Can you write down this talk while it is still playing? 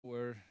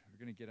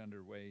going to get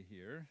underway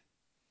here.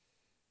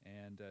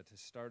 And to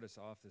start us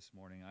off this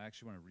morning, I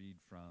actually want to read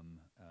from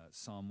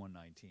Psalm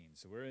 119.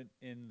 So we're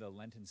in the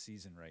Lenten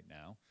season right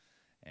now.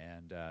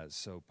 And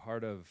so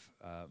part of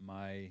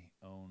my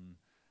own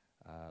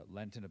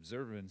Lenten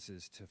observance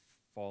is to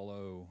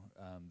follow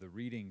the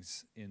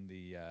readings in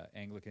the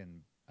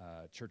Anglican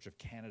Church of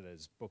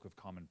Canada's Book of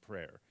Common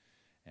Prayer.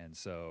 And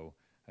so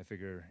I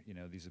figure,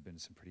 these have been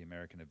some pretty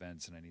American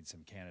events, and I need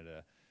some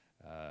Canada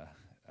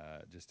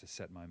just to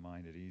set my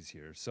mind at ease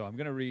here. So I'm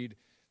going to read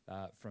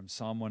from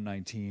Psalm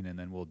 119, and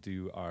then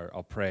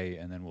I'll pray,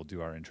 and then we'll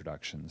do our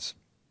introductions.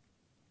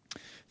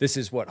 This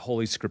is what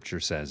Holy Scripture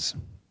says.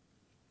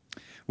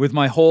 With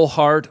my whole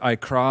heart I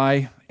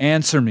cry,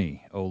 answer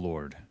me, O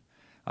Lord.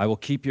 I will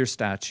keep your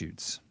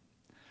statutes.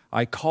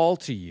 I call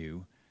to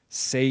you,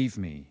 save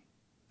me,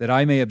 that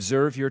I may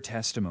observe your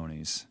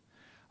testimonies.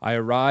 I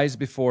arise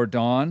before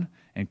dawn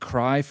and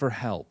cry for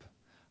help.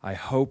 I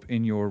hope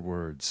in your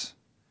words.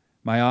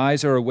 My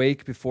eyes are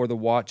awake before the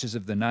watches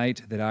of the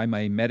night, that I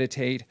may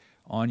meditate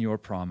on your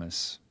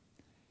promise.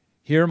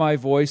 Hear my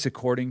voice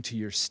according to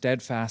your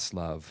steadfast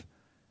love.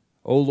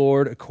 O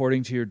Lord,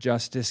 according to your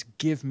justice,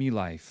 give me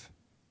life.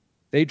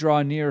 They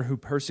draw near who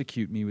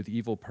persecute me with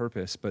evil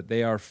purpose, but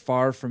they are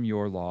far from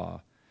your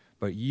law.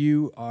 But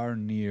you are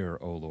near,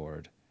 O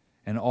Lord,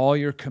 and all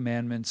your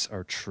commandments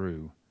are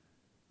true.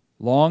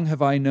 Long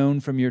have I known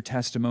from your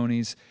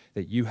testimonies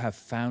that you have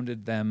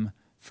founded them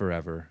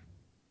forever.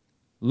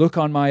 Look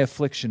on my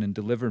affliction and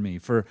deliver me,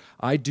 for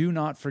I do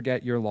not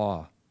forget your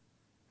law.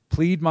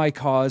 Plead my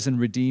cause and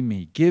redeem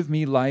me. Give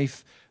me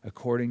life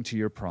according to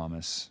your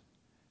promise.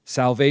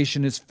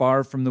 Salvation is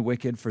far from the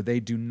wicked, for they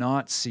do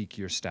not seek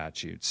your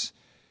statutes.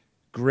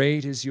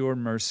 Great is your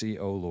mercy,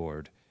 O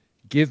Lord.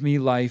 Give me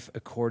life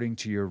according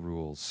to your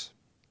rules.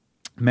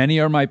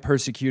 Many are my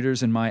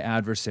persecutors and my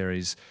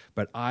adversaries,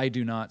 but I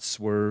do not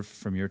swerve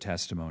from your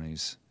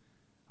testimonies.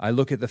 I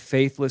look at the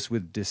faithless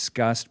with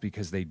disgust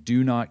because they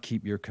do not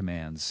keep your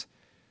commands.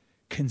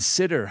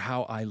 Consider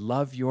how I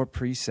love your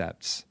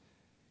precepts.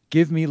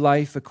 Give me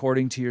life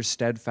according to your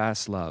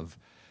steadfast love.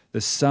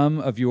 The sum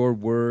of your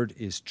word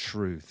is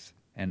truth,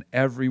 and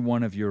every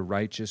one of your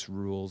righteous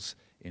rules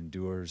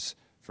endures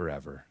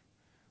forever.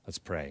 Let's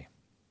pray.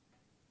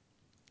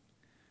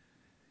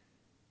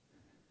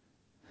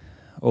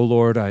 O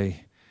Lord,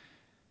 I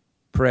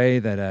pray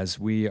that as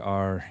we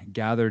are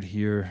gathered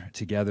here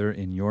together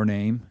in your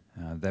name,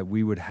 that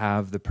we would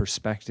have the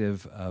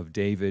perspective of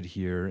David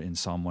here in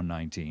Psalm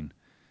 119.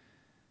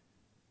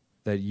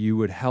 That you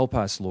would help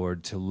us,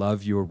 Lord, to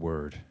love your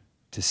word,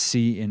 to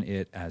see in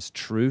it as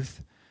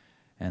truth,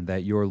 and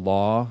that your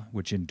law,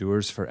 which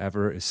endures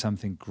forever, is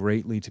something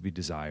greatly to be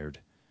desired.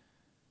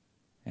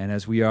 And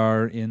as we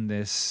are in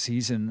this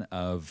season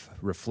of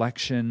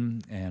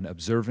reflection and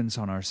observance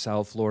on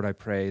ourselves, Lord, I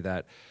pray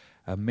that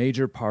a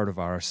major part of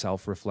our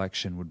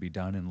self-reflection would be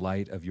done in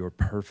light of your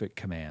perfect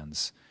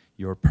commands,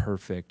 your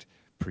perfect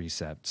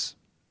precepts.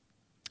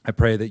 I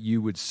pray that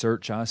you would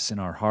search us in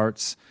our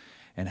hearts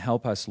and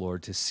help us,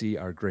 Lord, to see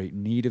our great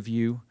need of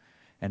you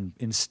and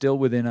instill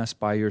within us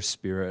by your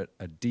Spirit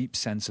a deep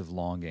sense of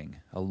longing,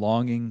 a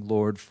longing,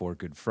 Lord, for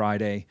Good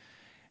Friday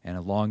and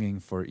a longing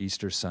for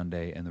Easter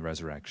Sunday and the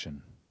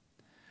resurrection.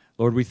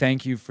 Lord, we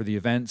thank you for the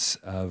events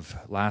of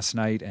last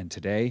night and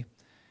today.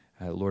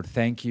 Lord,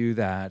 thank you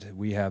that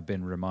we have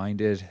been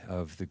reminded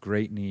of the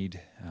great need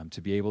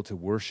to be able to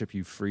worship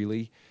you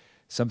freely,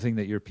 something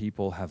that your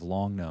people have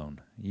long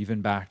known,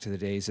 even back to the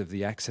days of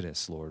the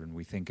Exodus, Lord. And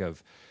we think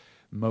of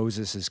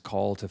Moses'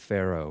 call to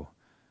Pharaoh,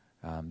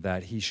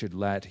 that he should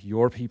let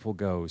your people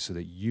go so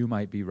that you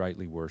might be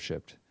rightly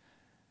worshipped.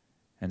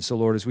 And so,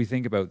 Lord, as we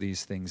think about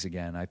these things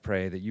again, I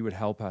pray that you would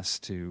help us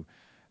to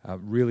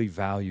really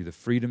value the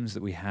freedoms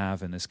that we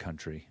have in this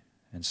country.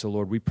 And so,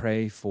 Lord, we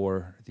pray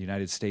for the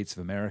United States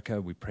of America.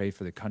 We pray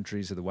for the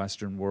countries of the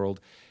Western world.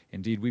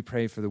 Indeed, we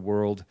pray for the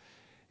world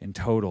in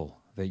total,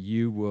 that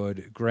you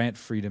would grant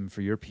freedom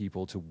for your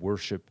people to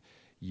worship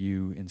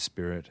you in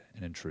spirit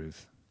and in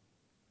truth.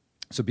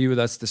 So be with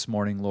us this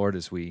morning, Lord,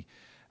 as we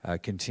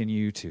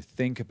continue to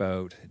think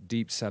about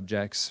deep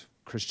subjects,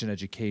 Christian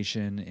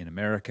education in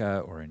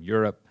America or in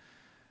Europe.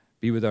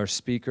 Be with our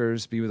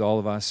speakers, be with all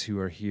of us who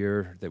are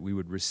here, that we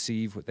would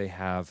receive what they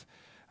have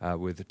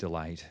with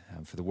delight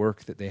for the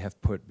work that they have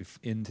put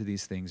into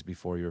these things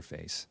before your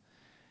face.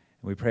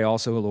 And we pray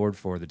also, Lord,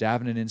 for the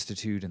Davenant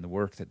Institute and the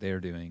work that they are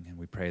doing, and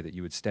we pray that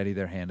you would steady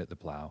their hand at the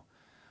plow.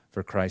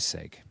 For Christ's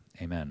sake,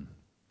 amen.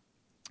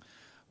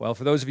 Well,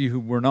 for those of you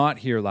who were not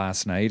here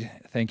last night,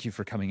 thank you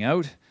for coming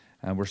out.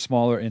 We're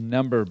smaller in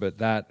number, but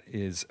that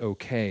is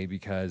okay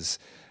because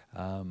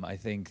I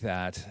think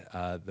that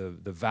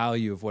the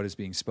value of what is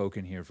being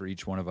spoken here for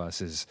each one of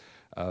us is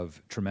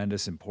of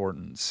tremendous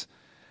importance.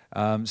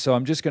 So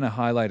I'm just going to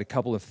highlight a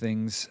couple of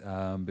things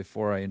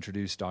before I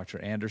introduce Dr.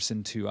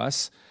 Anderson to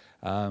us.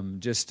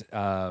 Just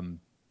a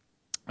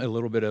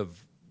little bit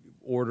of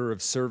order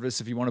of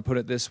service, if you want to put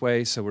it this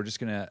way. So we're just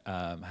going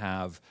to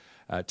have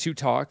two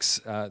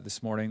talks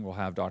this morning. We'll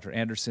have Dr.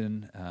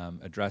 Anderson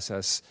address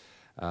us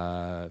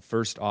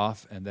first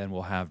off, and then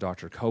we'll have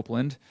Dr.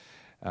 Copeland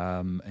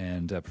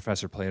and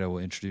Professor Plato will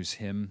introduce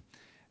him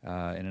in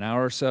an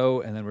hour or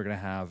so, and then we're going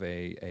to have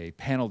a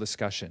panel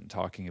discussion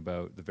talking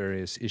about the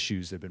various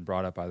issues that have been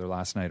brought up either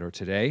last night or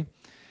today.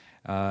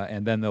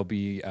 And then there'll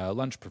be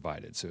lunch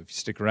provided. So if you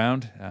stick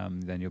around,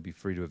 then you'll be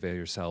free to avail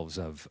yourselves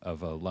of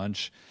a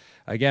lunch.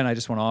 Again, I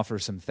just want to offer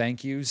some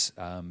thank yous.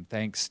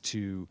 Thanks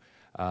to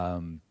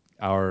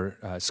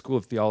our School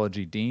of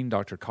Theology Dean,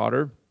 Dr.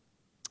 Cotter,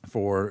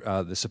 for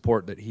the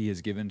support that he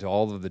has given to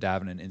all of the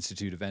Davenant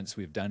Institute events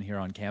we've done here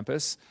on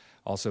campus.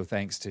 Also,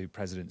 thanks to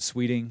President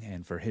Sweeting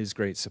and for his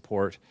great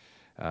support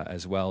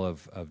as well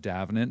of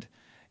Davenant.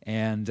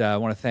 And I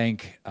want to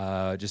thank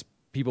just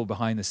people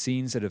behind the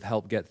scenes that have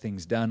helped get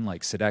things done,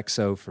 like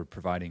Sodexo for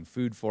providing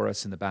food for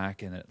us in the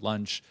back and at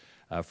lunch,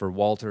 for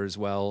Walter as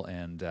well,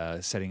 and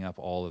setting up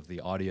all of the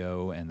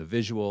audio and the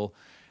visual.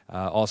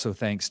 Also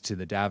thanks to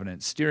the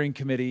Davenant Steering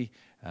Committee,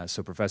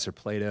 so Professor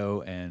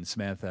Plato and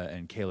Samantha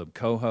and Caleb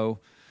Coho.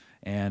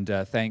 And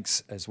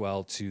thanks as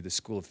well to the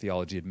School of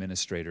Theology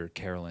Administrator,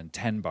 Carolyn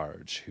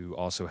Tenbarge, who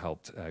also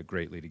helped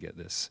greatly to get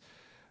this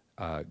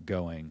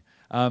going.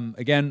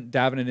 Again,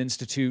 Davenant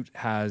Institute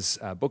has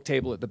a book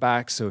table at the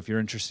back, so if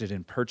you're interested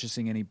in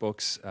purchasing any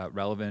books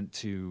relevant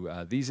to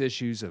these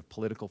issues of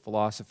political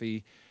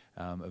philosophy,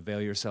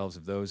 avail yourselves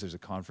of those. There's a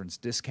conference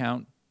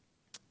discount.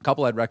 A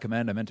couple I'd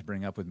recommend, I meant to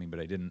bring up with me, but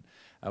I didn't.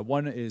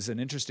 One is an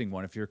interesting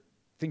one. If you're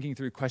thinking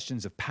through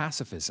questions of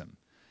pacifism,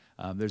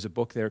 there's a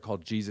book there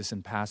called Jesus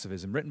and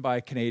Pacifism, written by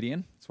a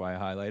Canadian. That's why I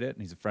highlight it.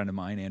 And he's a friend of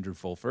mine, Andrew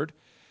Fulford,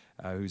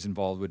 who's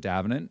involved with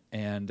Davenant.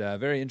 And a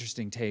very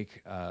interesting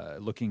take,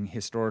 looking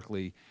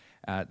historically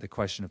at the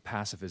question of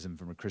pacifism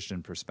from a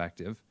Christian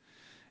perspective.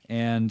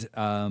 And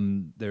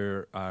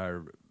there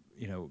are,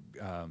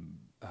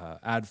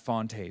 Ad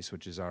Fontes,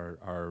 which is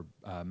our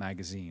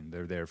magazine.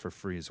 They're there for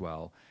free as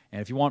well.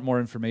 And if you want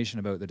more information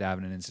about the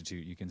Davenant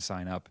Institute, you can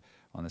sign up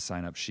on the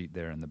sign-up sheet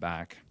there in the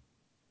back.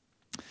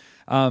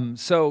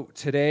 So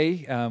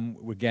today,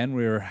 again,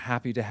 we're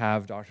happy to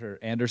have Dr.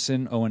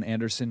 Anderson, Owen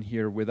Anderson,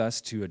 here with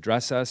us to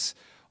address us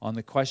on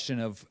the question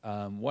of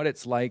what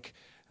it's like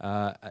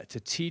to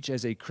teach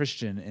as a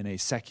Christian in a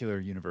secular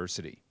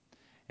university.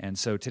 And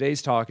so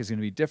today's talk is going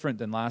to be different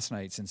than last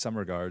night's in some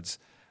regards.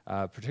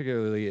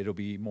 Particularly, it'll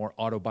be more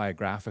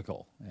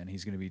autobiographical, and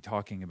he's going to be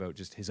talking about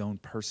just his own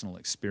personal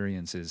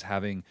experiences,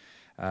 having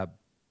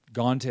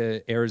gone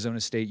to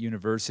Arizona State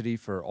University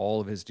for all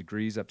of his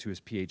degrees up to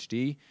his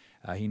PhD.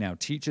 He now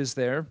teaches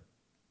there,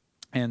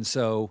 and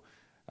so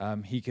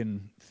he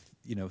can,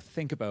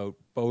 think about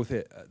both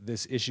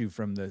this issue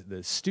from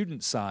the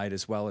student side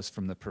as well as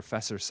from the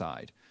professor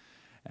side.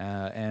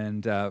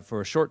 And for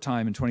a short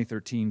time in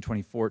 2013,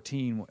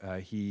 2014,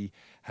 he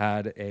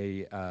had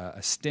a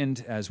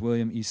stint as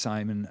William E.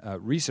 Simon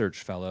Research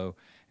Fellow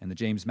in the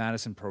James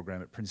Madison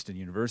program at Princeton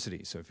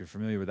University. So if you're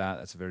familiar with that,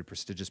 that's a very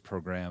prestigious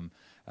program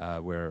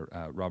where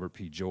Robert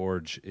P.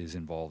 George is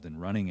involved in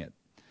running it.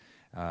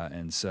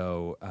 And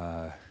so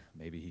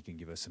maybe he can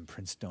give us some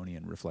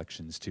Princetonian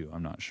reflections too,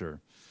 I'm not sure.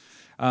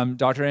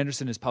 Dr.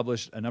 Anderson has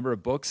published a number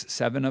of books,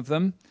 7 of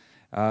them.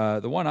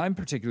 The one I'm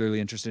particularly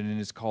interested in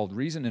is called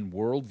Reason and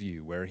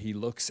Worldview, where he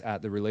looks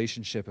at the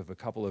relationship of a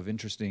couple of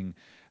interesting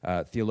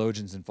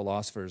theologians and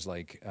philosophers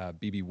like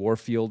B.B.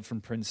 Warfield from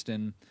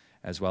Princeton,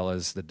 as well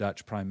as the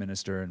Dutch Prime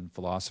Minister and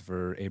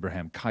philosopher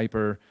Abraham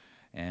Kuyper,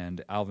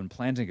 and Alvin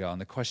Plantinga on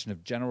the question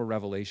of general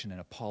revelation and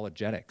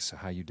apologetics, so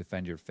how you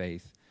defend your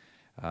faith.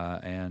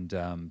 And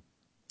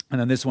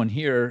then this one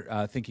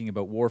here, thinking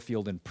about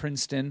Warfield and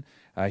Princeton.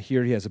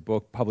 Here he has a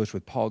book published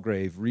with Paul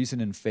Grave,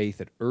 Reason and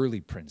Faith at Early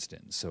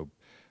Princeton, so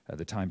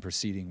the time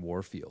preceding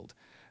Warfield.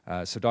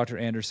 So Dr.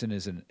 Anderson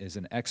is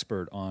an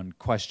expert on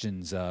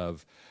questions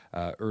of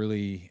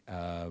early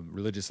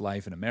religious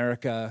life in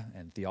America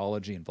and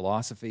theology and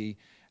philosophy,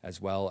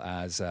 as well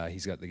as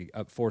he's got the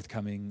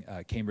forthcoming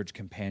Cambridge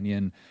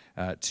Companion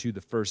to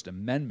the First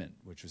Amendment,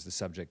 which was the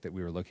subject that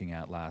we were looking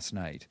at last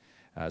night.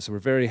 So we're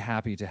very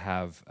happy to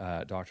have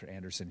Dr.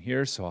 Anderson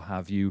here, so I'll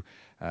have you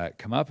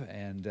come up,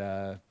 and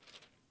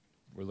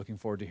we're looking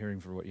forward to hearing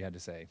what you had to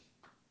say.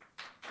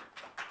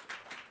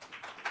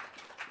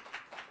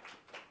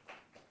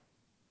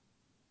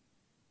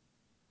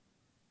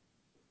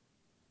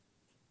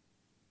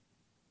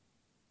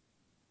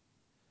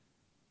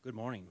 Good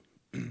morning.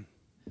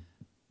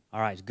 All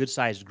right, it's a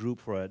good-sized group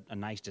for a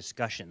nice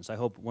discussion. So I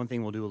hope one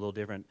thing we'll do a little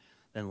different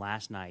than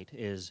last night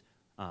is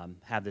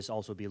have this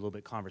also be a little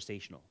bit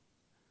conversational.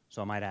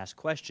 So I might ask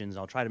questions.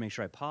 I'll try to make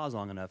sure I pause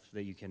long enough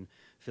that you can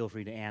feel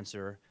free to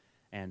answer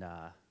and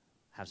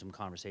have some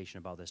conversation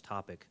about this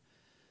topic.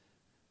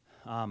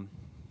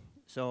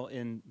 So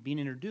in being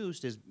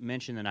introduced, as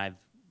mentioned, and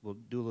we'll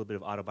do a little bit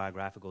of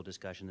autobiographical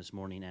discussion this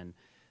morning and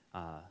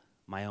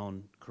my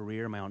own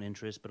career, my own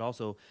interests, but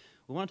also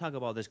we want to talk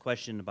about this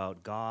question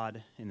about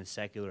God in the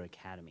secular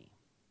academy,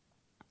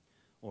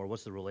 or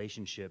what's the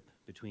relationship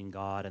between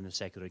God and the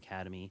secular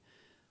academy,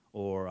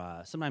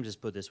 or sometimes it's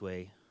put this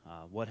way,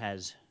 what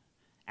has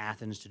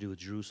Athens to do with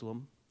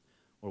Jerusalem,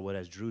 or what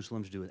has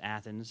Jerusalem to do with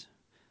Athens.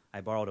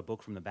 I borrowed a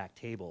book from the back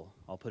table.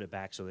 I'll put it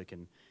back so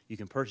you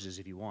can purchase it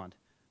if you want.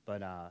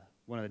 But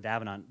one of the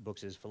Davenant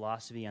books is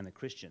Philosophy and the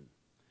Christian,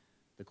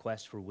 The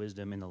Quest for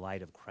Wisdom in the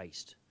Light of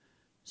Christ.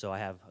 So I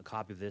have a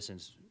copy of this, and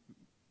it's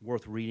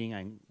worth reading.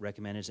 I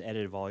recommend it. It's an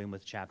edited volume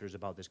with chapters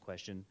about this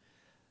question.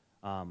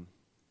 Oh,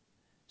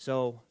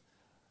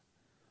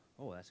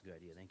 that's a good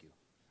idea. Thank you.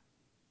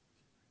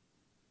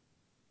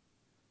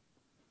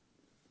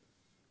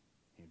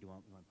 Here, do you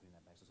want putting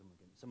that back so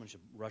someone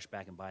should rush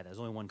back and buy that. There's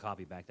only one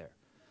copy back there.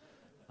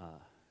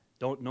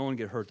 No one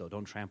get hurt though.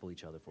 Don't trample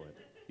each other for it.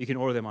 You can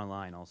order them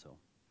online also.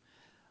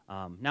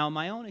 Now, in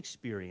my own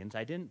experience,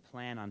 I didn't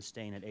plan on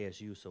staying at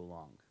ASU so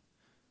long.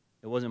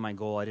 It wasn't my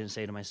goal. I didn't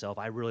say to myself,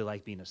 I really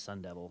like being a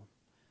Sun Devil,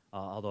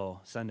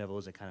 although Sun Devil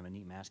is a kind of a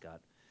neat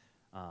mascot.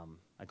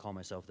 I call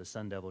myself the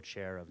Sun Devil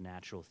Chair of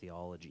Natural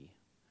Theology.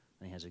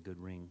 I think it has a good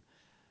ring.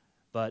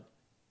 But,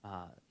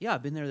 yeah,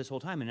 I've been there this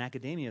whole time. In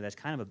academia, that's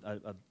kind of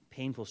a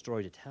painful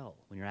story to tell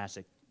when you're asked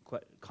at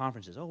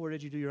conferences. Oh, where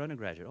did you do your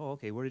undergraduate? Oh,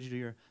 okay. Where did you do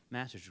your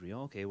master's degree?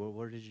 Oh, okay.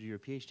 Where did you do your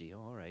PhD?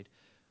 Oh, all right.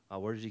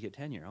 Where did you get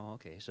tenure? Oh,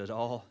 okay. So it's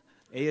all,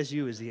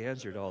 ASU is the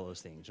answer to all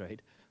those things,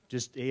 right?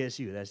 Just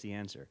ASU, that's the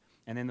answer.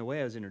 And then the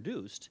way I was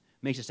introduced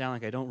makes it sound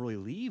like I don't really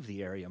leave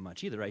the area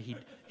much either, right?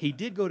 He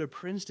did go to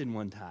Princeton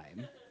one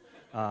time.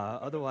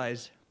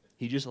 Otherwise,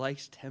 he just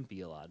likes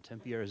Tempe a lot.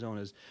 Tempe, Arizona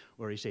is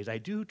where he stays. I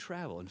do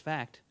travel. In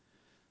fact,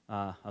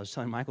 I was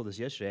telling Michael this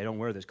yesterday. I don't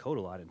wear this coat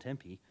a lot in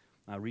Tempe.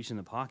 I reach in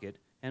the pocket,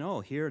 and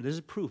this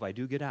is proof I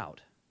do get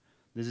out.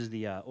 This is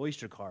the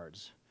Oyster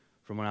cards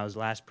from when I was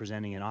last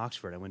presenting in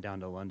Oxford. I went down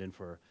to London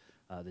for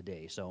the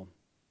day. So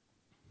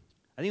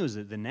I think it was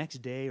the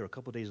next day or a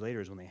couple days later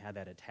is when they had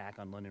that attack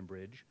on London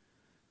Bridge,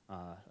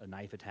 a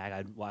knife attack.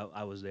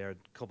 I was there a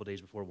couple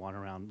days before,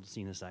 wandering around,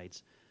 seeing the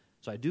sights.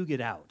 So I do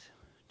get out.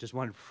 Just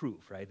wanted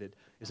proof, right, that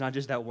it's not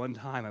just that one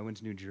time I went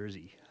to New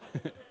Jersey.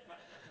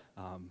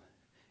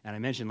 And I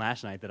mentioned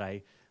last night that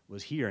I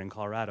was here in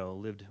Colorado,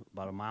 lived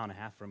about a mile and a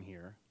half from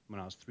here when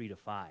I was 3 to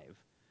 5.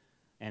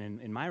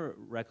 And in my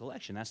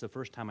recollection, that's the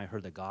first time I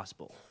heard the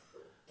gospel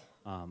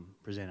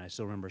presented. I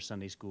still remember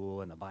Sunday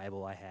school and the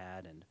Bible I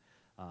had, and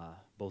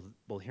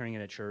both hearing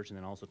it at church and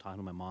then also talking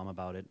to my mom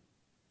about it.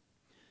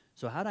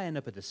 So how did I end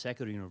up at the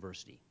secular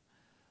university?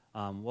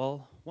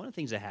 Well, one of the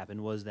things that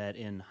happened was that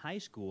in high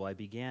school, I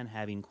began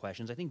having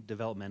questions. I think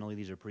developmentally,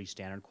 these are pretty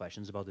standard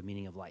questions about the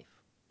meaning of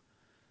life.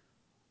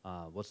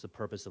 What's the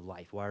purpose of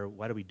life?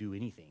 Why do we do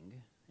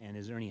anything? And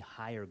is there any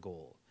higher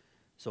goal?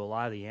 So a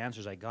lot of the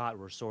answers I got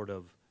were sort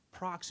of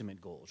proximate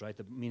goals, right?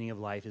 The meaning of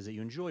life is that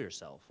you enjoy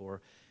yourself,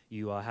 or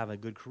you have a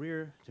good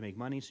career to make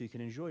money so you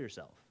can enjoy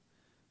yourself,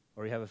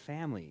 or you have a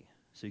family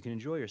so you can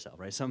enjoy yourself,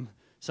 right?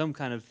 Some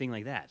kind of thing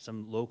like that,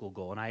 some local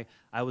goal. And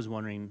I was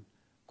wondering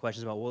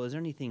questions about, well, is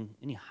there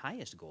any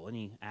highest goal,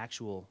 any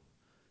actual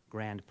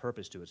grand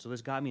purpose to it? So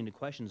this got me into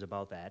questions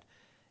about that,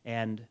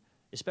 and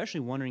especially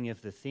wondering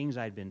if the things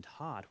I'd been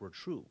taught were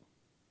true.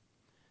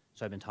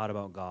 So I've been taught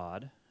about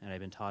God, and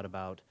I've been taught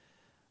about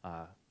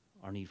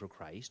our need for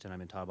Christ, and I've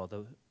been taught about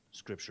the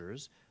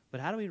Scriptures,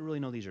 but how do we really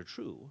know these are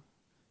true?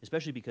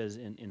 Especially because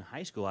in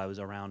high school I was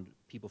around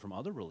people from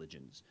other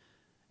religions,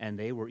 and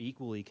they were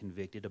equally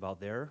convicted about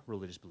their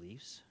religious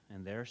beliefs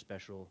and their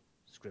special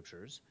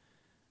Scriptures,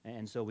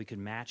 and so we could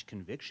match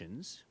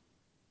convictions,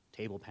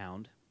 table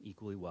pound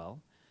equally well,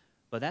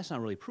 but that's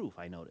not really proof,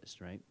 I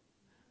noticed, right?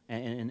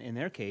 And in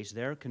their case,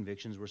 their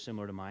convictions were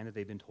similar to mine, that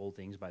they'd been told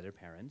things by their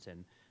parents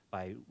and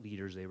by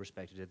leaders they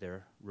respected at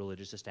their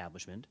religious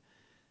establishment.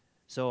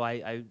 So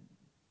I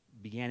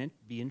began to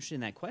be interested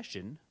in that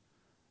question,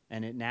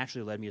 and it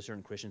naturally led me to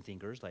certain Christian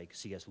thinkers like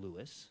C.S.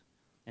 Lewis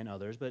and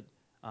others, but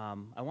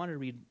I wanted to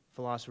read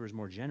philosophers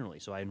more generally,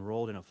 so I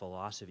enrolled in a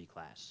philosophy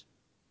class.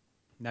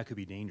 And that could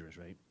be dangerous,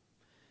 right?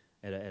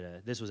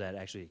 This was at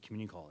actually a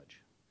community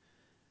college.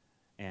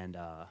 And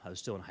I was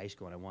still in high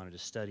school, and I wanted to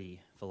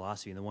study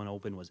philosophy, and the one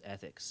open was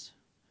ethics.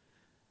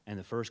 And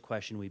the first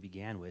question we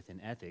began with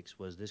in ethics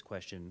was this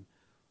question: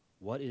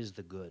 what is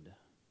the good?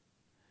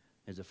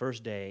 It's the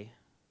first day,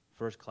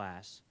 first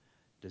class.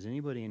 Does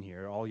anybody in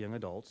here, all young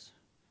adults,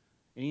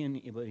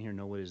 anybody in here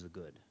know what is the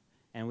good?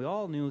 And we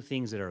all knew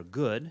things that are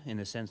good in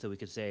the sense that we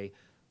could say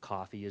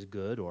coffee is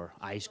good or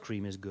ice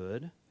cream is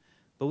good,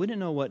 but we didn't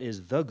know what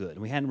is the good.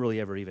 And we hadn't really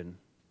ever even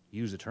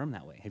used the term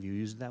that way. Have you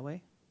used it that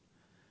way?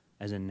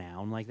 As a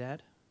noun like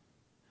that?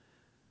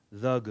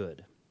 The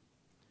good.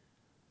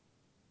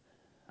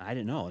 I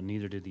didn't know, and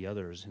neither did the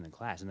others in the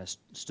class, and that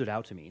stood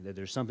out to me, that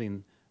there's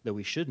something that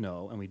we should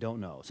know and we don't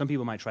know. Some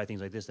people might try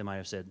things like this. They might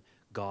have said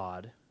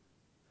God,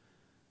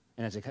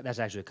 and that's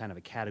actually kind of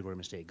a category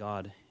mistake.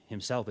 God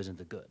himself isn't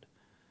the good.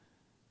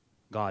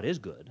 God is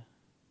good,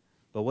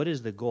 but what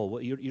is the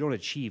goal? You don't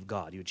achieve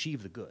God. You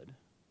achieve the good.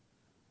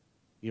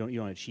 You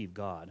don't achieve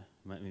God.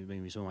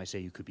 Maybe someone might say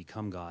you could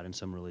become God in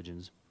some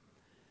religions.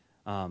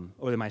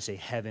 Or they might say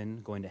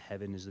heaven, going to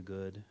heaven is the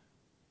good.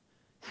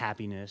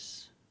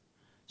 Happiness.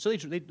 So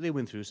they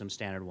went through some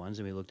standard ones,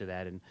 and we looked at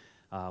that, and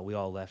we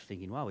all left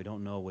thinking, wow, we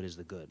don't know what is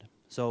the good.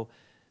 So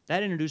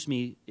that introduced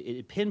me,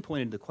 it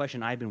pinpointed the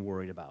question I've been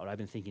worried about, I've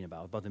been thinking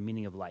about the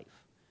meaning of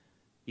life.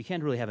 You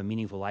can't really have a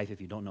meaningful life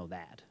if you don't know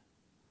that.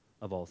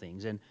 of all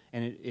things. And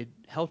it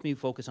helped me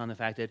focus on the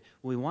fact that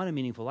when we want a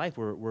meaningful life,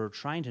 we're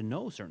trying to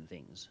know certain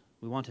things.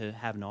 We want to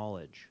have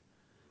knowledge.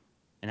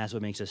 And that's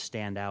what makes us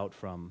stand out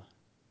from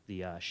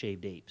the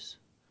shaved apes.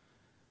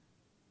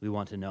 We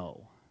want to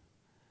know.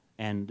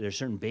 And there's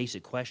certain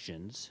basic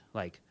questions,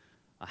 like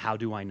how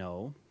do I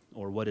know,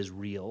 or what is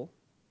real,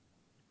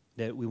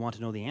 that we want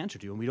to know the answer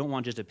to. And we don't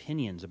want just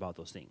opinions about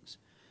those things.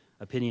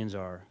 Opinions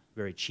are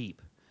very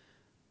cheap.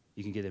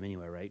 You can get them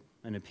anywhere, right?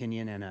 An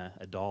opinion and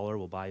a dollar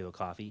will buy you a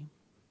coffee.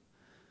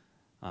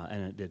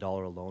 And the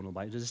dollar alone will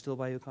buy you. Does it still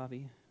buy you a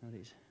coffee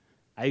nowadays?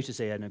 I used to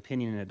say an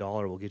opinion and a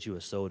dollar will get you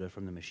a soda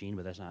from the machine,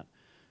 but that's not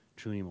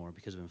true anymore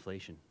because of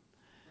inflation.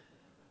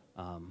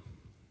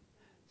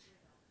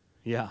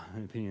 Yeah,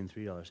 an opinion,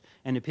 $3.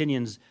 And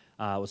opinions,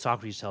 what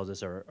Socrates tells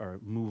us, are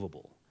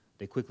movable.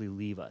 They quickly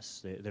leave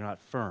us. They're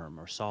not firm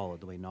or solid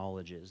the way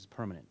knowledge is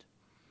permanent.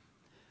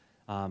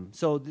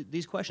 So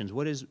these questions,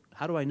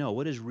 how do I know?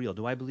 What is real?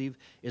 Do I believe,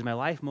 is my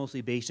life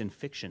mostly based in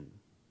fiction?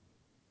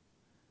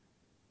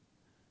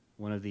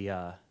 One of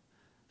the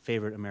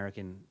favorite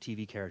American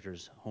TV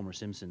characters, Homer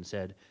Simpson,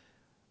 said,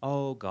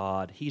 "Oh,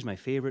 God, he's my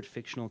favorite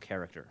fictional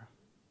character."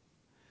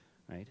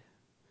 Right?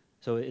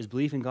 So is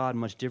belief in God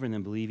much different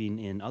than believing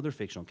in other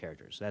fictional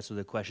characters? That's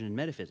the question in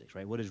metaphysics,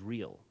 right? What is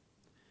real?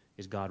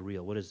 Is God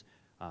real? What is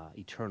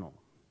eternal?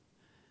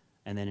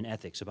 And then in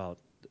ethics, about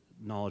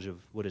knowledge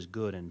of what is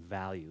good and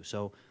value.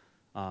 So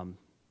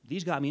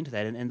these got me into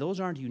that, and those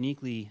aren't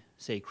uniquely,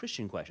 say,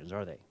 Christian questions,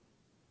 are they?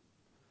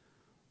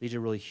 These are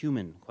really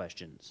human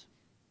questions.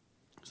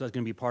 So that's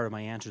going to be part of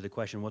my answer to the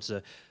question,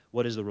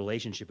 what is the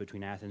relationship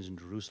between Athens and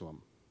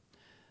Jerusalem?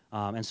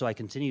 And so I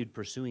continued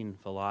pursuing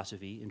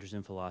philosophy, interest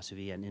in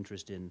philosophy, and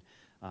interest in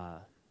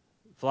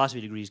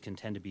philosophy degrees can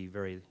tend to be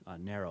very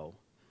narrow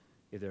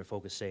if they're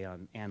focused, say,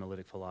 on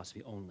analytic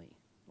philosophy only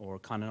or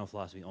continental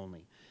philosophy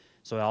only.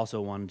 So I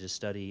also wanted to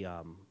study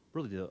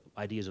really the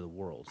ideas of the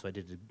world. So I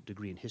did a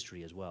degree in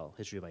history as well,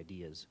 history of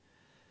ideas,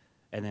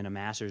 and then a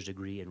master's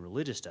degree in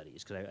religious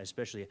studies, because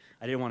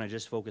I didn't want to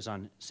just focus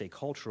on, say,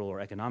 cultural or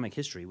economic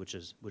history, which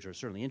are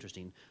certainly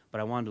interesting, but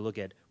I wanted to look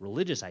at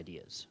religious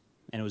ideas.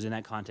 And it was in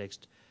that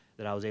context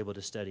that I was able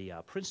to study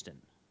Princeton,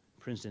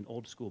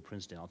 old school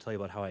Princeton. I'll tell you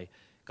about how I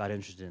got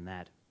interested in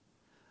that.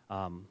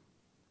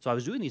 So I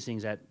was doing these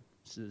things at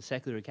the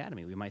secular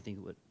academy. We might think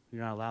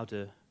you're not allowed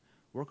to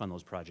work on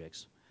those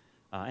projects.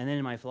 And then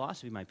in my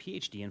philosophy, my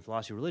PhD in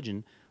philosophy of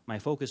religion, my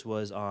focus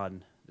was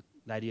on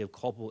the idea of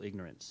culpable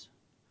ignorance.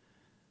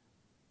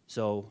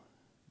 So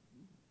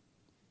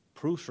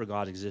proofs for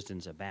God's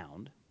existence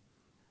abound,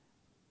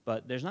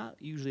 but there's not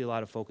usually a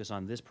lot of focus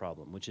on this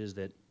problem, which is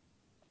that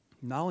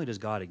not only does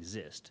God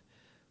exist,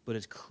 but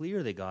it's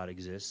clear that God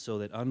exists so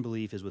that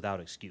unbelief is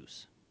without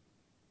excuse.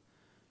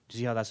 Do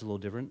you see how that's a little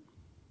different?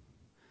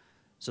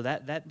 So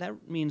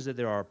that means that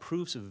there are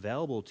proofs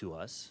available to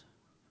us.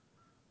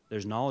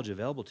 There's knowledge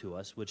available to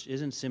us, which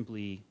isn't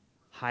simply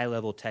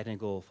high-level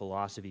technical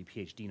philosophy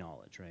PhD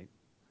knowledge, right?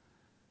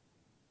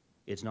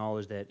 It's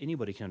knowledge that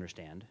anybody can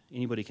understand.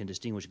 Anybody can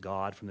distinguish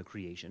God from the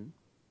creation.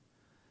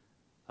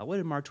 What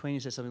did Mark Twain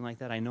say, something like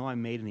that? I know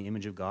I'm made in the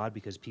image of God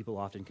because people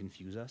often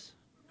confuse us,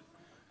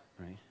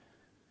 right?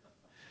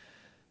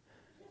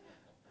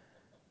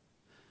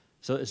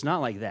 So it's not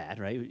like that,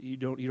 right? You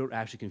don't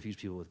actually confuse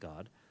people with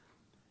God.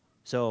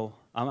 So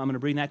I'm going to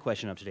bring that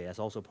question up today. That's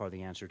also part of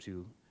the answer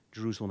to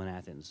Jerusalem and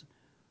Athens.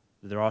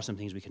 There are some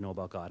things we can know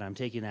about God. I'm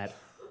taking that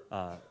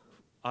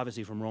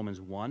obviously from Romans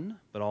 1,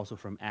 but also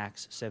from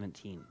Acts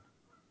 17.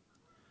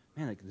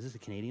 Man, is this the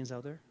Canadians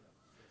out there?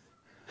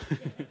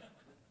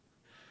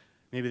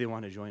 Maybe they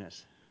want to join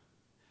us.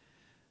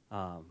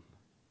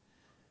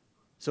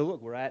 So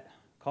look, we're at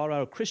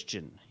Colorado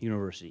Christian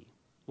University.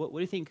 What do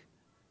you think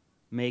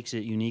makes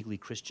it uniquely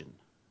Christian?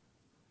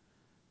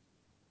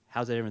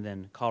 How's that different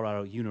than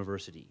Colorado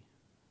University?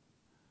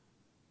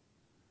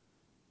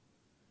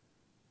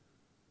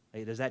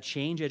 Like, does that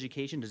change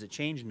education? Does it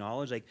change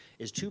knowledge? Like,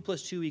 is 2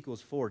 + 2 =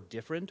 4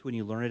 different when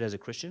you learn it as a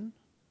Christian?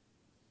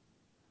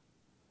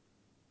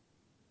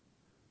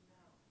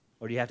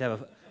 Or do you have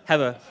to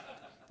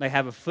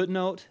have a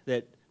footnote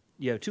that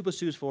you have 2 +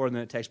 2 is 4 in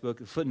the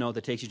textbook, a footnote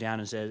that takes you down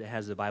and says it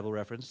has the Bible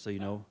reference, so you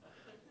know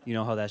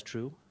how that's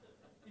true?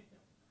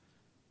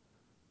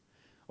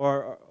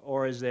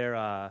 Or is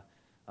there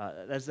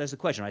that's the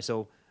question, right?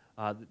 So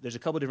there's a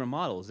couple different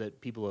models that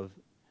people have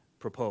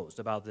proposed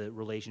about the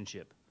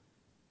relationship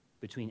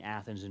between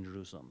Athens and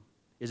Jerusalem.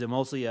 Is it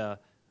mostly a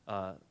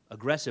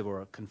aggressive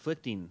or a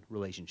conflicting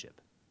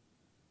relationship?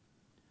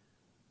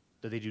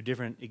 Do they do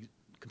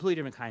completely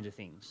different kinds of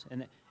things?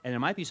 And there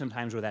might be some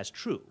times where that's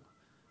true.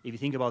 If you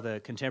think about the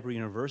contemporary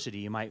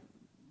university,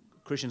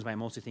 Christians might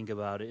mostly think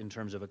about it in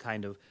terms of a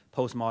kind of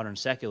postmodern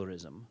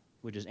secularism,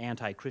 which is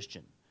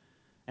anti-Christian.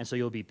 And so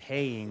you'll be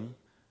paying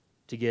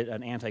to get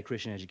an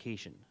anti-Christian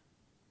education,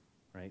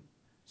 right?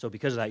 So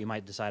because of that, you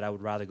might decide I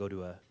would rather go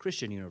to a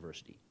Christian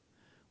university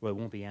where it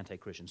won't be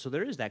anti-Christian. So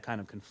there is that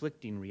kind of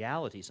conflicting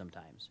reality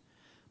sometimes.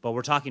 But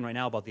we're talking right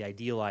now about the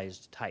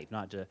idealized type,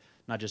 not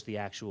just the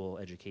actual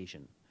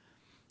education.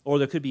 Or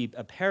there could be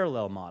a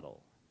parallel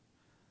model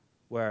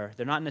where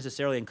they're not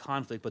necessarily in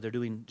conflict, but they're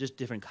doing just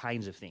different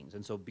kinds of things.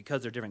 And so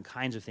because they're different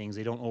kinds of things,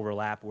 they don't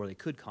overlap where they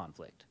could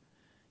conflict.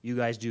 You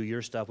guys do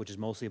your stuff, which is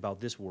mostly about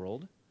this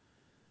world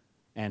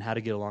and how to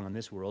get along in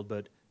this world,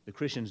 but the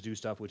Christians do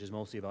stuff which is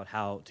mostly about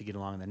how to get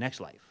along in the next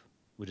life,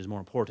 which is more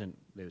important,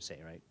 they would say,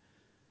 right?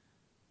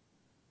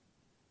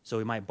 So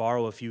we might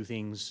borrow a few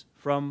things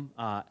from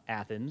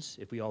Athens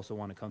if we also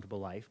want a comfortable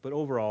life, but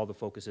overall the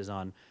focus is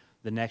on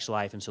the next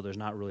life, and so there's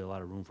not really a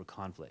lot of room for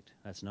conflict.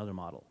 That's another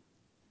model.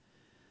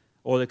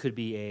 Or there could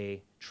be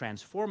a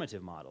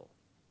transformative model,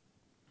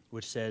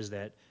 which says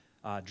that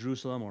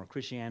Jerusalem or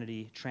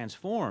Christianity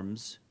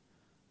transforms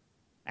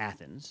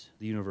Athens,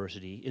 the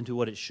university, into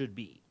what it should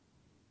be.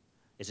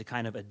 It's a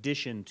kind of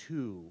addition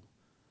to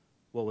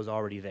what was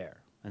already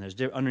there. And there's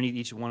underneath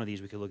each one of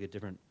these, we could look at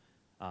different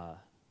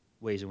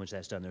ways in which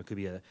that's done. There could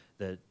be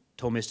the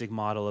Thomistic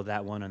model of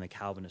that one and the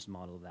Calvinist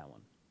model of that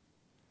one,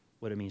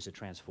 what it means to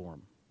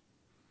transform.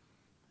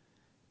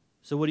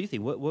 So what do you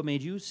think? What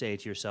made you say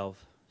to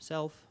yourself,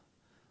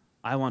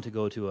 I want to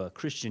go to a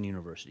Christian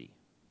university?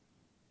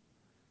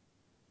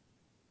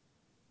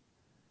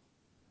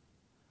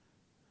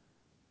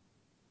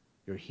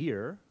 You're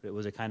here. It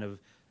was a kind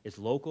of, it's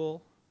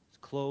local, it's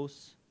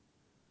close.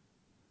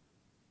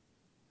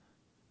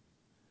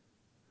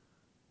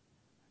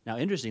 Now,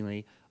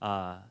 interestingly,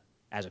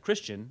 as a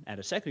Christian at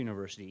a secular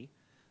university,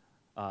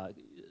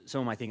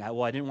 some might think,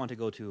 well, I didn't want to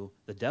go to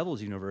the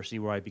devil's university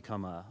where I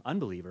become an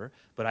unbeliever,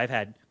 but I've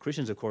had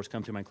Christians, of course,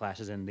 come to my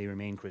classes and they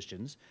remain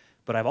Christians.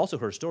 But I've also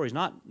heard stories,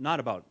 not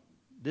about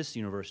this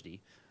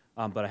university,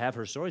 but I have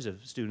heard stories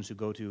of students who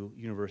go to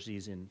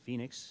universities in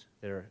Phoenix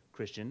that are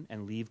Christian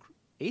and leave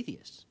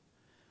atheists.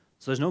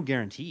 So there's no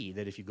guarantee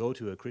that if you go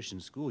to a Christian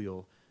school,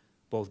 you'll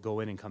both go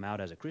in and come out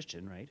as a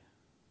Christian, right?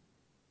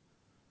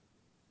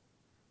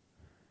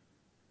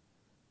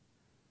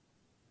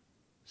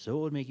 So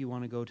what would make you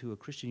want to go to a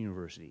Christian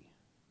university?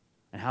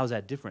 And how is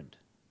that different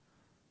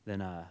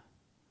than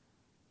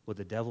what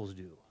the devils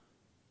do?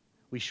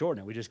 We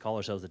shorten it. We just call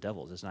ourselves the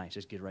devils. It's nice.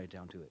 Just get right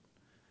down to it.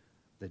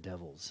 The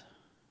devils.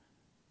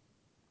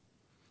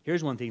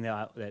 Here's one thing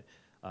that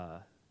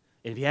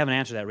if you have an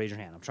answer to that, raise your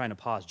hand. I'm trying to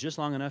pause just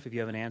long enough if you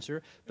have an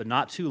answer, but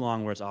not too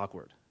long where it's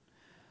awkward.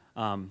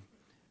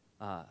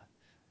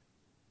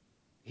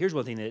 Here's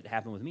one thing that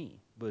happened with me.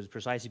 It was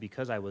precisely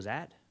because I was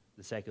at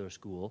the secular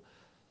school,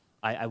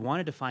 I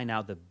wanted to find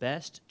out the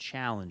best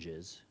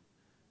challenges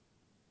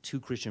to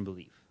Christian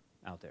belief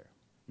out there.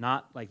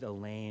 Not like the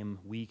lame,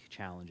 weak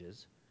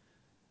challenges,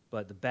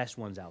 but the best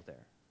ones out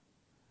there.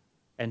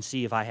 And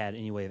see if I had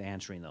any way of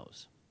answering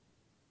those.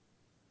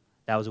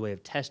 That was a way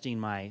of testing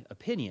my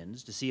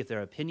opinions to see if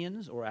they're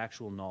opinions or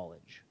actual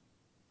knowledge.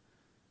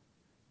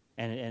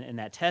 And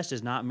that test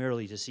is not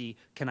merely to see,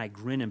 can I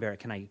grin and bear it?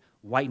 Can I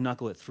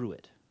white-knuckle it through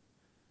it?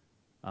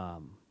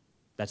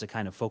 That's a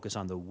kind of focus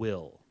on the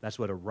will. That's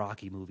what a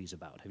Rocky movie's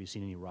about. Have you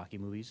seen any Rocky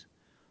movies?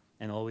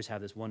 And they'll always have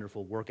this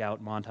wonderful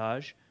workout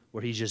montage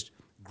where he's just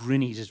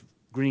grinning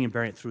and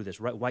bearing it through this,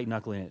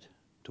 white-knuckling it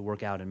to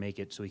work out and make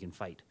it so he can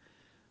fight.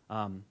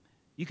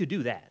 You could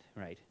do that,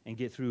 right, and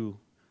get through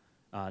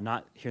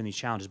not hearing these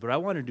challenges. But what I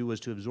wanted to do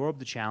was to absorb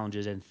the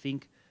challenges and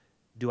think,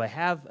 do I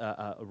have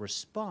a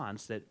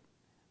response that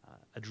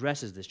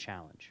addresses this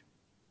challenge?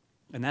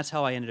 And that's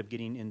how I ended up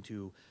getting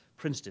into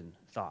Princeton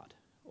thought,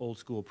 old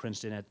school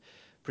Princeton at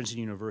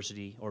Princeton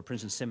University or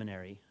Princeton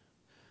Seminary.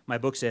 My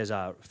book says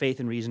Faith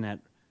and Reason at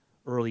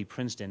Early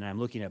Princeton, and I'm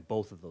looking at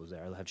both of those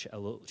there. I'll have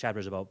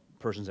chapters about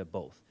persons at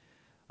both.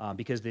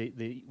 Because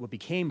what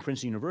became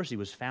Princeton University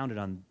was founded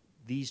on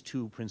these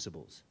two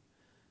principles.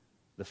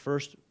 The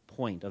first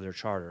point of their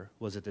charter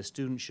was that the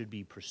student should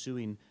be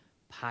pursuing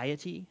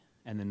piety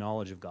and the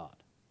knowledge of God.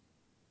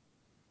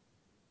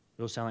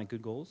 Those sound like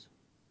good goals?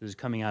 This is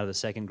coming out of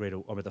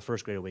the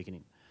first Great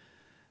Awakening.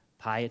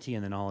 Piety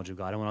and the knowledge of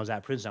God. And when I was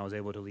at Princeton, I was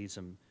able to lead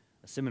some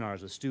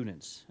seminars with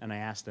students, and I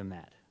asked them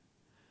that.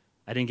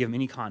 I didn't give them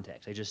any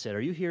context. I just said,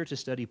 are you here to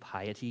study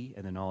piety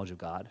and the knowledge of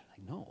God?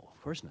 Like, no,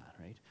 of course not,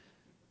 right?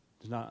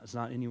 It's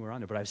not anywhere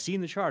on there. But I've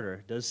seen the charter.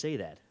 It does say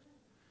that.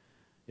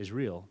 It's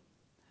real.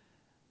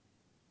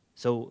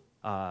 So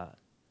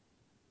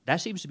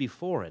that seems to be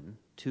foreign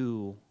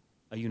to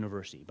a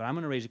university. But I'm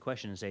going to raise a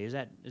question and say, is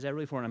that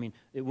really foreign? I mean,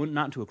 it wouldn't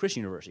not to a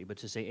Christian university, but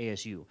to say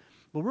ASU.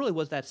 But really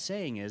what that's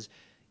saying is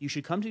you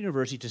should come to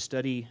university to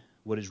study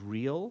what is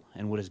real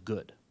and what is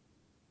good.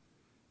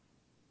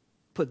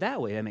 Put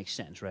that way, that makes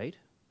sense, right?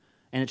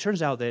 And it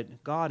turns out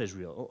that God is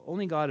real.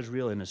 Only God is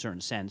real in a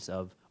certain sense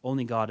of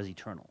only God is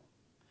eternal.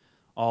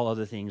 All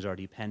other things are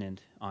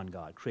dependent on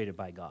God, created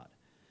by God.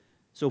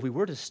 So if we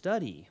were to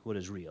study what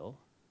is real,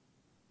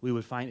 we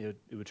would find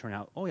it would turn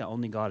out, oh yeah,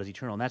 only God is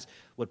eternal. And that's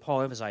what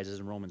Paul emphasizes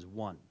in Romans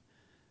 1,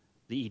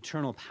 the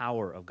eternal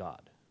power of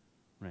God,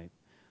 right?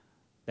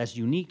 That's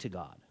unique to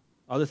God.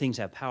 Other things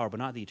have power, but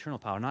not the eternal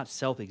power, not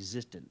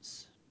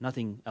self-existence.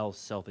 Nothing else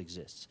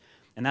self-exists.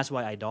 And that's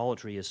why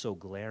idolatry is so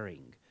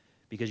glaring,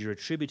 because you're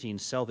attributing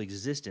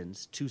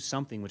self-existence to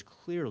something which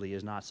clearly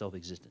is not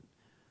self-existent,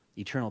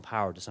 eternal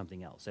power to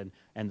something else.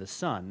 And the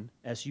Son,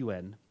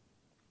 S-U-N,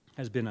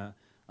 has been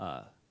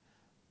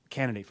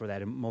candidate for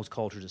that in most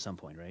cultures at some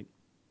point, right?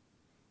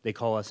 They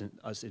call us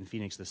in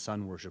Phoenix the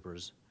sun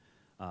worshipers.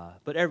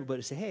 But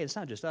everybody say, hey, it's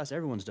not just us.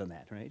 Everyone's done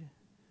that, right?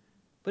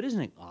 But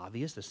isn't it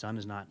obvious the sun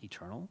is not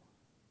eternal?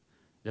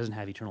 It doesn't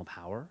have eternal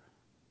power.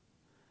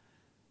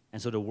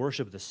 And so to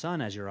worship the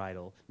sun as your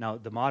idol, now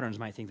the moderns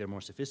might think they're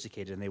more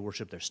sophisticated and they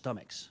worship their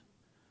stomachs.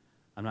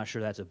 I'm not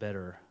sure that's a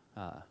better,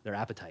 their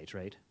appetites,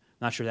 right?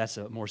 Not sure that's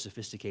a more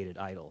sophisticated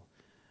idol,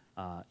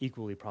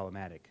 equally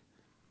problematic.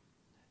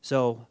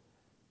 So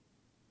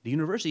the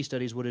university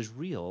studies what is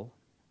real,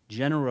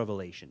 general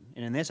revelation.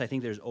 And in this, I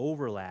think there's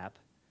overlap.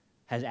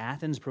 Has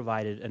Athens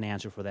provided an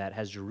answer for that?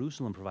 Has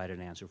Jerusalem provided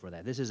an answer for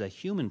that? This is a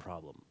human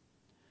problem.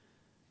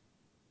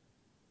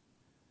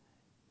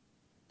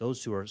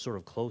 Those two are sort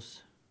of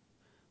close.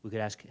 We could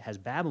ask, has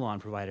Babylon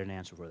provided an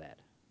answer for that?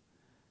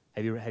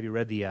 Have you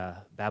read the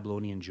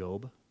Babylonian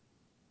Job?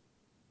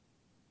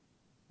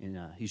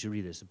 You should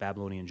read this. The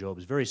Babylonian Job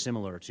is very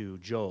similar to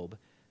Job.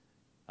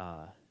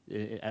 I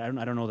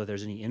don't know that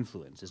there's any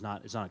influence. It's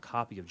not a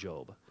copy of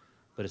Job,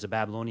 but it's a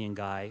Babylonian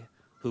guy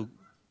who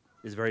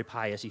is very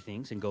pious, he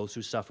thinks, and goes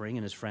through suffering,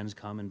 and his friends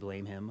come and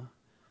blame him,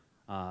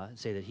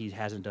 say that he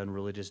hasn't done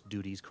religious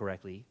duties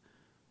correctly.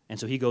 And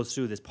so he goes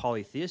through this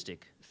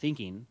polytheistic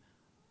thinking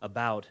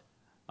about,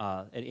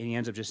 and he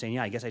ends up just saying,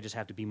 yeah, I guess I just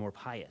have to be more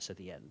pious at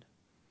the end,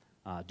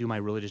 do my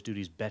religious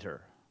duties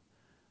better.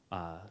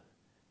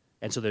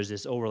 And so there's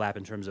this overlap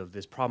in terms of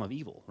this problem of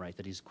evil, right,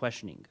 that he's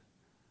questioning.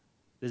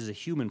 This is a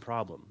human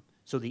problem.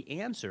 So the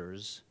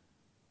answers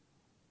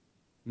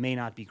may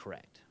not be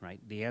correct, right?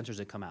 The answers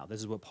that come out. This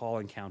is what Paul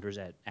encounters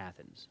at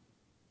Athens.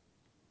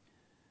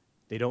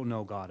 They don't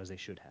know God as they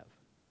should have.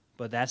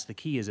 But that's the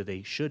key, is that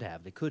they should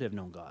have. They could have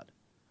known God.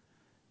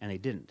 And they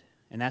didn't.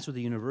 And that's what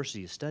the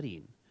university is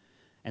studying.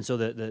 And so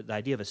the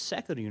idea of a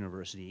secular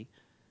university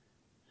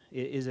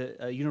is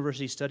a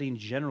university studying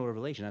general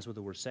revelation. That's what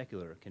the word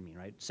secular can mean,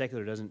 right?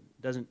 Secular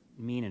doesn't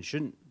mean and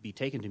shouldn't be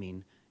taken to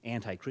mean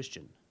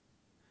anti-Christian.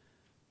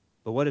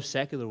 But what if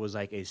secular was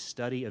like a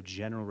study of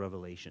general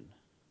revelation?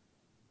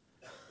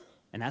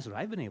 And that's what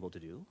I've been able to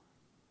do.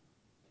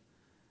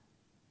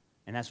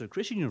 And that's what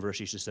Christian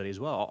universities should study as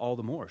well, all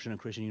the more. Shouldn't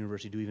a Christian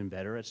university do even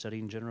better at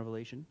studying general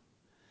revelation?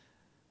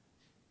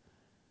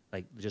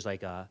 Just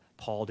like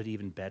Paul did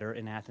even better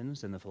in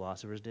Athens than the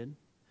philosophers did.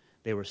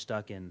 They were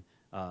stuck in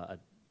an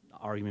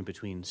argument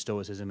between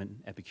Stoicism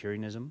and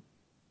Epicureanism,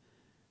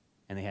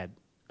 and they had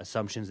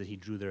assumptions that he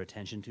drew their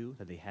attention to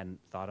that they hadn't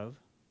thought of.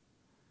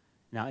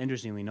 Now,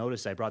 interestingly,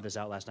 notice, I brought this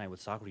out last night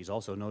with Socrates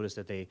also, notice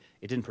that it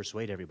didn't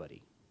persuade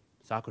everybody.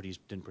 Socrates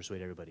didn't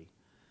persuade everybody.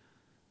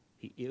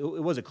 It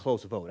was a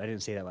close vote. I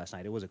didn't say that last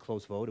night. It was a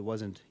close vote. It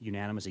wasn't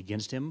unanimous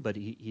against him, but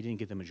he didn't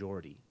get the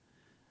majority.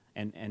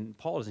 And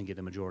Paul doesn't get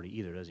the majority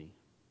either, does he?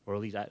 Or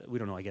at least, we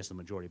don't know, I guess, the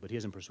majority, but he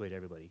doesn't persuade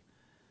everybody.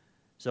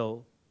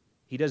 So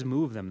he does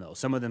move them, though.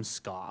 Some of them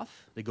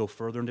scoff. They go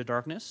further into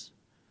darkness.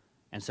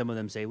 And some of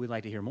them say, we'd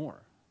like to hear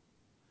more.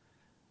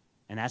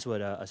 And that's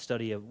what a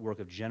study of work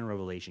of general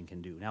revelation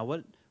can do. Now,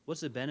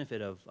 what's the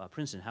benefit of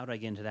Princeton? How did I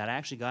get into that? I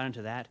actually got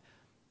into that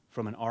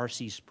from an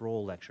R.C.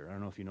 Sproul lecture. I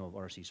don't know if you know of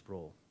R.C.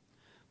 Sproul.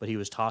 But he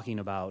was talking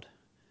about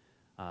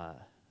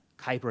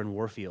Kuyper and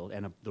Warfield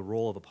and the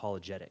role of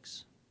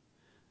apologetics.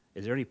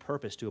 Is there any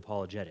purpose to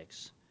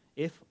apologetics?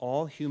 If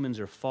all humans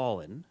are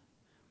fallen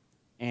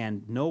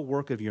and no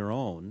work of your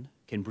own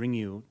can bring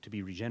you to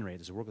be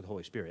regenerated, as a work of the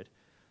Holy Spirit,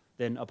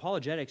 then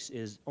apologetics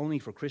is only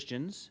for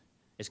Christians.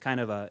 It's kind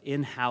of an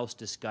in-house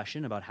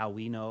discussion about how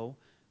we know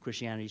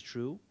Christianity is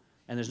true,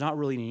 and there's not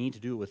really any need to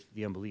do it with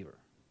the unbeliever,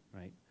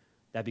 right?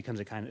 That becomes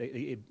a kind of,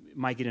 it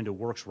might get into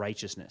works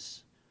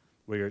righteousness,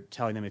 where you're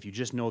telling them if you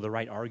just know the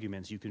right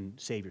arguments, you can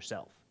save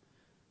yourself.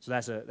 So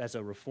that's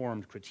a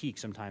reformed critique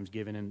sometimes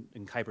given,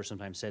 and Kuyper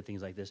sometimes said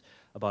things like this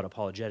about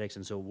apologetics,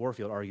 and so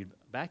Warfield argued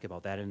back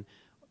about that and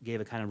gave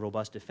a kind of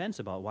robust defense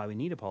about why we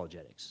need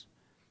apologetics.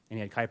 And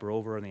he had Kuyper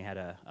over, and they had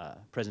a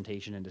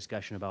presentation and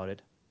discussion about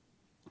it.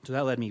 So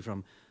that led me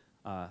from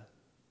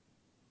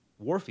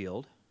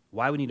Warfield,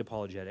 why we need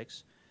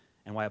apologetics,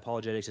 and why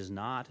apologetics is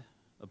not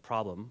a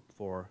problem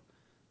for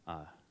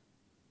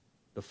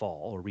the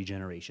fall or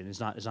regeneration. It's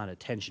not a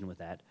tension with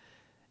that.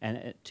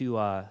 And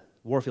to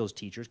Warfield's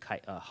teachers,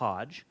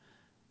 Hodge,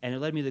 and it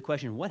led me to the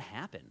question, what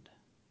happened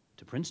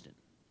to Princeton?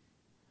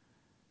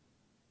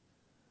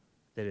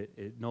 That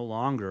it no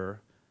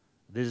longer,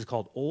 this is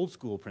called old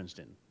school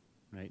Princeton,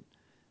 right?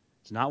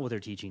 It's not what they're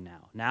teaching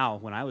now. Now,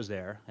 when I was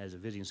there as a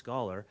visiting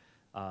scholar,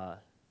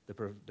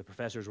 the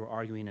professors were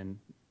arguing and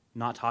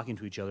not talking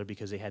to each other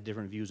because they had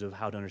different views of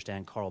how to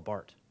understand Karl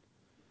Barth.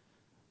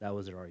 That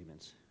was their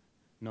arguments.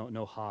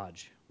 No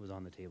Hodge was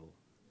on the table.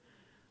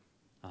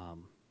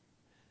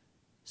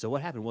 So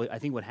what happened? Well, I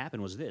think what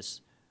happened was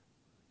this.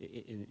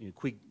 In a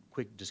quick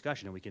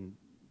discussion, and we can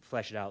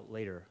flesh it out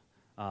later.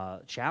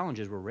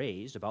 Challenges were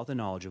raised about the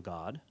knowledge of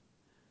God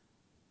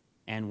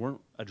and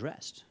weren't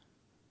addressed.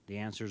 The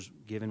answers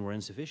given were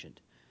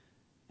insufficient.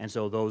 And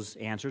so those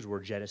answers were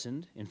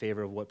jettisoned in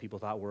favor of what people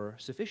thought were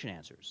sufficient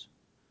answers.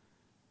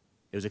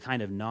 It was a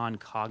kind of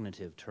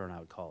non-cognitive turn, I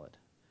would call it.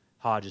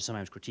 Hodge is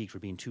sometimes critiqued for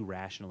being too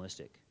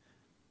rationalistic.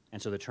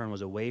 And so the turn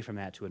was away from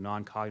that to a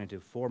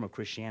non-cognitive form of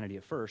Christianity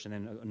at first, and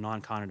then a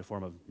non-cognitive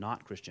form of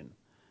not Christian,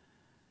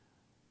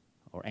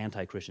 or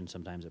anti-Christian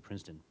sometimes at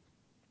Princeton.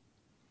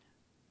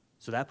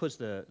 So that puts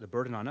the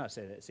burden on us.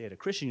 Say at a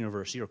Christian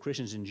university or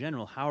Christians in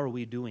general, how are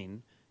we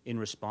doing in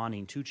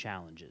responding to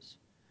challenges?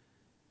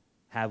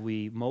 Have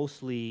we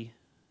mostly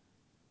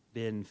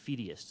been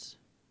fideists,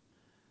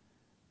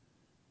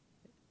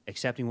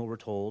 accepting what we're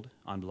told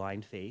on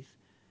blind faith?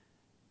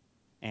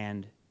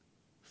 And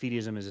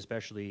fideism is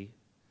especially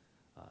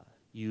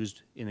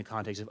used in the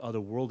context of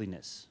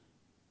otherworldliness.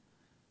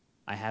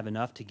 I have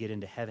enough to get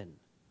into heaven.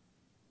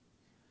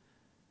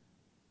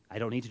 I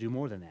don't need to do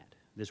more than that.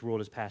 This world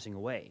is passing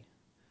away.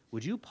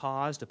 Would you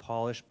pause to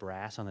polish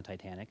brass on the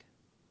Titanic?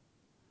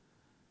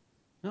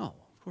 No,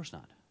 of course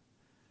not.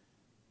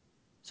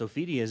 So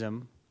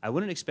fideism, I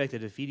wouldn't expect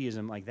that a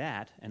fideism like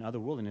that and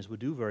otherworldliness would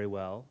do very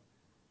well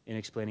in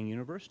explaining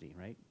university,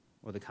 right?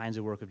 Or the kinds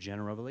of work of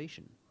general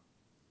revelation.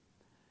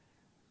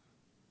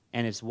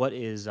 And it's what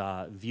is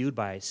viewed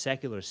by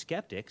secular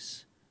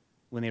skeptics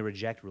when they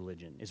reject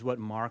religion. It's what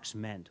Marx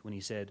meant when he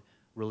said,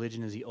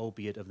 religion is the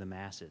opiate of the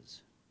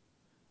masses.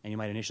 And you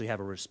might initially have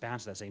a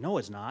response to that, say, no,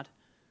 it's not.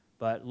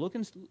 But look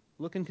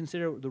and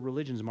consider the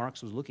religions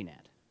Marx was looking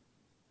at.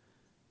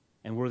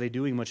 And were they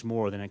doing much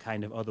more than a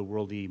kind of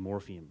otherworldly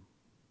morphium,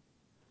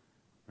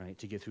 right,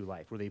 to get through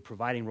life? Were they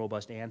providing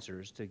robust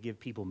answers to give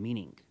people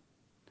meaning?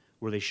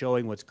 Were they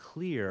showing what's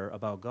clear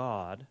about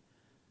God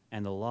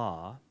and the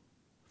law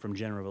from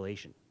general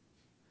revelation?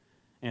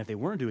 And if they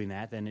weren't doing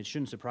that, then it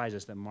shouldn't surprise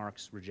us that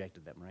Marx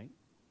rejected them, right,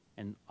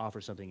 and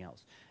offered something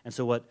else. And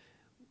so what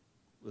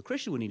the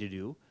Christian would need to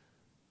do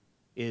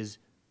is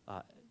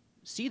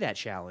see that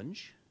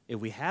challenge. If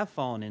we have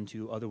fallen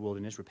into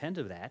otherworldliness, repent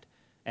of that,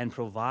 and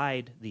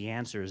provide the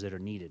answers that are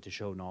needed to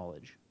show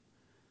knowledge,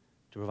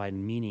 to provide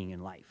meaning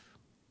in life.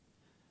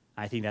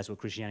 I think that's what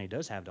Christianity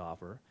does have to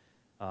offer,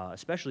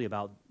 especially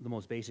about the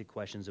most basic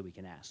questions that we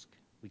can ask.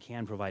 We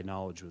can provide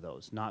knowledge with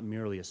those, not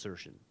merely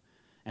assertion.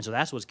 And so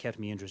that's what's kept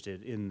me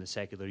interested in the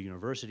secular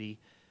university,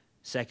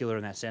 secular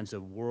in that sense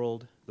of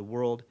the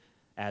world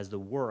as the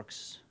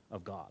works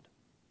of God.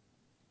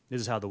 This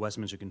is how the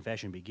Westminster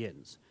Confession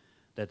begins,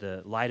 that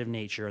the light of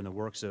nature and the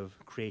works of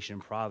creation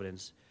and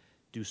providence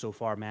do so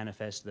far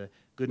manifest the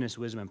goodness,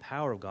 wisdom, and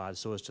power of God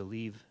so as to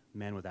leave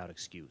men without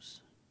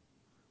excuse.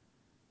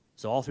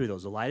 So all three of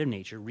those, the light of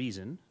nature,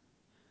 reason,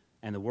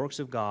 and the works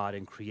of God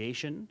in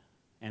creation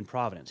and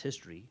providence,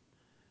 history,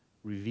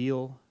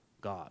 reveal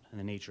God and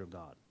the nature of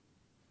God.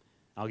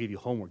 I'll give you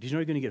homework. Did you know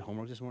you're going to get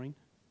homework this morning?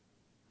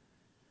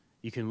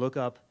 You can look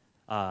up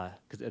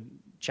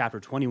chapter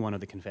 21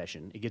 of the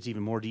Confession. It gets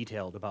even more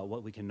detailed about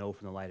what we can know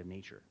from the light of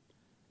nature.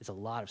 It's a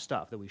lot of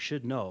stuff that we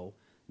should know,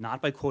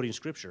 not by quoting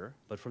Scripture,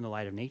 but from the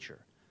light of nature.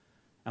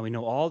 And we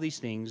know all these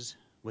things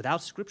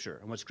without Scripture.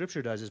 And what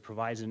Scripture does is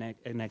provides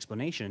an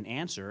explanation, an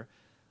answer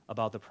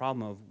about the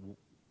problem of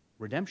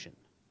redemption.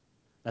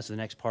 That's the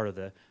next part of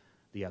the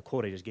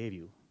quote I just gave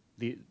you.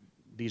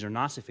 These are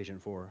not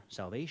sufficient for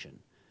salvation.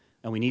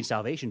 And we need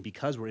salvation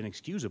because we're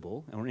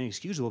inexcusable, and we're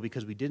inexcusable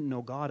because we didn't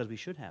know God as we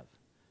should have.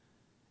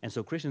 And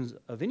so Christians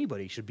of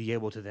anybody should be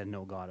able to then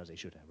know God as they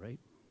should have, right?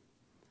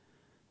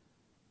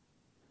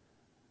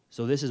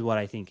 So this is what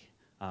I think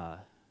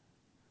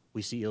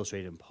we see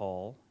illustrated in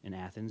Paul in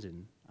Athens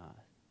in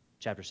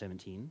chapter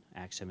 17,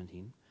 Acts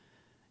 17,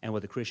 and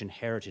what the Christian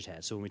heritage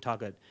has. So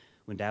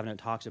when Davenant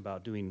talks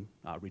about doing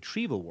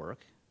retrieval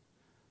work,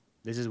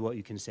 this is what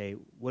you can say,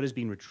 what is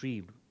being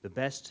retrieved, the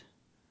best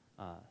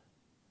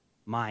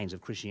minds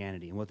of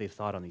Christianity and what they've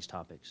thought on these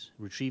topics,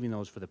 retrieving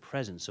those for the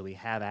present so we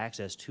have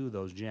access to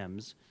those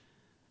gems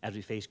as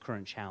we face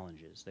current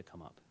challenges that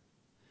come up.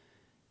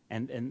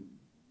 And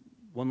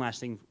one last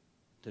thing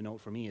to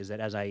note for me is that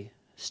as I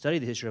study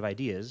the history of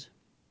ideas,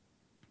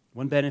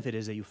 one benefit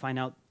is that you find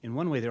out, in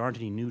one way, there aren't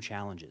any new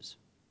challenges.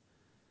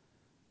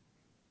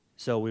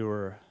 So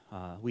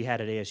we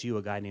had at ASU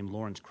a guy named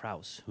Lawrence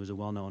Krauss, who's a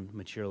well-known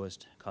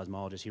materialist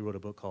cosmologist. He wrote a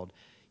book called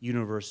A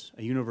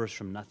Universe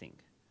from Nothing,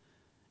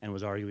 and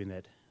was arguing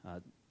that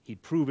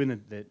he'd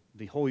proven that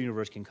the whole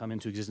universe can come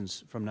into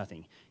existence from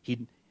nothing.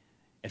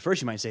 At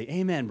first you might say,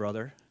 amen,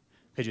 brother,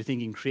 because you're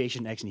thinking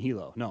creation ex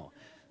nihilo. No,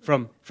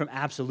 from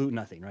absolute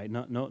nothing, right?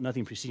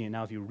 Nothing preceding it.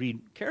 Now, if you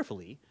read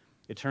carefully,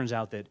 it turns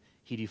out that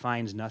he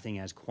defines nothing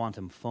as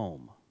quantum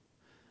foam.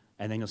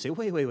 And then you'll say,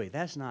 wait,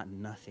 that's not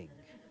nothing.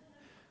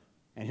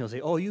 And he'll say,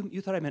 oh,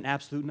 you thought I meant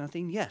absolute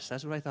nothing? Yes,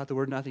 that's what I thought the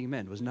word nothing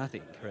meant, was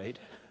nothing, right?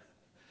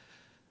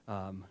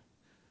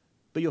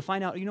 But you'll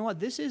find out, you know what,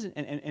 this is,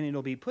 and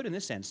it'll be put in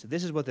this sense,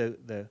 this is what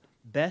the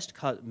best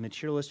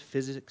materialist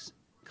physics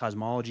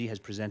cosmology has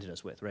presented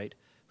us with, right?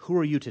 Who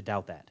are you to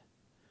doubt that?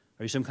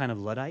 Are you some kind of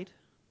Luddite?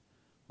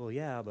 Well,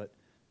 yeah, but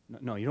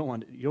no, you don't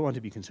want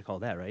to be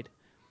called that, right?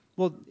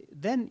 Well,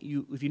 then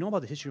if you know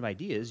about the history of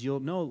ideas, you'll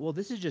know, well,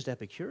 this is just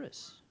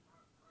Epicurus.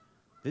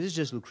 This is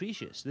just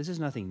Lucretius. This is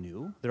nothing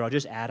new. There are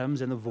just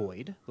atoms and the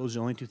void. Those are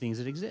the only two things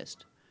that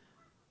exist.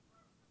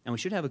 And we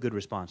should have a good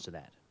response to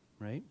that,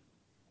 right?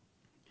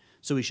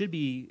 So we should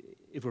be,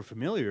 if we're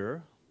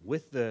familiar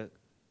with the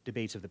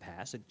debates of the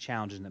past, like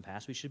challenges in the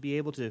past, we should be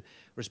able to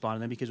respond to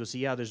them because we'll see,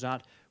 yeah, there's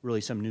not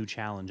really some new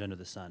challenge under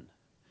the sun.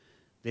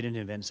 They didn't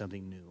invent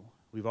something new.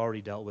 We've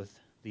already dealt with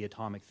the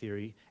atomic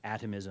theory,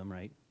 atomism,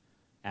 right?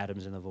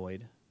 Atoms in the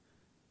void.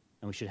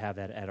 And we should have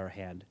that at our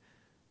hand.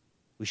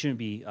 We shouldn't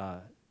be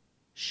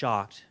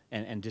shocked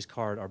and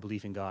discard our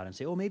belief in God and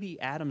say, oh, maybe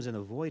atoms in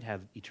the void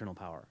have eternal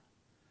power.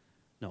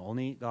 No,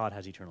 only God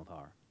has eternal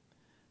power.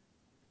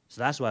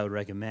 So that's why I would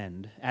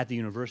recommend at the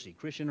university,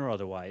 Christian or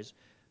otherwise,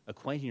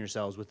 acquainting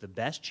yourselves with the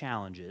best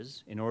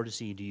challenges in order to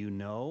see, do you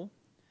know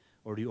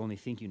or do you only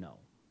think you know?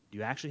 Do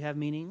you actually have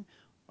meaning?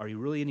 Are you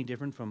really any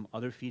different from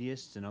other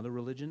theists and other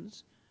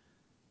religions?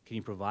 Can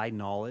you provide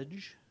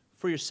knowledge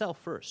for yourself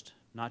first,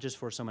 not just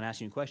for someone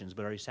asking you questions,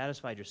 but are you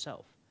satisfied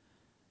yourself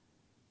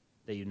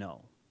that you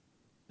know?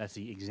 That's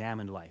the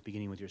examined life,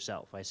 beginning with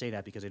yourself. I say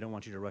that because I don't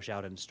want you to rush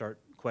out and start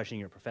questioning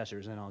your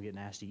professors, and then I'll get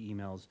nasty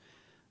emails.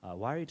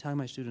 Why are you telling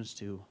my students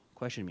to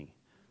question me?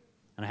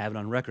 And I have it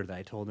on record that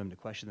I told them to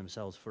question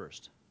themselves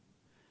first.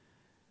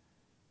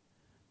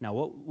 Now,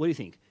 what do you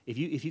think? If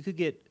you could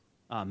get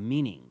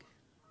meaning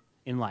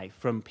in life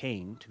from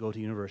paying to go to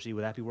university,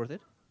 would that be worth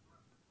it?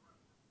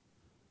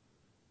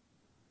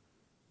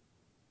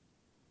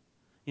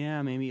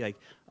 Yeah, maybe. Like,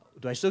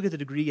 do I still get the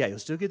degree? Yeah, you'll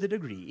still get the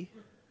degree.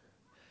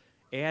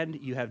 And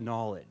you have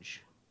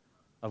knowledge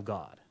of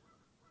God.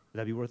 Would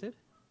that be worth it?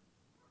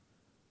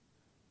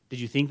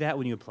 Did you think that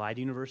when you applied to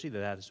university, that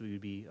that's what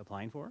you'd be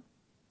applying for?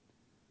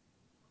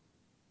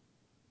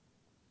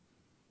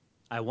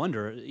 I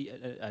wonder,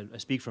 I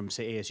speak from,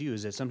 say, ASU,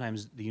 is that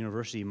sometimes the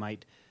university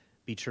might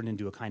be turned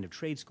into a kind of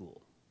trade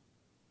school,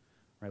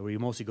 right, where you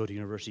mostly go to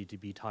university to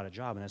be taught a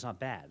job, and that's not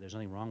bad. There's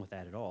nothing wrong with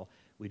that at all.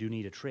 We do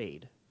need a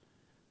trade.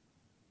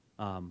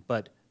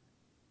 But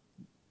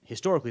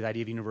historically, the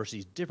idea of university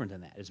is different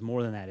than that. It's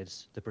more than that.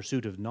 It's the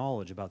pursuit of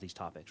knowledge about these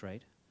topics,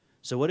 right?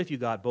 So what if you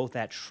got both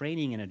that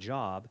training and a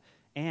job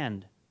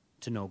and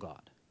to know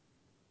God?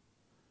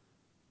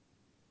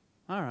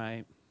 All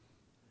right.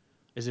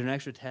 Is there an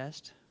extra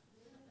test?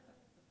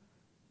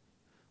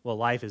 Well,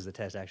 life is the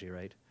test, actually,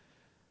 right?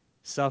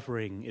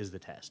 Suffering is the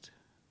test.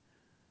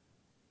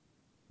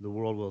 The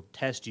world will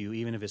test you,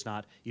 even if it's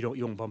not, you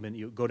won't bump in,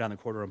 you go down the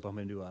corridor and bump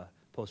into a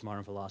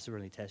postmodern philosopher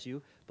and they test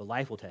you, but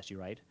life will test you,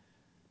 right?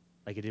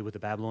 Like it did with the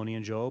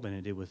Babylonian Job and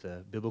it did with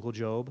the biblical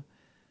Job,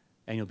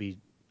 and you'll be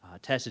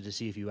tested to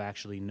see if you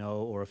actually know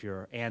or if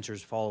your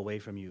answers fall away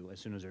from you as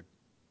soon as they're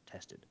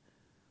tested.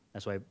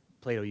 That's why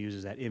Plato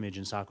uses that image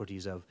in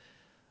Socrates of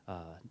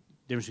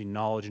difference between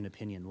knowledge and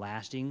opinion,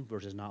 lasting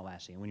versus not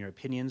lasting. And when your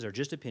opinions are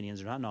just opinions,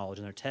 they're not knowledge,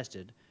 and they're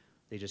tested,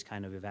 they just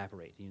kind of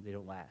evaporate. They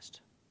don't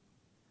last.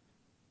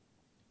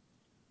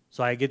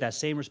 So I get that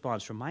same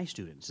response from my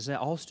students. It's that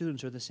all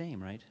students are the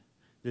same, right?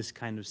 This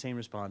kind of same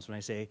response when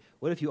I say,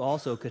 what if you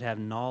also could have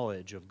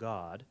knowledge of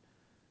God?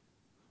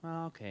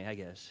 Well, okay, I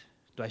guess.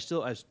 Do I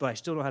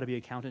still know how to be an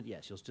accountant?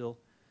 Yes, you'll still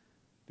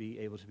be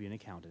able to be an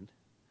accountant.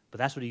 But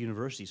that's what a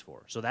university's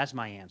for. So that's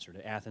my answer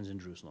to Athens and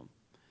Jerusalem.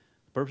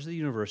 The purpose of the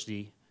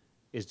university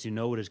is to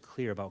know what is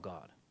clear about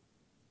God.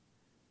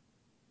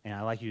 And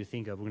I'd like you to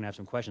think of, we're going to have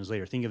some questions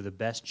later, think of the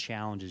best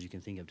challenges you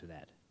can think of to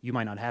that. You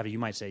might not have it. You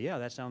might say, yeah,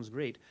 that sounds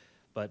great.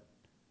 But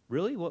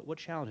really, what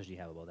challenges do you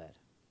have about that?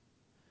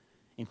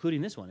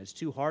 Including this one, it's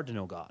too hard to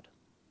know God.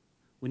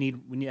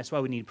 That's why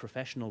we need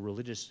professional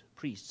religious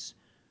priests.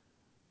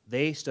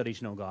 They study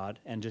to know God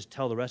and just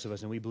tell the rest of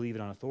us, and we believe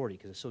it on authority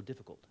because it's so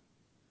difficult.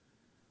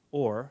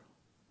 Or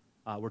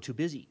we're too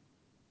busy.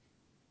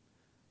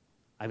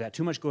 I've got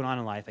too much going on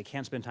in life. I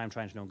can't spend time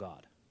trying to know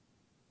God.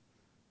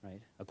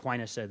 Right?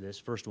 Aquinas said this,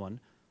 first one.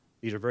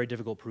 These are very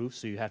difficult proofs,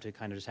 so you have to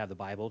kind of just have the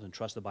Bible and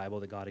trust the Bible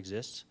that God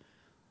exists.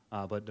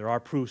 But there are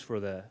proofs for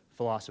the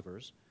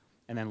philosophers.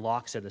 And then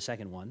Locke said the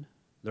second one.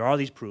 There are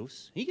these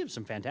proofs. He gives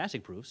some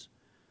fantastic proofs.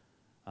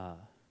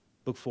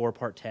 Book 4,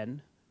 part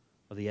 10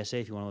 of the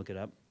essay, if you want to look it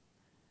up.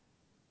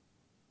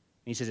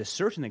 And he says, it's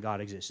certain that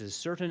God exists. It's as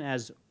certain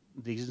as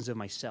the existence of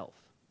myself.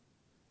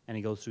 And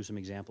he goes through some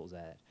examples of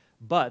that.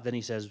 But then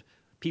he says,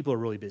 people are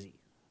really busy.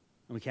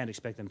 And we can't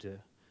expect them to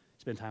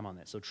spend time on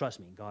that. So trust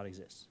me, God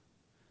exists.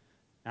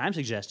 And I'm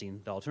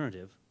suggesting the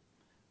alternative,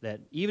 that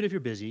even if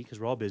you're busy, because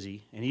we're all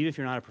busy, and even if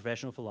you're not a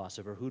professional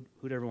philosopher,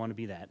 who'd ever want to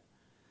be that?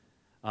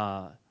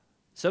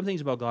 Some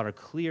things about God are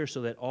clear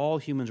so that all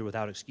humans are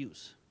without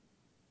excuse,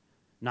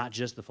 not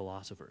just the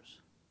philosophers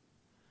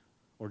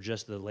or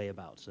just the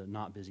layabouts, the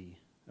not busy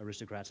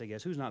aristocrats, I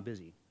guess. Who's not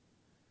busy?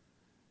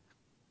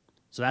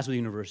 So that's what the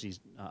university's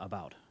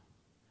about,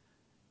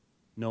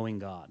 knowing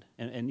God.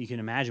 And you can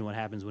imagine what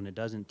happens when it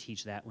doesn't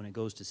teach that, when it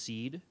goes to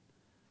seed,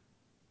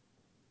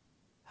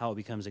 how it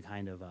becomes a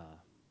kind of,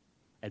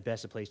 at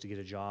best, a place to get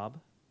a job,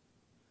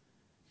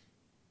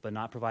 but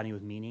not providing you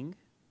with meaning.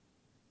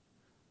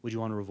 Would you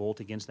want to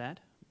revolt against that?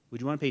 Would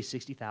you want to pay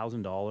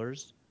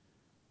 $60,000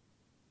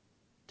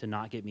 to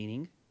not get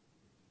meaning?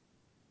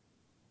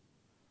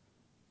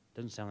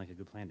 Doesn't sound like a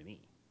good plan to me.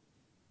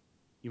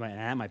 And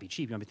that might be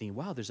cheap. You might be thinking,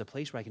 wow, there's a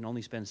place where I can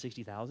only spend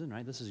 $60,000,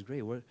 right? This is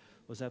great.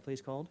 What's that place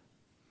called?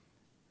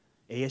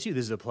 ASU.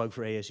 This is a plug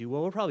for ASU.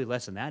 Well, we're probably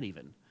less than that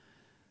even.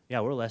 Yeah,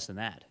 we're less than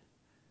that.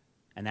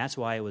 And that's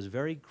why it was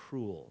very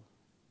cruel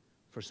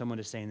for someone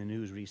to say in the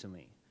news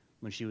recently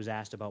when she was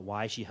asked about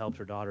why she helped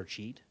her daughter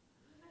cheat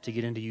to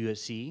get into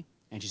USC,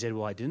 and she said,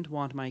 well, I didn't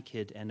want my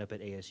kid to end up at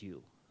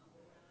ASU.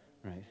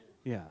 Right?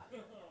 Yeah.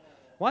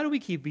 Why do we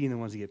keep being the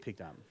ones that get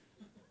picked on?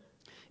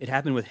 It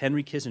happened with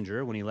Henry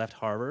Kissinger when he left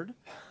Harvard.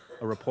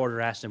 A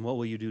reporter asked him, what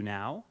will you do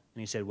now? And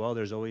he said, well,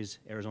 there's always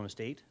Arizona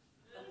State.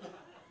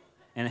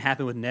 And it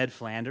happened with Ned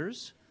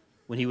Flanders.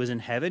 When he was in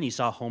heaven, he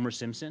saw Homer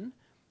Simpson.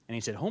 And he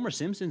said, Homer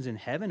Simpson's in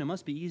heaven? It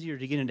must be easier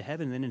to get into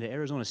heaven than into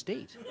Arizona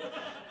State.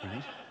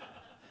 Right?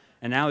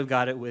 And now we've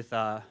got it with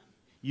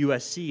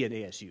USC and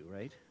ASU,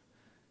 right?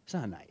 It's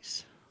not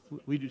nice.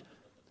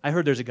 I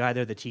heard there's a guy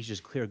there that teaches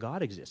clear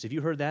God exists. If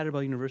you heard that about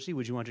university,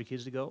 would you want your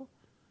kids to go?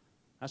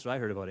 That's what I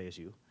heard about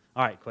ASU.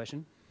 All right,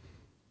 question?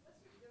 What's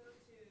your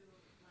go-to,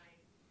 like,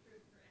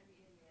 proof for any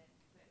idiot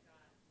that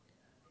God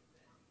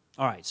exists?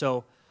 All right,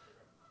 so,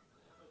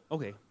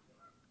 okay.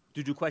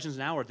 Do questions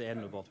now or at the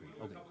end of all three?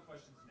 Okay.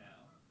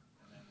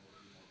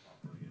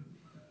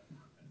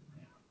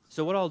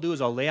 So what I'll do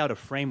is I'll lay out a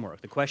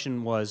framework. The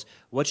question was,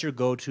 what's your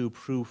go-to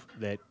proof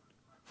that,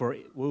 for,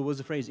 what was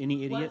the phrase,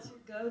 any idiot? What's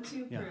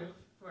your go-to proof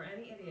for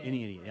any idiot?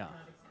 Any idiot, yeah. that God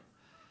exists?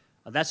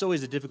 That's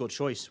always a difficult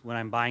choice when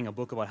I'm buying a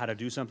book about how to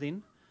do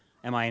something.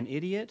 Am I an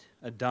idiot,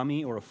 a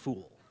dummy, or a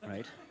fool,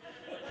 right?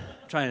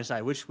 Trying to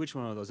decide which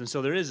one of those. And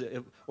so there is,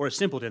 or a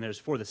simpleton, there's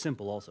for the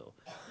simple also.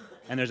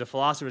 And there's a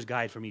philosopher's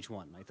guide from each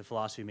one, like the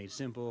philosophy made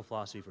simple,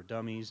 philosophy for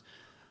dummies.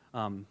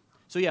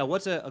 So yeah,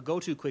 what's a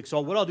go-to quick? So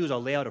what I'll do is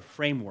I'll lay out a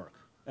framework,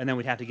 and then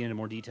we'd have to get into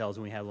more details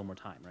when we have a little more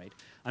time, right?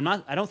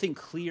 I don't think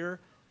clear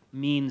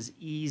means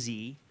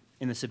easy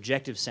in the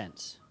subjective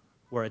sense,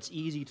 where it's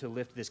easy to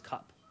lift this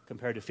cup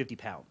compared to 50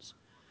 pounds.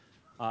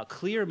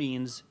 Clear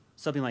means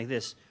something like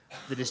this.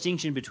 The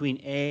distinction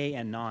between A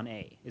and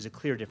non-A is a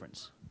clear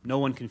difference. No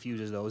one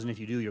confuses those, and if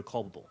you do, you're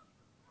culpable.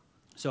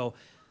 So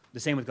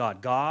the same with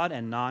God. God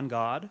and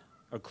non-God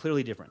are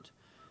clearly different.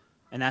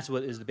 And that's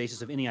what is the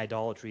basis of any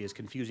idolatry, is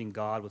confusing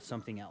God with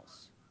something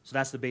else. So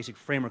that's the basic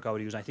framework I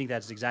would use. I think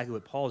that's exactly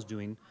what Paul's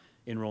doing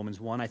in Romans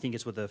 1. I think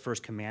it's what the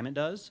first commandment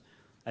does.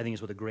 I think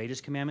it's what the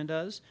greatest commandment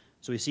does.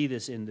 So we see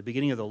this in the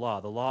beginning of the law.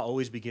 The law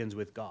always begins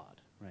with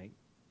God, right?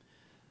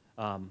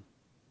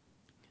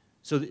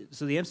 So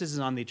the emphasis is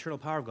on the eternal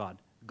power of God.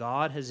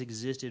 God has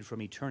existed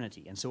from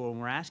eternity. And so when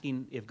we're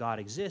asking if God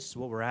exists,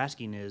 what we're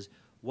asking is,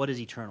 what is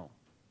eternal?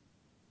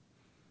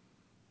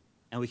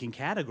 And we can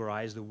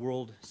categorize the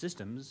world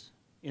systems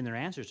in their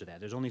answers to that.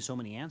 There's only so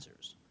many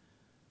answers.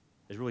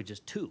 There's really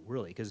just two,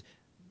 really, because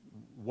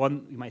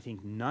one, you might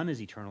think none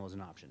is eternal as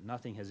an option.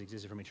 Nothing has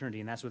existed from eternity,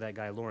 and that's what that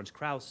guy Lawrence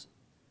Krauss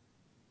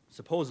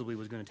supposedly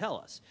was going to tell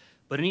us.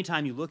 But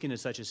anytime you look into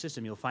such a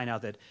system, you'll find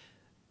out that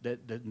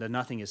the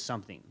nothing is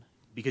something,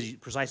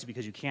 precisely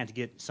because you can't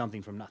get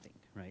something from nothing,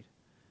 right?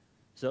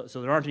 So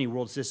there aren't any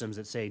world systems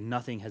that say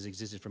nothing has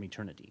existed from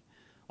eternity.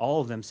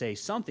 All of them say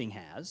something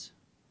has,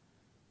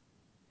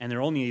 and there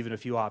are only even a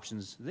few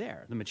options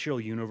there. The material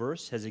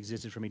universe has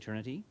existed from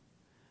eternity,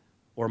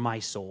 or my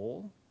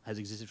soul has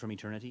existed from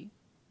eternity.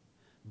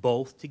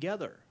 Both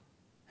together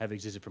have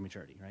existed from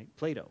eternity, right?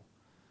 Plato.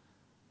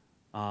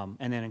 And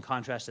then in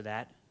contrast to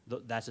that,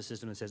 that's a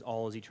system that says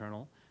all is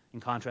eternal. In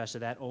contrast to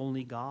that,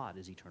 only God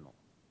is eternal.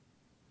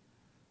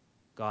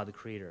 God the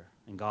creator,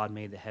 and God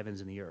made the heavens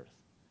and the earth.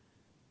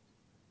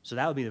 So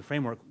that would be the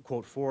framework,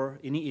 quote, for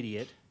any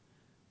idiot.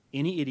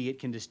 Any idiot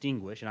can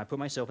distinguish, and I put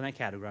myself in that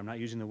category. I'm not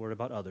using the word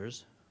about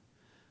others.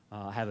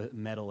 I have a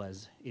medal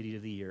as Idiot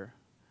of the Year.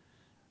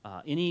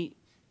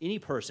 Any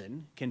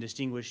person can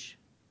distinguish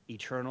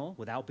eternal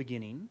without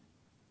beginning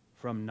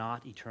from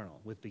not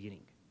eternal with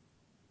beginning.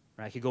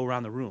 Right? I could go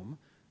around the room,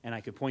 and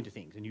I could point to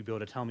things, and you'd be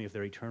able to tell me if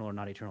they're eternal or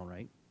not eternal,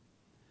 right?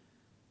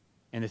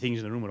 And the things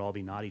in the room would all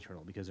be not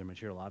eternal because they're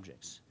material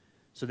objects.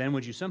 So then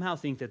would you somehow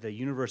think that the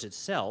universe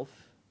itself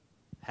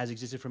has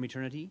existed from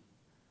eternity?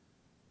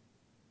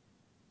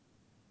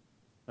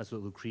 That's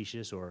what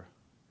Lucretius or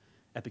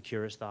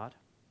Epicurus thought.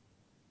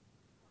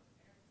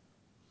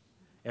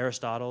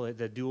 Aristotle,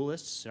 the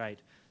dualists,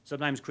 right?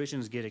 Sometimes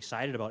Christians get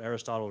excited about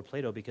Aristotle or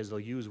Plato because they'll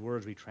use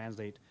words we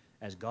translate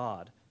as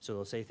God. So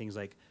they'll say things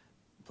like,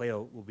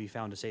 Plato will be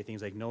found to say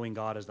things like, knowing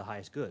God is the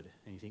highest good.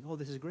 And you think, oh,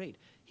 this is great.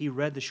 He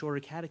read the shorter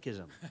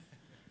catechism,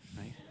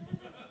 right?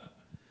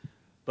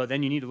 But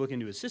then you need to look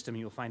into his system, and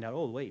you'll find out,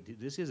 oh, wait,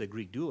 this is a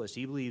Greek dualist.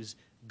 He believes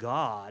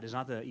God is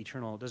not the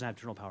eternal, doesn't have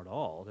eternal power at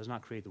all, does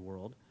not create the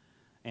world,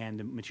 and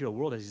the material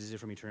world has existed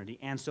from eternity,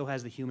 and so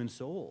has the human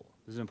soul.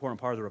 This is an important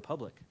part of the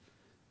Republic.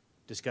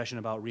 Discussion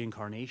about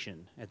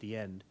reincarnation at the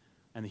end,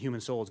 and the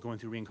human soul is going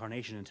through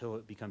reincarnation until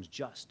it becomes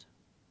just.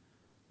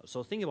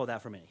 So think about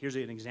that for a minute. Here's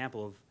an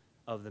example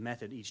of the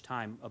method each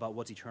time about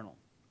what's eternal.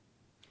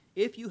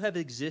 If you have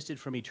existed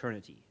from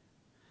eternity,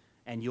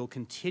 and you'll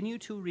continue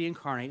to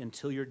reincarnate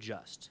until you're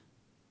just,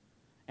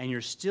 and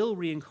you're still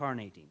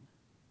reincarnating,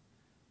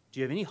 do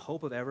you have any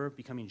hope of ever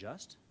becoming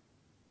just?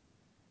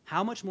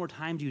 How much more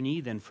time do you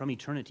need then from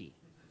eternity?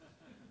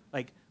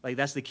 Like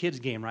that's the kids'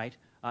 game, right?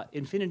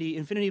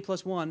 Infinity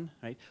plus one,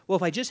 right? Well,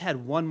 if I just had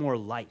one more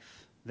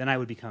life, then I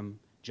would become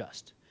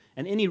just.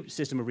 And any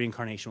system of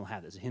reincarnation will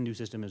have this, a Hindu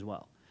system as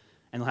well.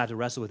 And they'll have to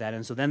wrestle with that.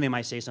 And so then they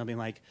might say something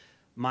like,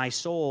 my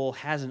soul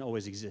hasn't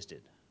always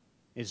existed.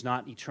 It's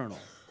not eternal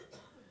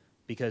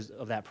because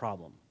of that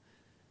problem.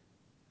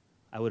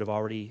 I would have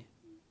already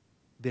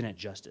been at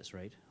justice,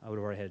 right? I would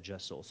have already had a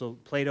just soul. So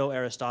Plato,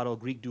 Aristotle,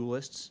 Greek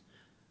dualists,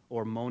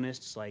 or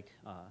monists like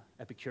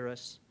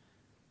Epicurus,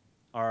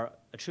 are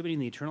attributing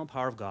the eternal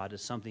power of God to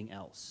something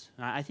else.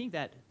 And I think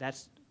that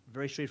that's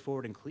very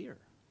straightforward and clear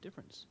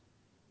difference.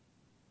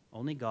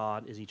 Only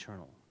God is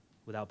eternal,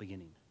 without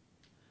beginning.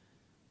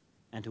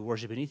 And to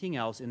worship anything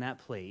else in that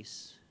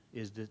place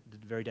is the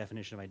very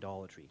definition of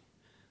idolatry.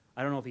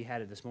 I don't know if he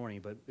had it this morning,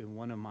 but in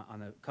on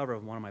the cover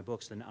of one of my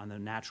books, on the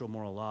natural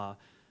moral law,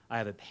 I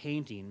have a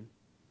painting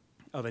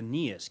of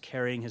Aeneas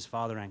carrying his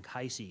father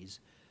Anchises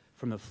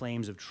from the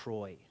flames of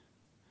Troy.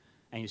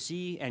 And you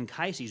see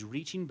Anchises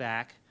reaching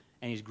back,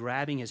 and he's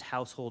grabbing his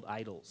household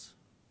idols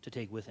to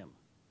take with him.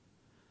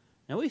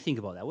 Now, what do you think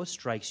about that? What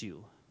strikes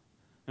you?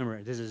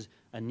 Remember, this is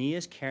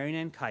Aeneas carrying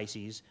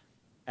Anchises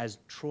as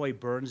Troy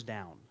burns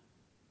down.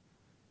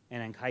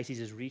 And Anchises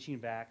is reaching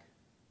back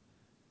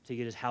to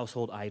get his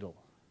household idol.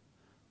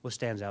 What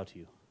stands out to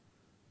you?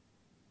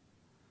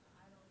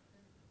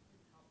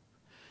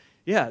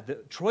 Yeah,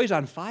 Troy's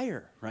on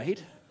fire,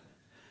 right?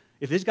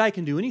 If this guy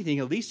can do anything,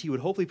 at least he would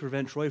hopefully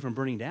prevent Troy from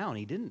burning down.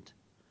 He didn't.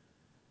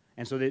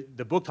 And so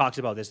the book talks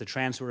about this, the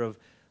transfer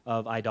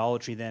of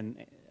idolatry.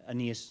 Then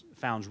Aeneas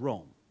founds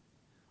Rome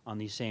on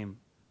these same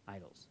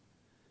idols.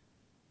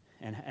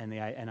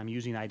 And I'm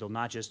using idol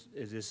not just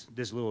as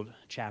this little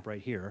chap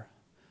right here,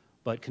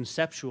 but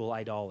conceptual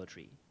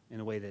idolatry in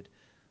a way that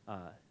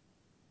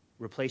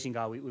replacing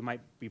God, we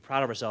might be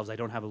proud of ourselves. I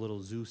don't have a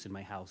little Zeus in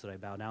my house that I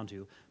bow down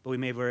to, but we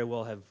may very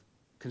well have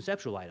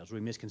conceptual idols where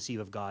we misconceive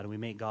of God and we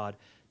make God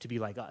to be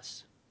like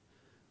us.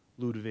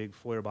 Ludwig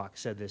Feuerbach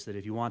said this, that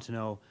if you want to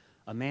know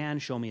a man,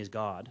 show me his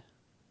God,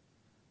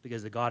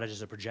 because the God is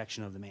just a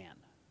projection of the man.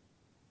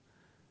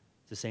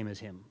 It's the same as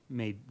him,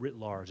 made writ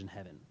large in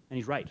heaven. And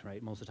he's right?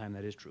 Most of the time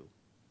that is true.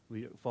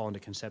 We fall into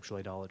conceptual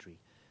idolatry.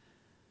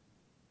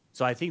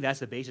 So I think that's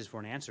the basis for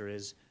an answer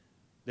is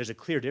there's a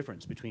clear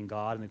difference between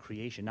God and the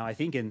creation. Now, I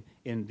think in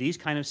these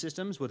kind of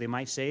systems, what they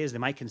might say is they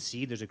might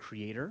concede there's a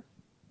creator,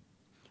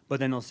 but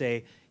then they'll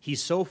say,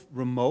 he's so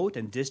remote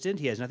and distant,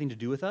 he has nothing to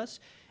do with us,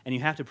 and you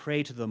have to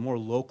pray to the more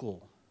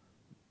local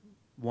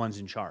ones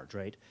in charge,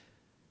 right?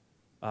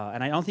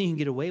 And I don't think you can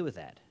get away with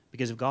that,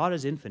 because if God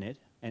is infinite,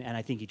 and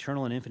I think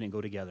eternal and infinite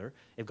go together,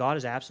 if God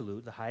is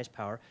absolute, the highest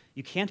power,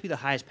 you can't be the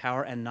highest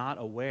power and not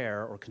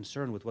aware or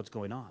concerned with what's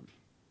going on.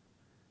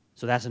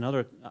 So that's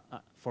another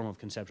form of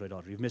conceptual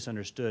idolatry. You've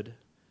misunderstood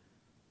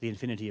the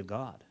infinity of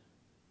God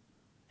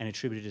and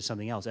attributed it to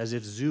something else, as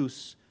if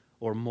Zeus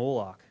or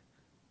Moloch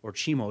or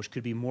Chemosh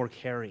could be more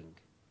caring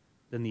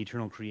than the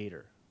eternal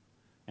creator.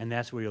 And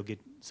that's where you'll get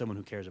someone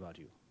who cares about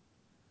you,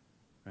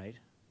 right?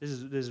 This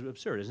is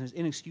absurd. It's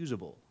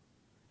inexcusable.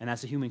 And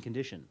that's a human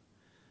condition.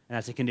 And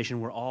that's a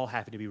condition we're all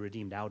happy to be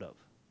redeemed out of.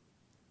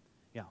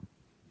 Yeah.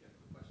 Quick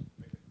question.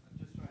 I'm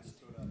just trying to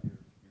sort out your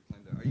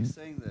claim there. Are you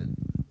saying that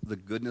the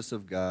goodness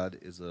of God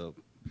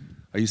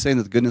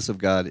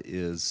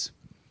is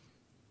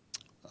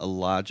a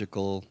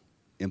logical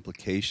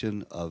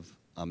implication of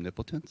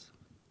omnipotence?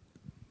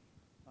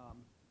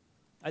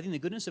 I think the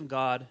goodness of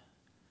God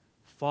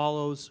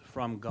follows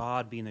from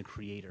God being the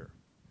creator.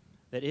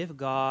 That if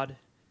God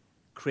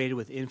created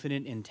with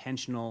infinite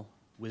intentional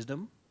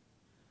wisdom,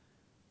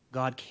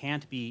 God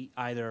can't be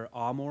either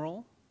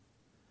amoral,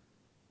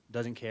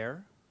 doesn't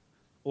care,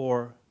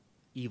 or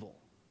evil.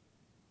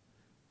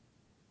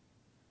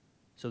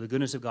 So the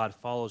goodness of God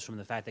follows from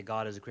the fact that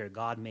God is a creator.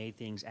 God made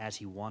things as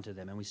he wanted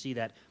them. And we see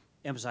that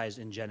emphasized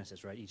in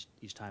Genesis, right?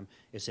 Each time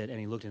it said, and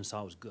he looked and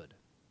saw it was good.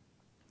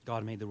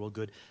 God made the world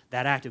good.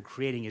 That act of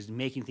creating is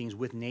making things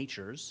with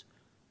natures,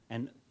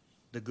 and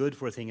the good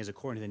for a thing is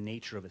according to the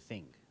nature of a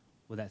thing,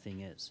 what that thing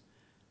is.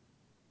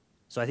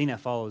 So I think that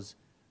follows,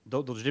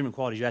 those are different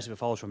qualities. You asked if it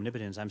follows from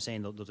omnipotence. I'm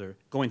saying those are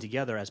going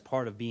together as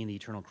part of being the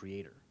eternal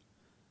creator.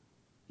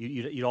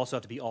 You'd also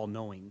have to be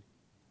all-knowing.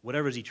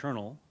 Whatever is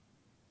eternal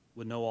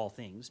would know all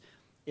things.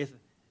 If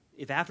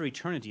after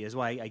eternity, is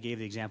why I gave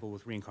the example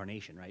with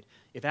reincarnation, right?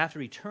 If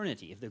after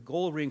eternity, if the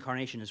goal of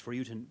reincarnation is for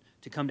you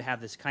to come to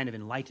have this kind of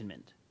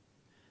enlightenment,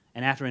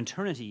 and after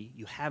eternity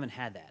you haven't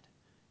had that,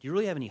 do you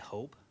really have any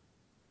hope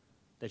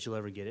that you'll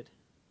ever get it?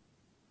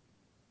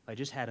 I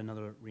just had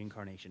another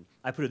reincarnation.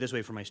 I put it this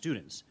way for my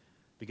students,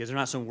 because they're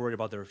not so worried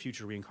about their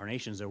future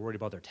reincarnations, they're worried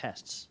about their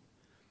tests.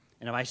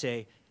 And if I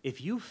say, if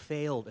you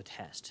failed a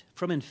test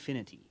from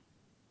infinity,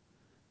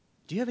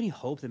 do you have any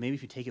hope that maybe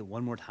if you take it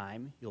one more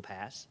time, you'll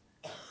pass?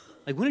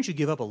 Like, wouldn't you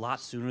give up a lot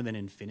sooner than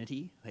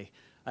infinity? Like,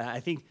 I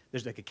think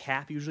there's like a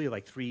cap usually,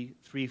 like three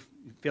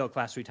fail a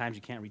class 3 times,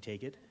 you can't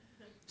retake it.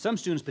 Some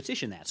students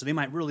petition that, so they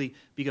might really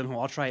be going,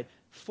 I'll try it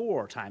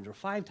 4 times or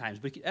 5 times.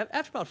 But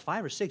after about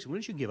 5 or 6,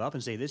 wouldn't you give up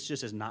and say, this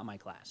just is not my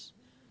class,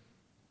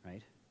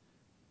 right?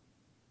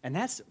 And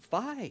that's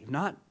 5,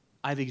 not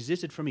I've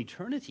existed from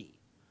eternity.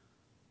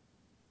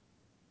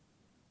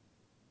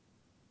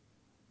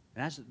 And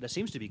And that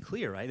seems to be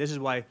clear, right? This is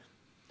why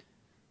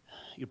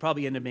you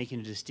probably end up making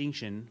a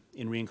distinction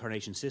in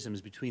reincarnation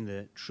systems between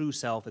the true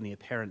self and the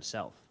apparent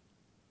self.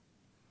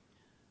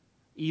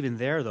 Even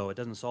there, though, it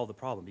doesn't solve the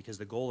problem, because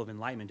the goal of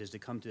enlightenment is to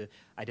come to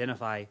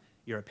identify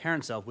your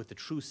apparent self with the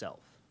true self.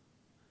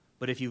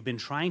 But if you've been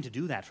trying to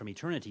do that from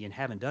eternity and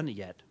haven't done it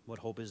yet, what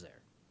hope is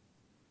there?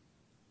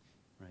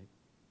 Right?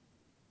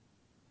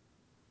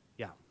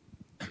 Yeah.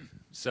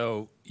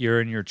 So you're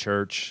in your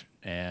church,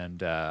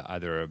 and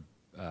either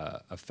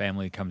a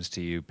family comes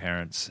to you,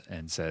 parents,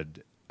 and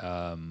said,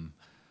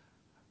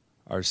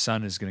 our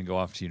son is going to go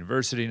off to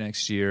university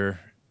next year,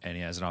 and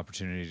he has an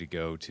opportunity to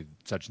go to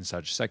such and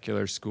such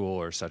secular school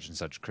or such and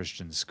such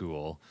Christian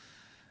school.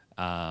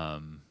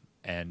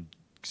 And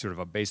sort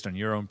of based on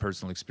your own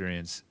personal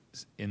experience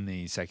in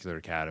the secular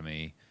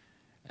academy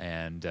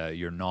and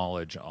your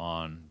knowledge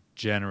on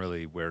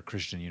generally where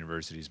Christian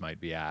universities might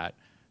be at,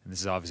 and this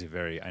is obviously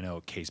very, I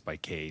know, case by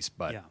case,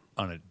 but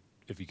Yeah.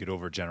 If you could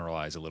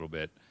overgeneralize a little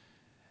bit,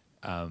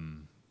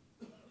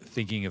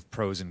 thinking of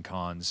pros and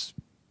cons,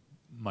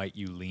 might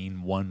you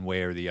lean one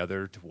way or the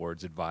other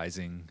towards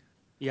advising?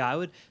 Yeah, I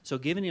would. So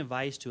giving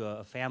advice to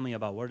a family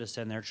about where to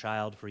send their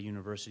child for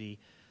university,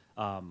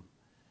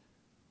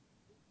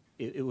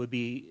 it would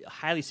be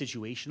highly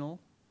situational.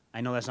 I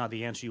know that's not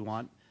the answer you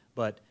want,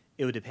 but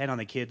it would depend on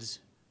the kid's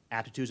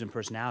aptitudes and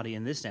personality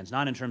in this sense,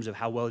 not in terms of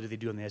how well did they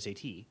do on the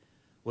SAT.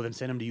 Well, then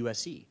send them to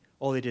USC.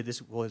 Oh, they did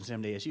this, well, then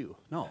send them to ASU.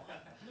 No,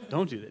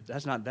 don't do that.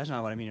 That's not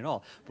what I mean at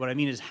all. What I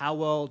mean is, how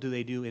well do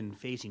they do in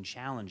facing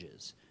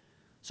challenges?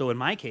 So in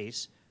my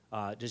case,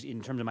 just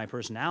in terms of my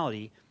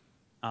personality,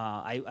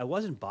 I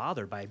wasn't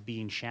bothered by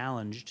being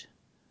challenged,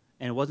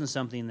 and it wasn't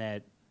something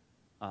that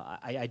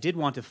I did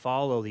want to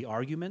follow the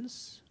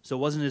arguments. So it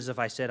wasn't as if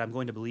I said, I'm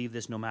going to believe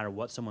this no matter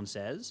what someone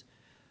says,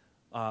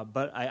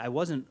 but I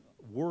wasn't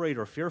worried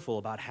or fearful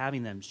about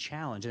having them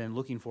challenged and then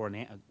looking for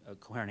a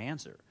coherent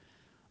answer.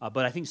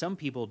 But I think some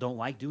people don't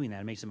like doing that.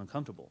 It makes them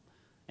uncomfortable.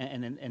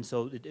 And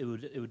so it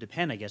would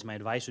depend, I guess. My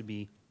advice would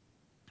be,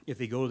 if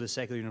they go to the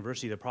secular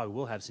university, they probably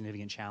will have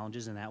significant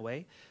challenges in that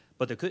way.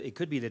 But it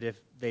could be that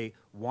if they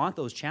want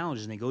those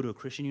challenges and they go to a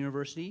Christian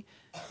university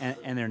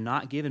and they're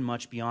not given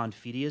much beyond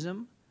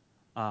fideism,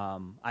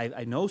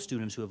 I know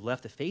students who have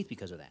left the faith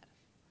because of that.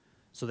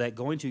 So that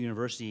going to a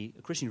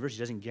Christian university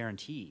doesn't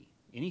guarantee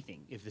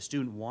anything if the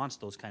student wants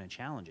those kind of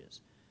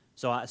challenges.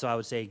 So I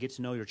would say, get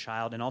to know your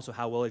child, and also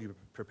how well have you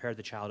prepared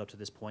the child up to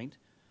this point.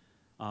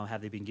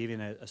 Have they been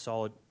given a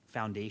solid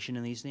foundation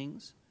in these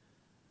things,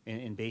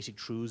 in basic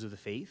truths of the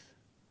faith?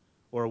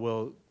 Or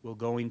will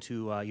going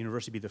to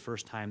university be the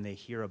first time they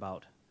hear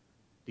about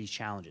these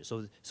challenges?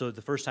 So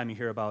the first time you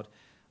hear about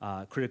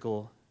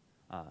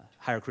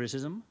higher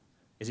criticism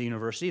is at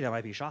university, that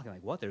might be shocking.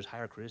 Like, what? There's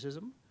higher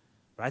criticism?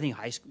 But I think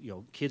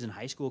kids in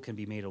high school can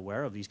be made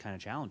aware of these kind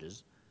of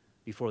challenges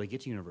before they get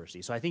to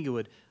university. So I think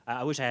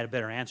I wish I had a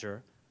better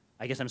answer.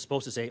 I guess I'm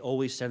supposed to say,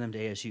 always send them to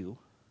ASU,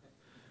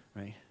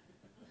 right?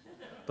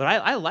 But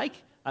I like,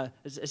 of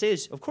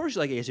course you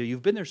like ASU.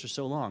 You've been there for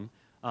so long.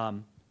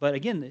 But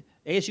again,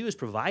 ASU has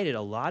provided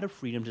a lot of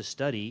freedom to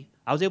study.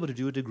 I was able to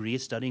do a degree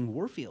of studying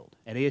Warfield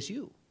at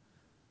ASU.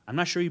 I'm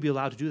not sure you'd be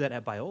allowed to do that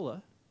at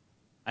Biola.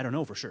 I don't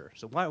know for sure.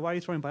 So why are you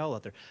throwing Biola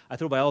out there? I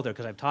throw Biola there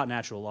because I've taught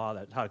natural law,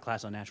 taught a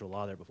class on natural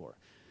law there before.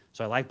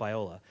 So I like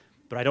Biola.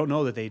 But I don't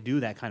know that they do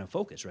that kind of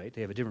focus, right?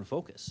 They have a different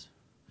focus.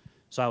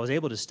 So I was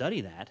able to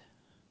study that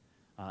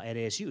at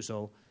ASU.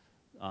 So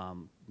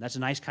that's a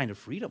nice kind of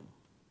freedom.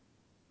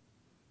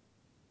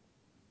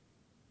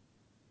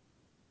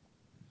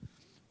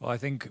 Well, I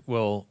think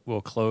we'll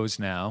close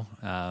now.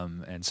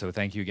 And so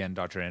thank you again,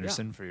 Dr.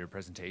 Anderson, for your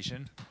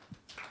presentation.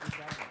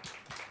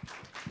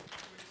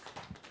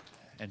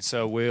 And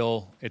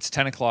so it's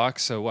 10 o'clock,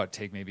 so what,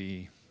 take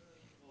maybe...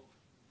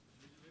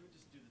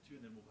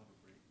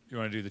 You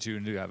want to do the two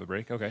and have a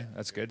break? Okay,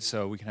 that's good.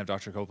 So we can have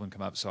Dr. Copeland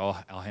come up. So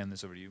I'll hand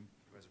this over to you,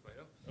 Professor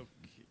Plato. Okay.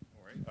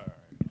 All right.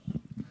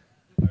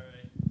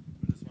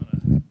 We just want to.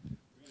 We're going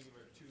to give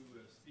our two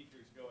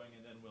speakers going,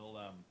 and then we'll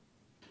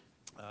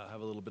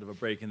have a little bit of a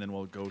break, and then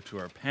we'll go to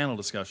our panel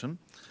discussion.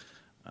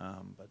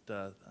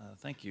 But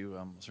thank you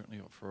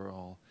certainly for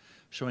all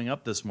showing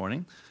up this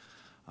morning.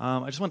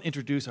 I just want to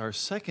introduce our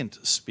second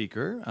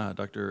speaker,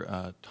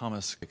 Dr.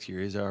 Thomas here.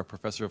 He's our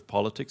professor of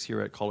politics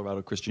here at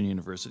Colorado Christian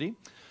University.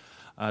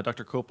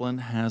 Dr.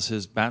 Copeland has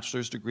his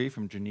bachelor's degree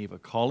from Geneva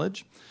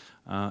College.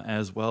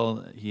 As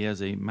well, he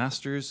has a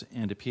master's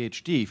and a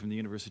PhD from the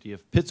University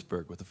of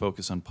Pittsburgh with a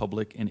focus on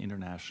public and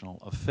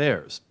international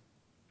affairs.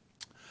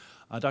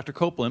 Dr.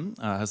 Copeland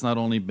has not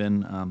only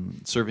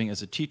been serving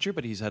as a teacher,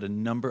 but he's had a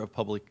number of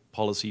public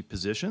policy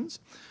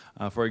positions.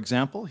 For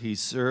example, he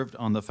served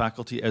on the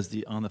faculty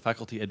on the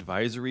faculty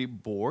advisory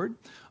board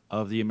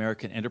of the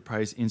American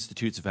Enterprise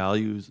Institute's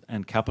Values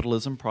and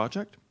Capitalism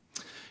Project.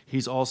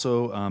 He's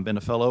also been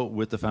a fellow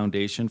with the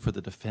Foundation for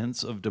the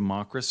Defense of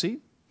Democracy.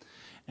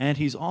 And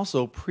he's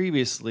also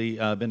previously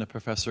been a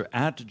professor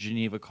at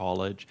Geneva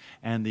College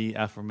and the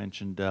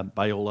aforementioned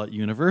Biola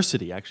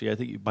University. Actually, I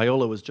think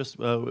Biola was just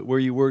where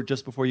you were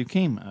just before you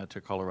came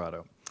to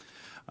Colorado.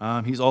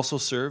 He's also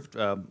served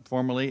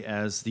formerly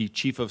as the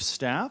Chief of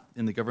Staff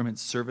in the Government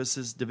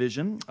Services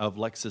Division of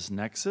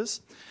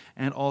LexisNexis,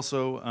 and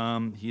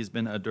also he's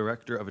been a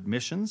Director of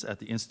Admissions at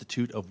the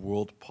Institute of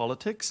World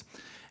Politics,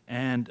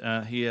 and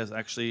he has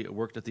actually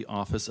worked at the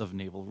Office of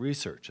Naval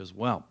Research as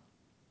well.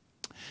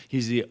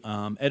 He's the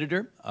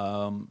editor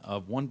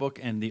of one book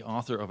and the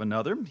author of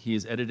another. He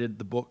has edited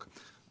the book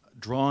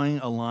Drawing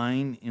a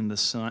Line in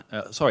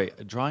the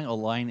Drawing a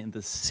Line in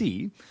the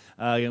Sea.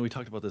 We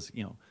talked about this,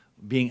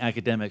 being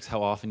academics,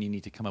 how often you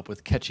need to come up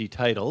with catchy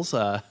titles,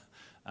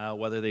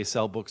 whether they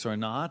sell books or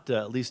not,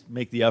 at least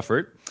make the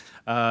effort.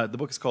 The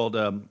book is called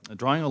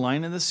Drawing a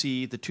Line in the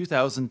Sea, the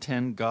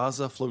 2010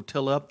 Gaza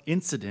Flotilla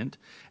Incident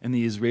and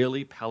the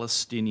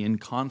Israeli-Palestinian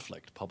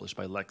Conflict, published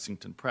by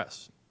Lexington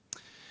Press.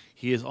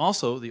 He is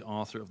also the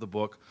author of the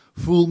book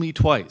Fool Me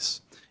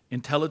Twice,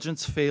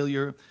 Intelligence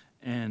Failure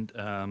and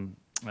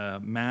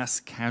Mass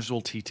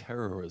Casualty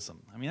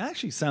Terrorism. I mean, that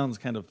actually sounds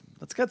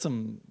that's got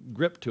some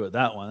grip to it,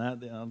 that one.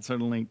 That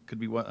certainly could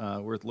be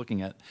worth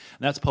looking at. And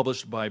that's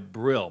published by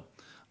Brill,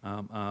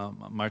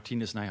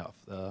 Martinez Nijhoff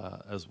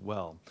as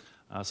well.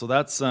 So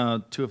that's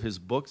two of his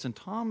books. And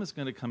Tom is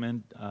going to come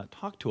in,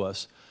 talk to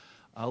us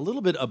a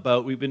little bit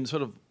about,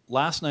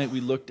 last night we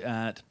looked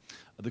at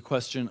the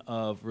question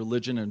of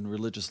religion and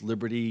religious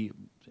liberty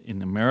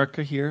in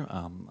America here.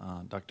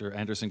 Dr.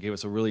 Anderson gave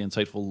us a really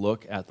insightful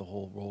look at the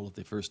whole role of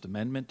the First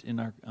Amendment in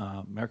our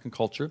American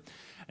culture.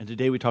 And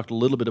today we talked a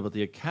little bit about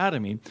the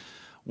academy.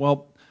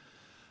 Well,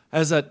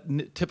 as a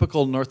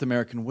typical North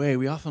American way,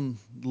 we often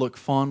look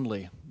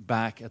fondly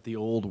back at the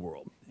old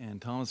world. And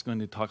Tom is going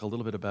to talk a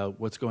little bit about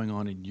what's going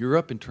on in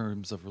Europe in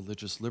terms of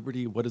religious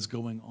liberty, what is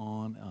going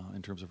on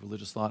in terms of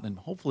religious thought, and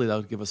hopefully that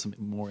will give us some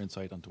more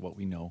insight onto what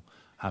we know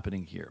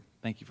happening here.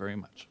 Thank you very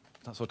much.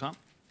 So, Tom?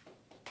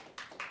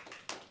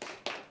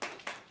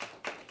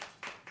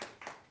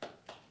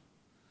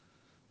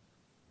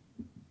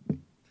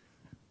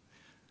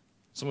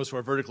 Some of us who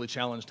are vertically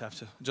challenged have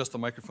to adjust the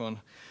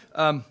microphone.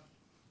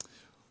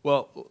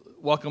 Well,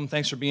 welcome.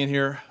 Thanks for being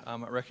here. I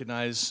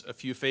recognize a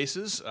few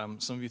faces.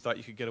 Some of you thought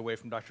you could get away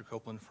from Dr.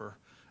 Copeland for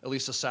at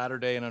least a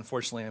Saturday, and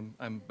unfortunately,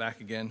 I'm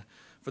back again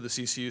for the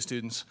CCU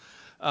students.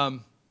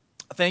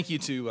 Thank you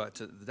to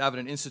the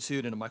Davenant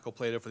Institute and to Michael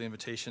Plato for the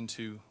invitation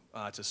to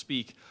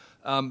speak.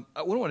 What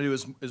I want to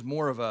do is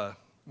more of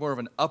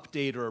an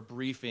update or a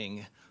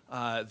briefing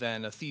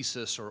than a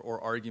thesis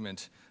or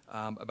argument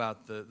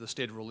about the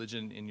state of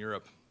religion in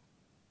Europe.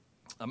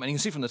 And you can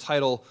see from the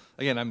title,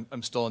 again,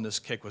 I'm still in this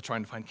kick with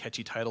trying to find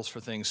catchy titles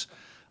for things.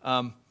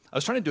 I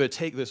was trying to do a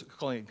take,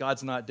 calling it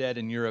God's Not Dead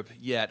in Europe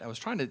Yet. I was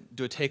trying to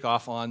do a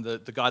takeoff on the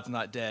God's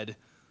Not Dead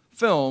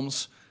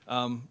films.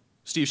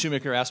 Steve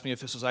Shoemaker asked me if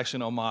this was actually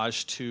an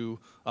homage to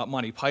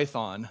Monty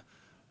Python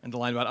and the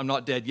line about, I'm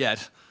not dead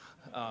yet.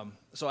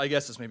 So I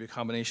guess it's maybe a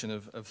combination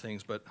of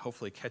things, but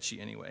hopefully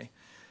catchy anyway.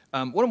 What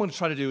I'm going to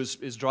try to do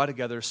is draw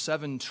together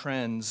 7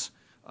 trends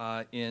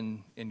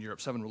in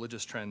Europe, 7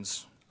 religious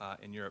trends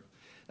in Europe.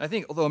 And I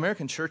think although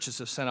American churches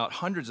have sent out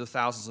hundreds of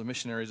thousands of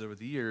missionaries over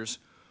the years,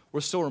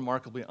 we're still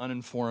remarkably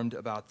uninformed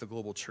about the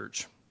global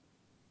church.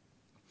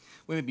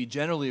 We may be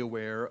generally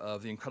aware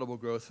of the incredible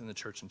growth in the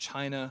church in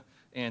China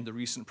and the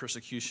recent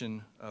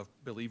persecution of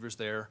believers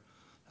there.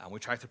 We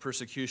track the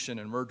persecution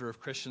and murder of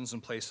Christians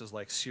in places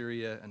like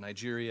Syria and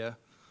Nigeria.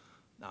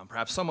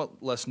 Perhaps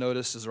somewhat less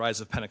noticed is the rise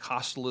of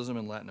Pentecostalism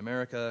in Latin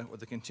America or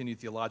the continued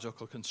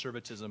theological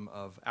conservatism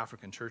of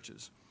African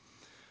churches.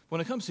 When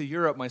it comes to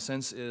Europe, my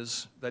sense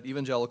is that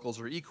evangelicals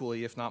are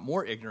equally, if not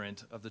more,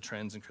 ignorant of the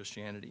trends in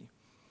Christianity.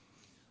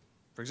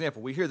 For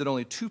example, we hear that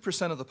only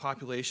 2% of the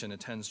population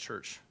attends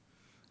church.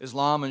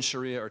 Islam and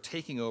Sharia are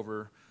taking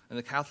over, and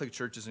the Catholic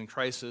Church is in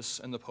crisis,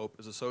 and the Pope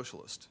is a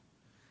socialist.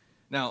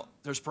 Now,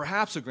 there's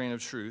perhaps a grain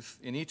of truth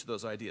in each of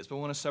those ideas, but I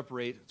want to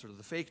separate sort of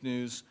the fake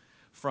news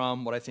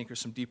from what I think are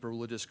some deeper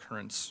religious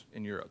currents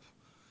in Europe.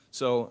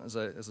 So, as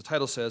the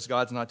title says,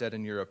 God's not dead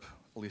in Europe,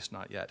 at least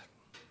not yet.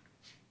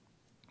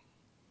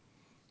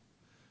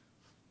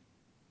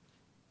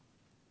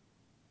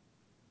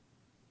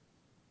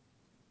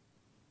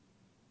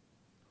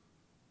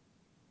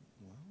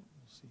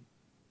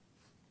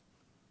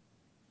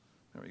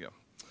 There we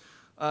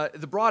go.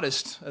 The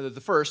broadest,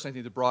 the first, I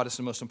think the broadest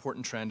and most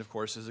important trend, of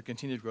course, is the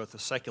continued growth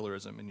of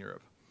secularism in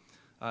Europe.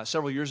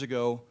 Several years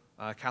ago,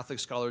 Catholic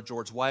scholar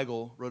George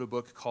Weigel wrote a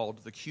book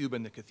called The Cube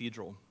and the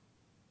Cathedral.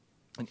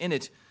 And in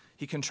it,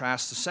 he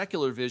contrasts the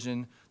secular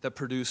vision that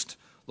produced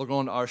La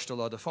Grande Arche de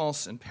la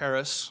Défense in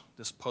Paris,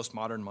 this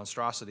postmodern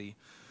monstrosity,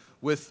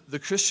 with the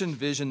Christian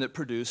vision that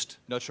produced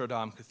Notre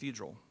Dame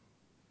Cathedral.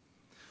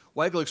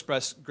 Weigel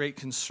expressed great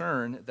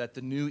concern that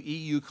the new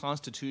EU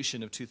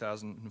Constitution of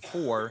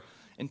 2004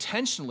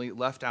 intentionally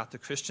left out the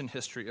Christian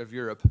history of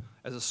Europe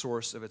as a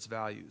source of its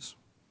values.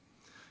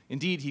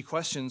 Indeed, he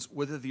questions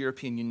whether the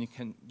European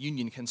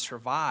Union can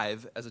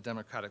survive as a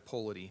democratic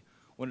polity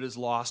when it has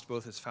lost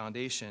both its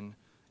foundation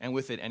and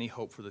with it any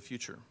hope for the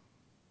future.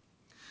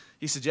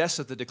 He suggests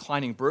that the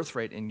declining birth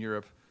rate in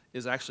Europe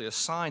is actually a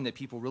sign that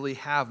people really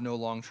have no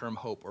long-term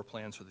hope or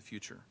plans for the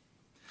future.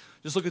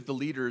 Just look at the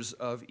leaders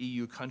of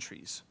EU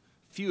countries.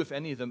 few, if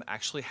any of them,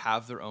 actually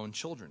have their own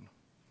children.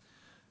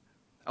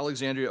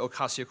 Alexandria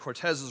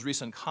Ocasio-Cortez's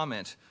recent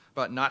comment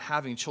about not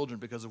having children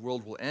because the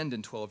world will end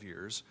in 12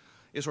 years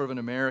is sort of an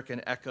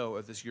American echo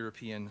of this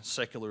European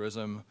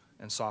secularism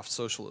and soft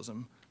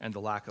socialism and the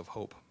lack of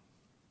hope.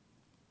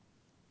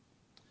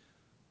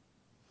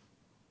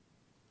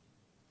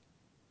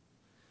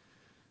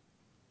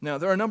 Now,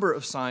 there are a number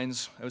of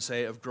signs, I would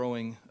say, of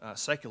growing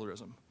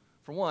secularism.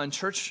 For one,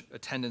 church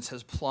attendance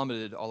has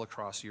plummeted all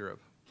across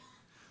Europe.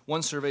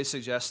 One survey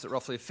suggests that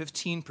roughly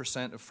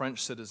 15% of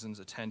French citizens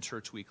attend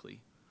church weekly,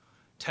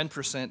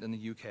 10% in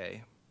the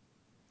UK.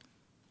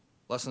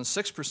 Less than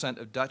 6%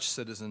 of Dutch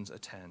citizens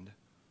attend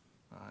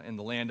in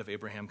the land of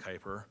Abraham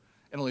Kuyper,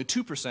 and only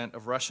 2%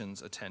 of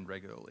Russians attend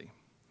regularly.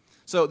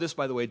 So this,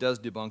 by the way, does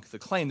debunk the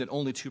claim that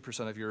only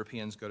 2% of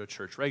Europeans go to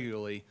church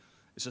regularly.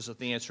 It's just that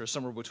the answer is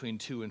somewhere between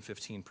 2 and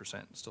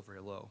 15%, still very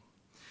low.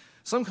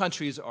 Some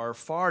countries are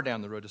far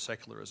down the road to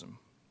secularism.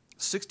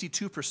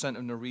 62%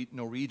 of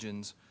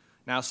Norwegians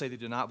now say they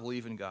do not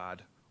believe in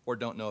God or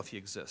don't know if he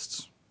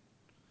exists.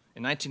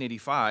 In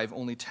 1985,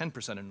 only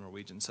 10% of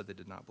Norwegians said they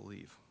did not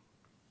believe.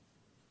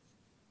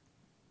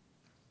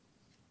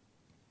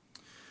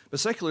 But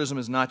secularism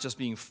is not just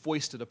being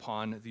foisted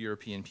upon the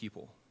European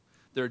people.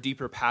 There are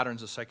deeper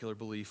patterns of secular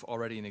belief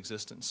already in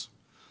existence.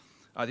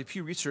 The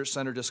Pew Research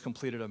Center just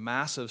completed a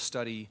massive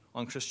study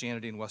on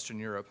Christianity in Western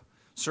Europe,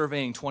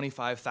 surveying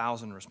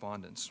 25,000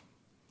 respondents.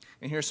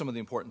 And here's some of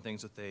the important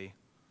things that they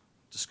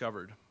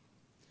discovered.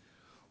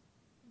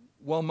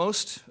 While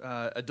most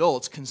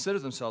adults consider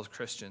themselves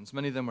Christians,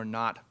 many of them are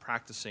not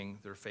practicing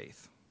their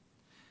faith.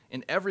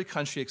 In every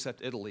country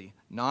except Italy,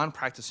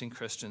 non-practicing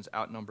Christians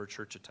outnumber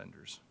church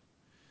attenders.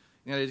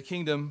 In the United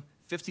Kingdom,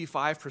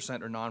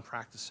 55% are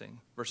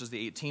non-practicing versus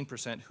the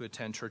 18% who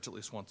attend church at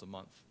least once a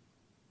month.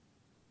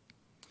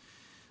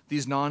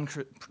 These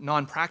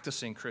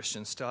non-practicing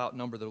Christians still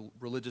outnumber the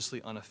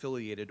religiously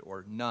unaffiliated,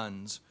 or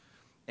nuns,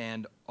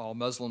 and all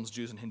Muslims,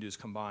 Jews, and Hindus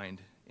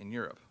combined in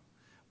Europe.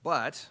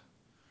 But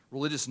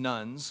religious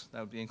nuns, that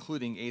would be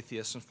including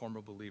atheists and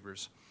former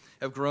believers,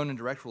 have grown in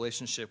direct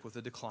relationship with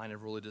the decline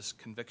of religious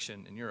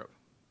conviction in Europe.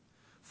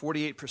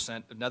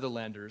 48% of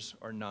Netherlanders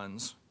are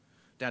nuns,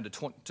 down to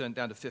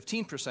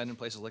 15% in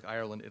places like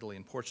Ireland, Italy,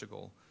 and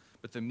Portugal,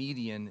 but the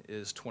median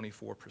is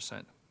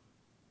 24%.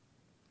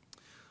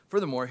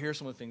 Furthermore, here are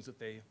some of the things that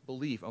they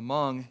believe.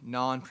 Among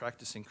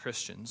non-practicing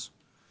Christians,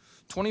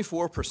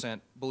 24%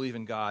 believe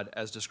in God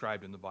as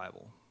described in the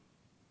Bible.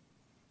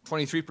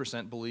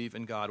 23% believe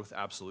in God with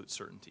absolute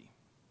certainty.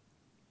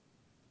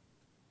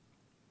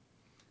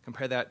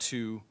 Compare that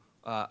to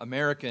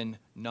American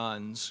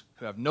nuns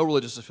who have no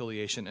religious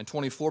affiliation, and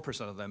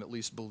 24% of them at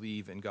least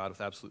believe in God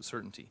with absolute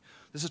certainty.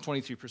 This is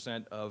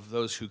 23% of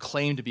those who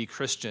claim to be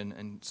Christian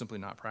and simply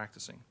not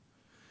practicing.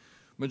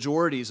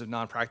 Majorities of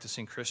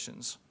non-practicing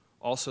Christians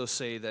also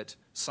say that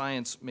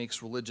science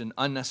makes religion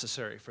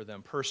unnecessary for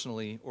them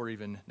personally or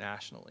even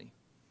nationally.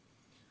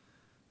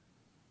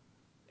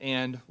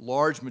 And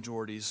large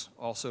majorities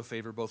also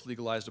favor both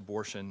legalized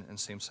abortion and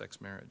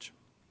same-sex marriage.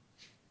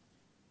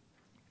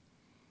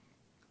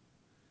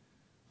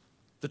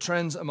 The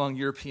trends among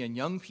European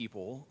young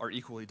people are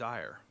equally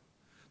dire.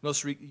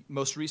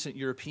 Most recent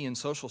European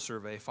social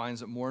survey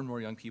finds that more and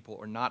more young people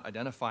are not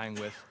identifying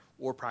with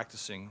or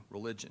practicing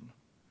religion.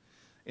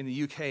 In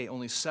the UK,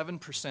 only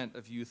 7%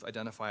 of youth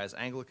identify as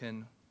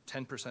Anglican,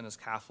 10% as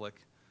Catholic,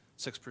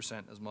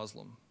 6% as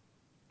Muslim.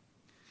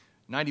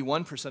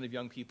 91% of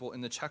young people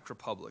in the Czech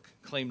Republic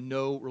claim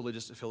no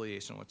religious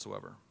affiliation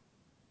whatsoever.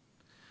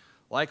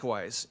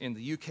 Likewise, in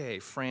the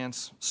UK,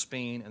 France,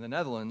 Spain, and the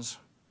Netherlands,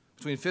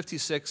 between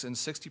 56 and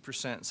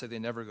 60% say they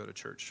never go to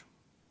church.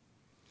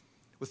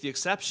 With the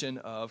exception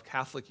of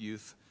Catholic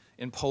youth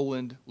in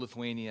Poland,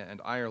 Lithuania, and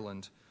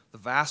Ireland, the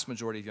vast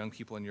majority of young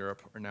people in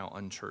Europe are now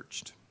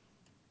unchurched.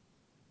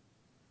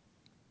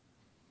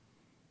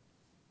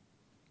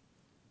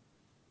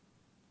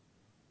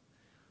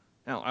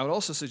 Now, I would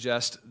also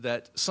suggest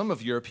that some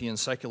of European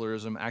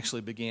secularism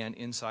actually began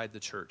inside the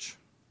church.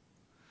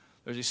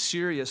 There's a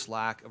serious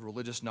lack of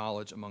religious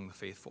knowledge among the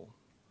faithful.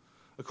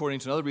 According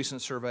to another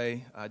recent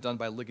survey done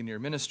by Ligonier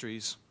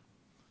Ministries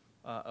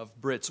of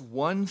Brits,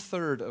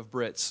 1/3 of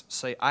Brits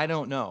say, "I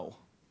don't know,"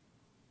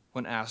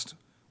 when asked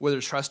whether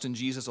trust in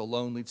Jesus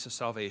alone leads to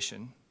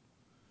salvation,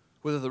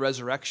 whether the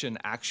resurrection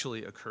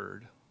actually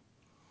occurred,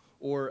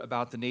 or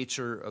about the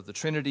nature of the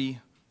Trinity,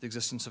 the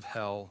existence of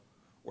hell,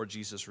 or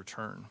Jesus'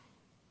 return.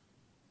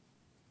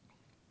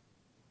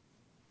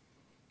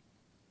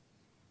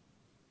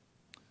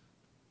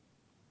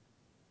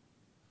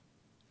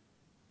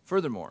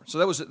 Furthermore, so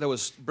that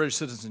was British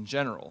citizens in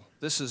general.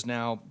 This is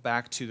now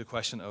back to the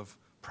question of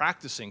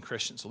practicing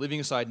Christians. So leaving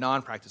aside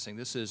non-practicing,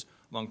 this is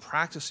among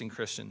practicing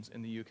Christians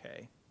in the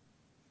UK.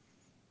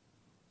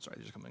 Sorry,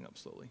 these are coming up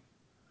slowly.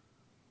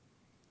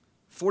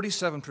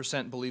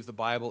 47% believe the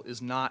Bible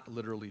is not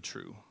literally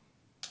true.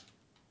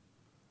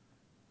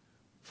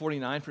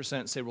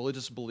 49% say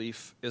religious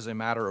belief is a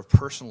matter of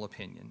personal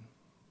opinion.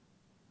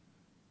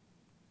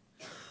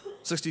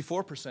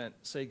 64%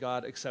 say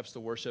God accepts the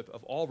worship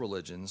of all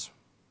religions.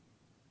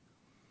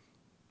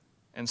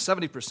 and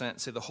 70%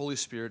 say the Holy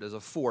Spirit is a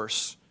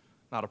force,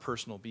 not a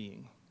personal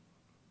being.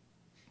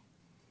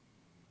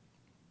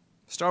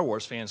 Star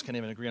Wars fans can't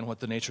even agree on what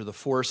the nature of the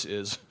force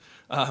is,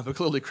 but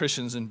clearly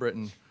Christians in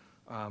Britain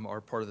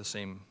are part of the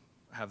same,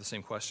 have the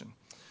same question.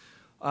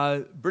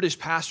 British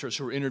pastors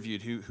who were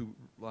interviewed who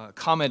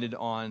commented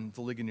on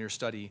the Ligonier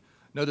study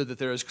noted that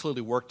there is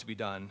clearly work to be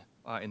done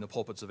in the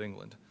pulpits of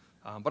England,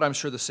 but I'm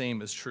sure the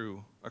same is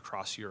true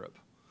across Europe.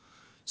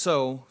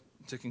 So,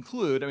 to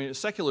conclude, I mean,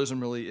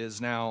 secularism really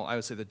is now, I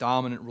would say, the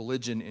dominant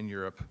religion in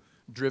Europe,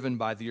 driven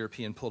by the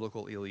European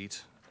political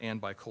elite and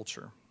by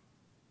culture.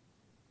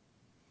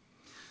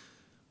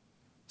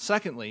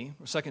 Secondly,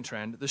 or second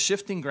trend, the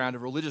shifting ground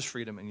of religious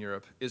freedom in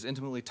Europe is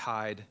intimately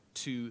tied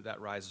to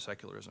that rise of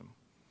secularism.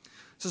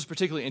 This is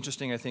particularly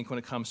interesting, I think, when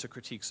it comes to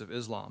critiques of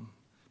Islam,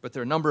 but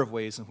there are a number of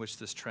ways in which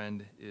this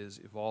trend is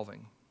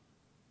evolving.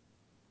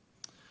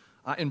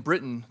 In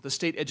Britain, the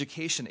state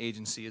education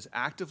agency is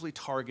actively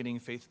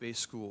targeting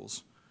faith-based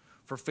schools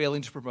for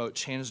failing to promote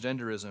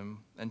transgenderism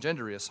and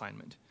gender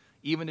reassignment,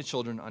 even to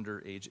children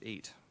under age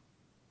 8.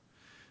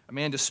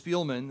 Amanda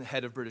Spielman, the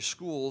head of British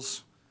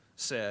schools,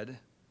 said,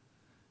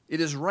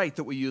 "It is right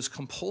that we use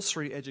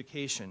compulsory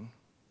education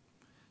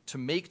to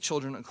make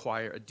children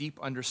acquire a deep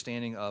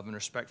understanding of and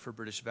respect for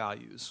British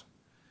values,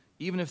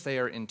 even if they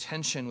are in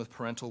tension with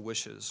parental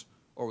wishes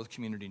or with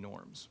community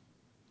norms."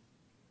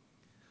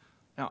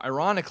 Now,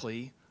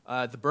 ironically,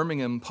 the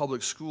Birmingham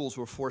public schools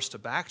were forced to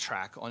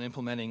backtrack on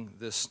implementing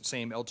this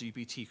same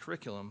LGBT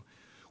curriculum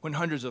when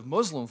hundreds of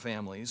Muslim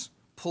families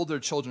pulled their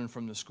children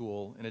from the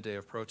school in a day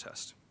of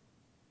protest.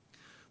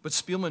 But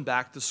Spielman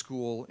backed the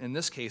school in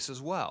this case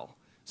as well,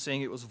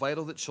 saying it was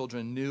vital that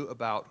children knew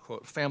about,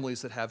 quote,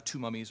 families that have 2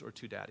 mummies or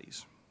 2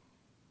 daddies.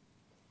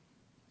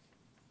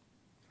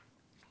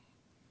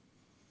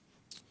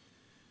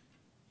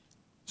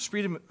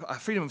 Freedom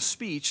of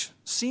speech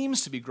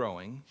seems to be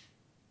growing,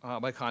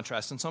 by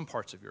contrast, in some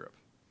parts of Europe.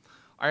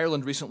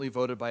 Ireland recently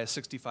voted by a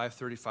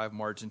 65-35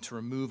 margin to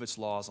remove its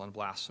laws on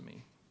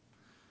blasphemy.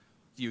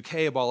 The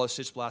UK abolished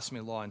its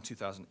blasphemy law in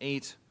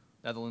 2008,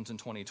 Netherlands in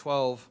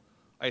 2012,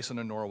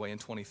 Iceland and Norway in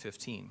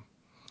 2015.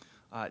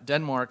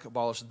 Denmark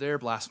abolished their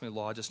blasphemy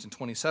law just in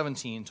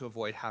 2017 to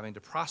avoid having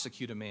to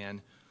prosecute a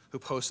man who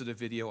posted a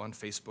video on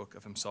Facebook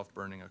of himself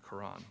burning a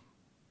Quran.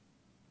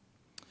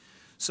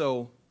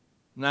 So,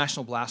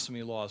 national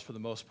blasphemy laws, for the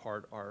most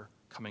part, are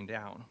coming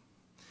down.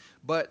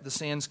 But the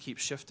sands keep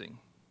shifting.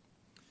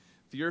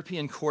 The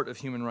European Court of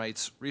Human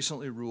Rights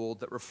recently ruled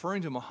that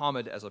referring to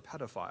Muhammad as a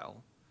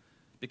pedophile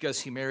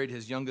because he married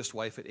his youngest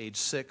wife at age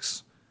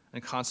 6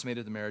 and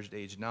consummated the marriage at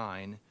age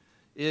 9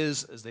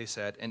 is, as they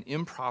said, an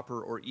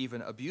improper or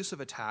even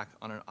abusive attack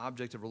on an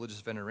object of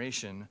religious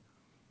veneration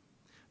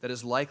that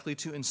is likely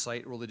to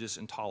incite religious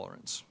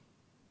intolerance.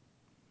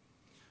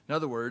 In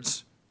other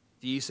words,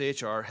 the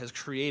ECHR has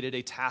created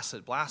a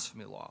tacit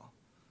blasphemy law,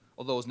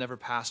 although it was never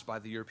passed by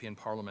the European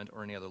Parliament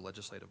or any other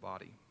legislative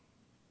body.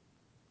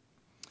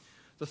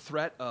 The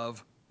threat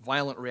of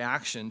violent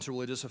reaction to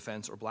religious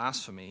offense or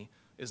blasphemy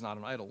is not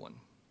an idle one.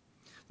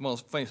 The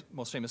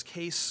most famous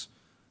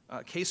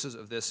cases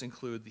of this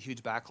include the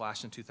huge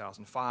backlash in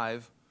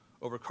 2005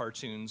 over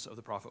cartoons of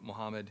the Prophet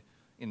Muhammad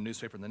in a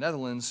newspaper in the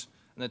Netherlands,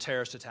 and the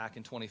terrorist attack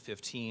in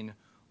 2015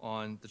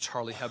 on the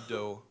Charlie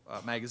Hebdo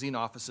magazine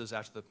offices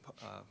after the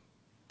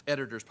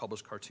editors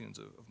published cartoons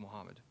of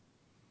Muhammad.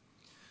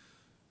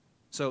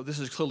 So this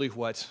is clearly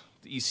what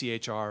the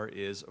ECHR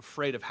is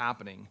afraid of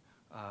happening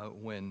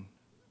when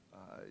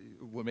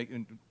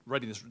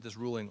writing this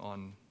ruling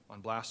on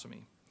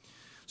blasphemy.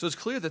 So it's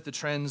clear that the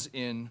trends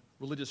in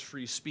religious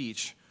free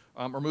speech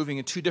are moving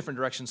in 2 different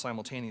directions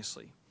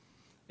simultaneously,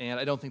 and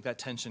I don't think that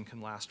tension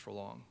can last for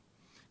long.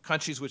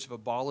 Countries which have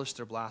abolished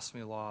their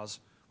blasphemy laws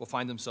will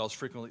find themselves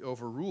frequently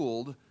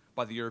overruled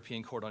by the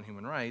European Court on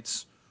Human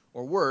Rights,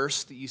 or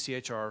worse, the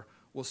ECHR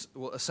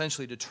will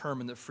essentially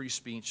determine that free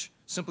speech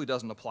simply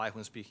doesn't apply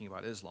when speaking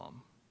about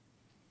Islam.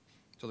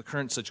 So the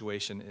current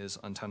situation is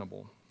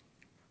untenable.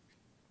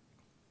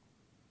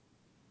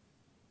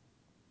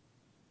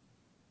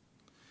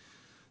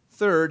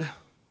 The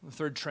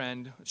third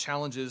trend,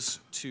 challenges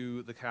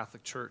to the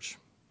Catholic Church.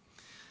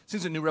 It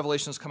seems that new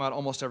revelations come out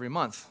almost every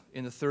month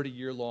in the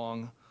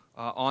 30-year-long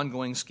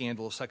ongoing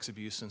scandal of sex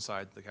abuse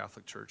inside the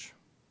Catholic Church.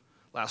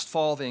 Last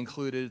fall, they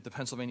included the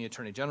Pennsylvania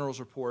Attorney General's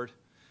report,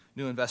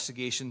 new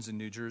investigations in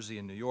New Jersey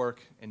and New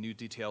York, and new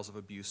details of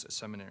abuse at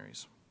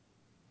seminaries.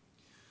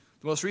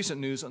 The most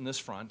recent news on this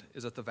front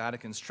is that the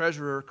Vatican's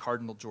treasurer,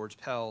 Cardinal George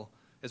Pell,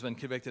 has been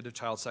convicted of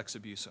child sex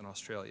abuse in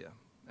Australia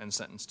and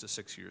sentenced to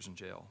 6 years in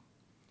jail.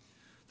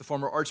 The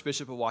former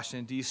Archbishop of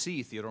Washington,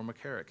 D.C., Theodore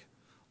McCarrick,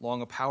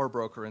 long a power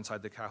broker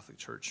inside the Catholic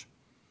Church,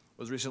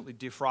 was recently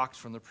defrocked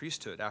from the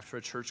priesthood after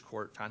a church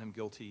court found him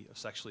guilty of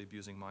sexually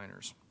abusing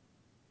minors.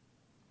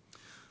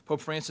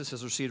 Pope Francis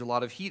has received a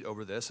lot of heat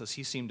over this, as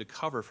he seemed to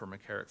cover for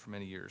McCarrick for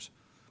many years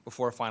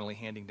before finally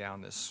handing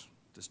down this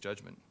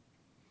judgment.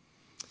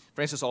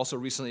 Francis also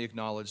recently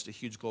acknowledged a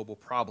huge global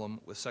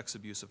problem with sex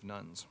abuse of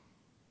nuns.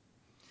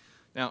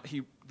 Now,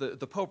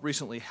 the Pope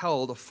recently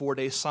held a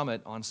 4-day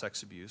summit on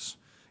sex abuse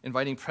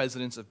inviting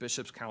presidents of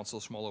bishops'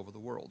 councils from all over the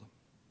world.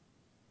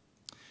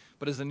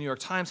 But as the New York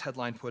Times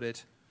headline put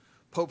it,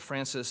 Pope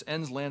Francis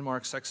ends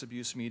landmark sex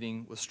abuse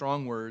meeting with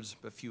strong words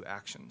but few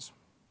actions.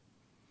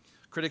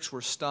 Critics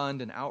were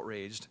stunned and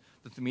outraged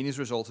that the meetings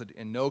resulted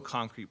in no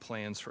concrete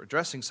plans for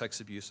addressing sex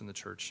abuse in the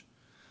church,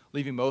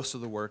 leaving most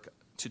of the work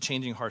to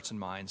changing hearts and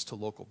minds to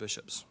local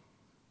bishops.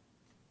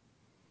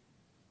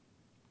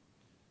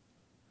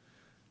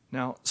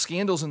 Now,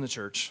 scandals in the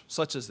church,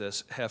 such as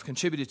this, have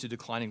contributed to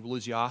declining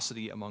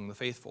religiosity among the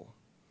faithful.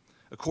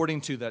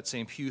 According to that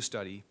same Pew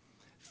study,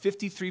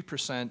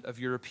 53% of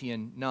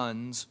European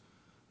nuns,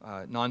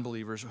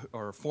 non-believers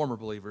or former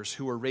believers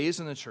who were raised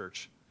in the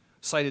church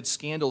cited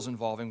scandals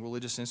involving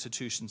religious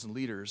institutions and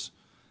leaders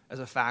as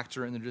a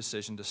factor in their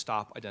decision to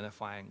stop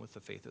identifying with the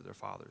faith of their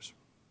fathers.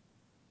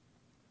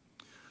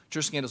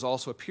 Church scandals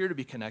also appear to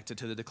be connected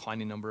to the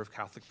declining number of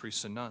Catholic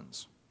priests and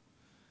nuns.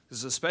 This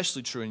is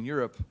especially true in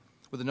Europe,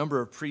 where the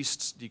number of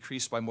priests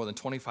decreased by more than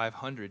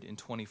 2,500 in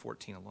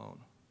 2014 alone.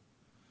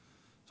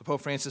 So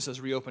Pope Francis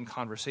has reopened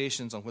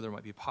conversations on whether it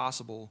might be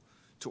possible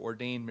to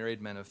ordain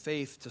married men of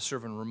faith to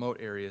serve in remote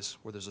areas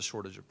where there's a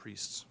shortage of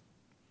priests.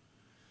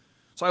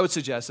 So I would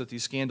suggest that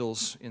these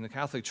scandals in the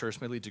Catholic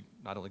Church may lead to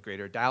not only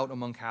greater doubt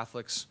among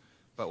Catholics,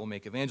 but will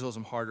make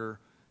evangelism harder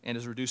and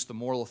has reduced the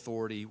moral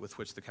authority with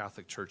which the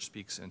Catholic Church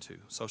speaks into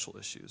social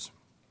issues.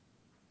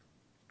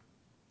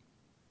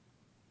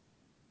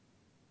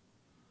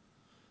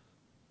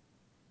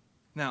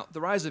 Now,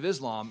 the rise of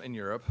Islam in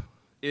Europe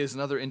is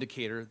another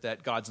indicator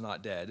that God's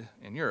not dead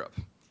in Europe.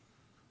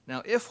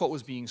 Now, if what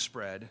was being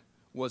spread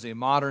was a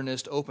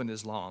modernist, open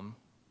Islam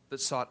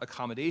that sought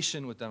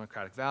accommodation with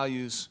democratic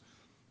values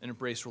and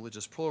embraced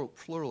religious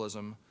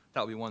pluralism,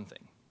 that would be one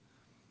thing.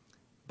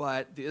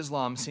 But the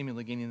Islam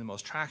seemingly gaining the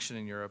most traction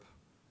in Europe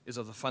is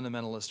of the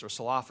fundamentalist or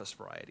Salafist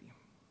variety.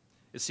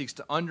 It seeks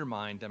to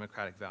undermine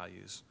democratic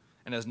values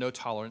and has no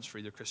tolerance for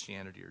either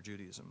Christianity or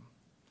Judaism.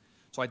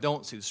 So I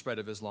don't see the spread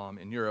of Islam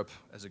in Europe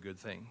as a good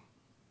thing.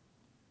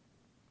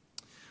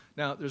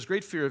 Now, there's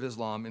great fear of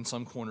Islam in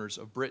some corners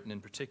of Britain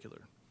in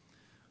particular.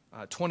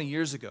 20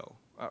 years ago,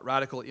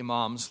 radical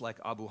imams like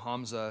Abu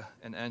Hamza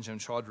and Anjem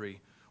Chaudhry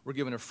were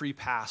given a free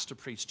pass to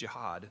preach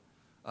jihad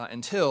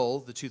until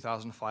the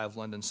 2005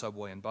 London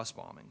subway and bus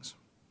bombings.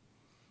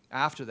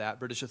 After that,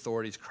 British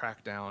authorities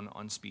cracked down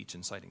on speech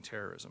inciting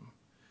terrorism.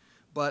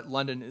 But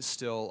London is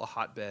still a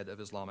hotbed of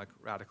Islamic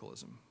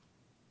radicalism.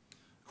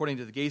 According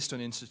to the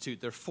Gaystone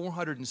Institute, there are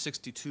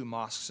 462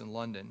 mosques in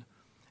London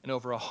and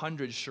over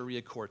 100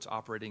 Sharia courts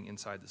operating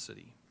inside the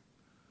city.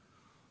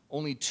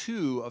 Only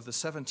 2 of the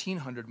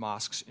 1,700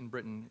 mosques in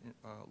Britain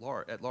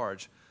at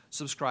large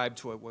subscribe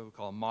to what we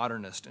call a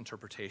modernist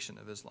interpretation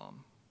of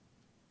Islam.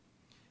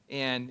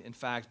 And in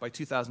fact, by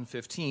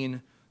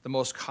 2015, the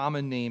most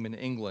common name in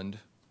England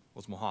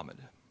was Muhammad.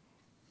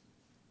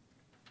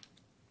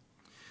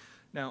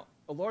 Now,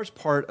 a large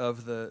part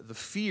of the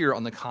fear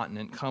on the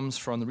continent comes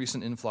from the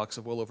recent influx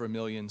of well over 1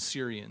 million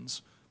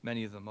Syrians,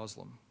 many of them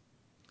Muslim.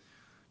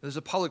 There's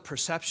a public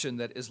perception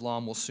that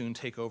Islam will soon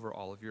take over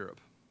all of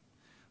Europe.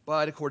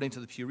 But according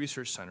to the Pew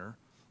Research Center,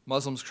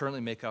 Muslims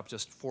currently make up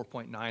just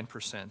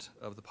 4.9%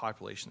 of the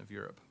population of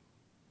Europe.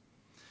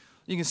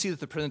 You can see that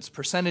the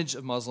percentage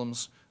of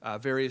Muslims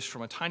varies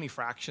from a tiny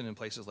fraction in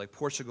places like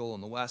Portugal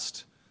in the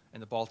west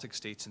and the Baltic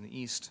states in the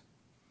east,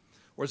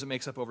 whereas it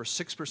makes up over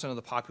 6% of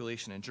the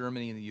population in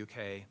Germany and the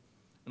UK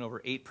and over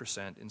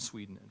 8% in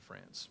Sweden and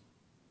France.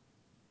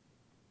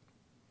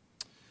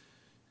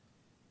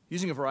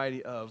 Using a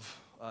variety of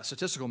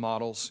statistical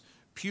models,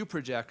 Pew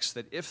projects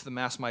that if the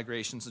mass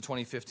migrations of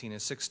 2015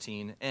 and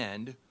 16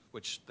 end,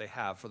 which they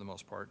have for the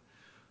most part,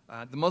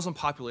 the Muslim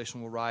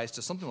population will rise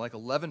to something like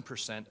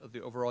 11% of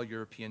the overall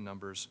European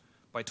numbers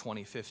by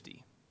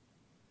 2050.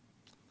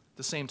 At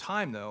the same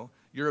time, though,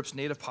 Europe's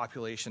native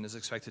population is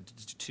expected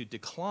to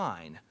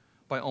decline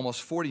by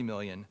almost 40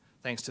 million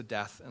thanks to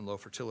death and low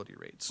fertility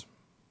rates.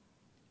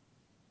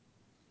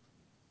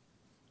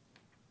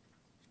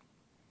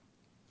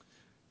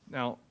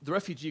 Now, the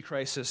refugee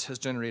crisis has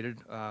generated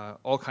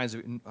all kinds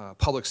of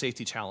public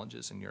safety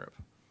challenges in Europe,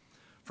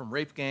 from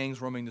rape gangs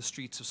roaming the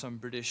streets of some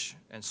British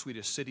and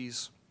Swedish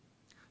cities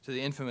to the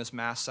infamous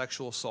mass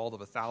sexual assault of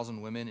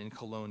 1,000 women in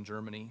Cologne,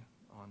 Germany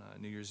on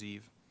New Year's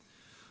Eve.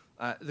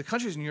 The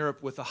countries in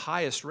Europe with the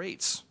highest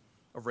rates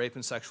of rape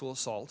and sexual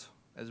assault,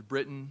 as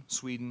Britain,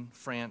 Sweden,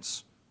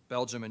 France,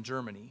 Belgium, and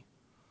Germany,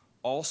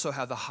 also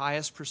have the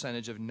highest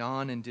percentage of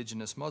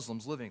non-indigenous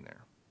Muslims living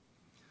there.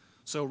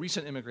 So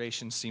recent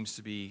immigration seems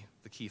to be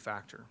the key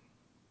factor.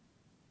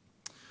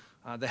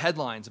 The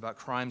headlines about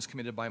crimes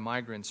committed by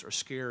migrants are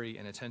scary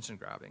and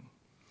attention-grabbing,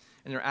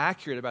 and they're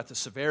accurate about the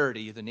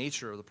severity, the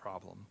nature of the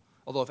problem,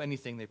 although if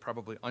anything, they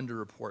probably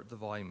underreport the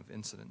volume of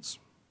incidents.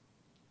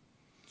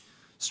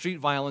 Street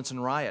violence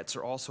and riots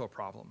are also a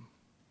problem.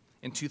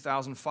 In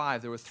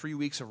 2005, there were 3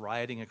 weeks of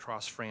rioting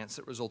across France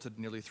that resulted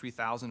in nearly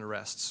 3,000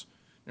 arrests,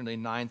 nearly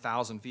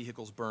 9,000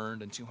 vehicles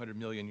burned, and 200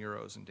 million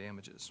euros in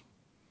damages.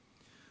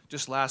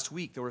 Just last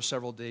week, there were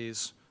several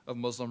days of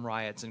Muslim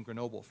riots in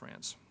Grenoble,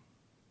 France.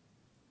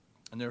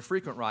 And there are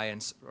frequent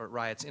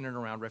riots in and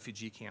around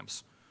refugee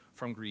camps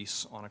from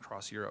Greece on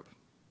across Europe.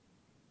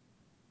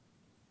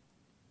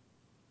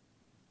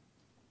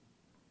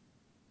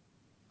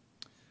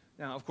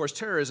 Now, of course,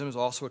 terrorism is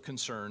also a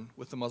concern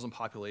with the Muslim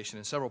population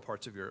in several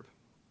parts of Europe,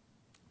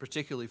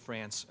 particularly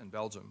France and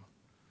Belgium.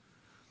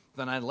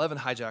 The 9/11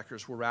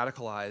 hijackers were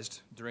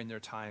radicalized during their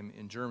time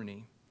in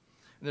Germany,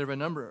 and there have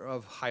been a number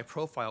of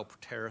high-profile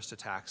terrorist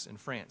attacks in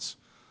France,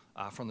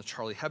 from the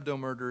Charlie Hebdo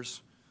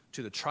murders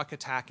to the truck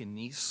attack in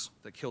Nice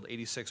that killed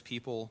 86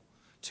 people,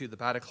 to the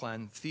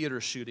Bataclan theater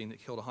shooting that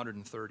killed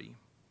 130.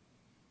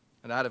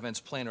 And that event's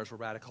planners were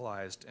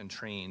radicalized and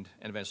trained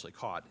and eventually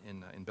caught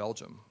in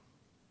Belgium.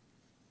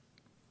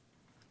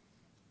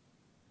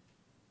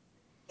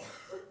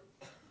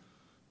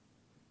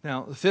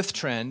 Now, the fifth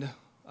trend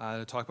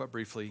to talk about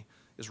briefly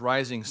is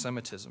rising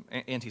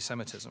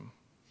anti-Semitism.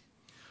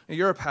 Now,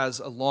 Europe has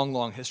a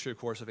long history, of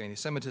course, of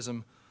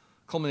anti-Semitism,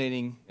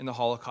 culminating in the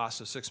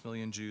Holocaust of 6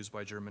 million Jews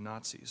by German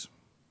Nazis.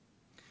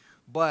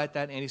 But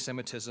that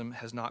anti-Semitism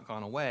has not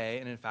gone away,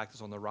 and in fact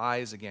is on the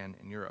rise again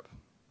in Europe.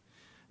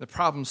 The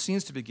problem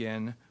seems to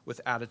begin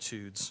with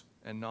attitudes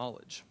and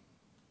knowledge.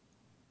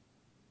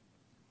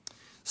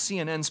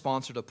 CNN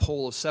sponsored a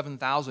poll of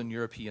 7,000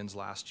 Europeans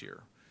last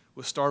year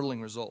with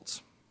startling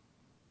results.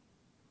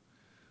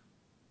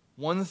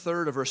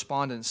 1/3 of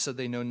respondents said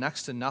they know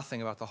next to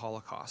nothing about the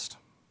Holocaust.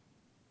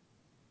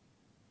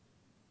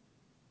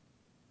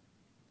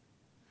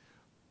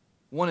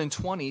 One in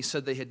 20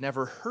 said they had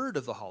never heard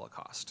of the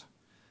Holocaust.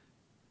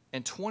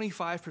 And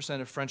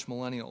 25% of French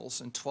millennials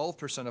and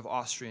 12% of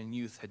Austrian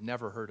youth had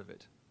never heard of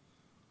it.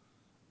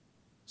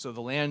 So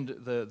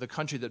the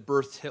country that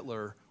birthed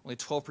Hitler, only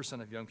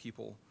 12% of young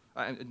people,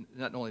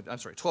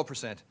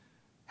 12%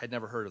 had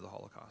never heard of the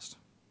Holocaust.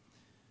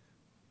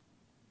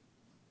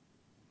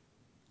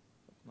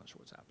 I'm not sure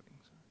what's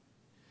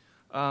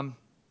happening.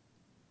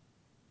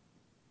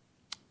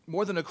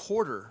 More than a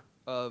quarter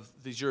of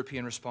these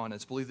European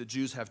respondents believe that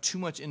Jews have too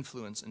much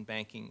influence in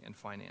banking and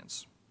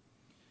finance.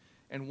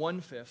 And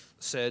 1/5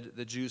 said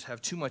that Jews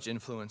have too much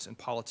influence in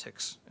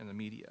politics and the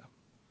media.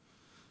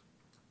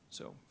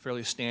 So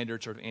fairly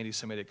standard sort of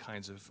anti-Semitic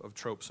kinds of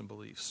tropes and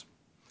beliefs.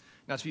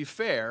 Now, to be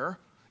fair,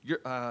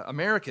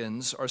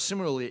 Americans are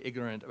similarly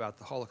ignorant about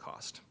the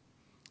Holocaust.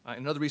 In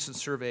another recent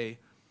survey,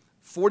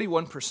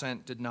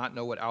 41% did not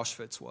know what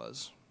Auschwitz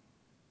was.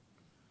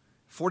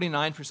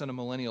 49% of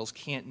millennials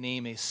can't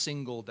name a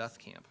single death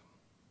camp.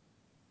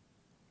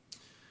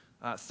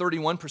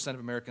 31% of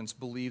Americans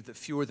believe that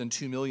fewer than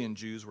 2 million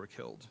Jews were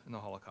killed in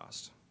the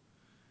Holocaust.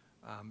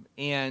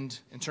 And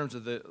in terms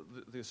of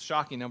the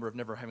shocking number of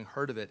never having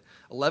heard of it,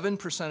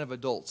 11% of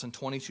adults and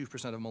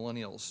 22% of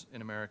millennials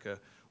in America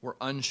were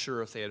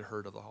unsure if they had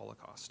heard of the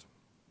Holocaust.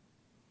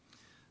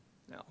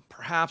 Now,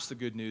 perhaps the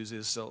good news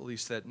is at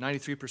least that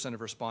 93%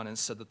 of respondents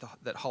said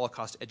that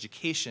Holocaust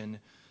education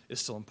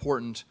is still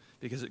important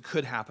because it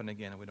could happen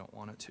again and we don't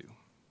want it to.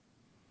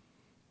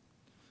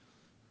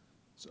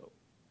 So,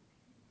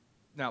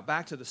 now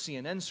back to the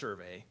CNN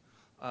survey.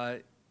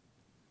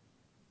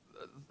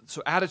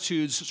 So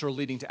attitudes sort of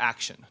leading to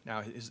action now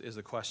is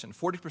the question.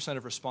 40%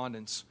 of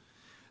respondents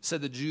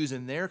said that Jews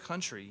in their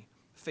country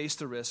face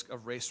the risk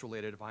of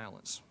race-related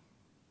violence.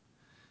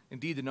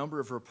 Indeed, the number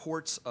of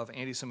reports of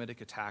anti-Semitic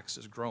attacks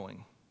is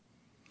growing.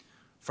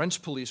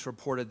 French police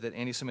reported that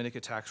anti-Semitic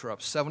attacks were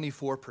up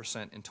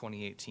 74% in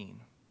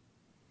 2018.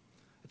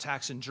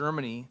 Attacks in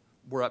Germany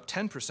were up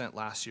 10%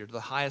 last year, to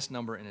the highest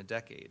number in a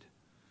decade.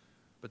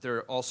 But there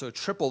are also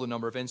triple the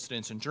number of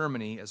incidents in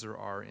Germany as there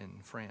are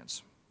in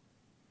France.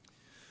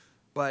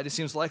 But it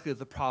seems likely that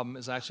the problem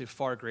is actually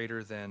far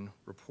greater than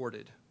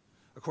reported.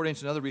 According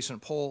to another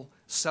recent poll,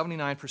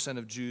 79%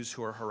 of Jews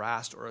who are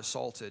harassed or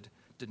assaulted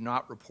did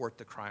not report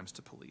the crimes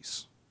to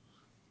police.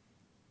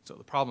 So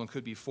the problem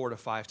could be 4 to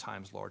 5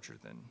 times larger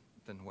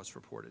than what's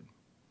reported.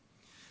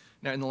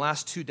 Now, in the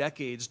last 2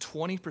 decades,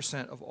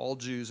 20% of all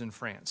Jews in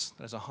France,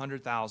 that is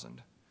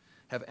 100,000,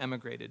 have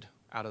emigrated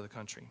out of the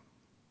country.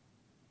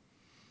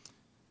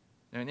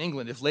 Now, in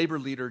England, if Labour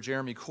leader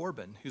Jeremy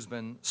Corbyn, who's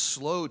been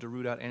slow to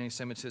root out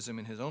anti-Semitism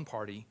in his own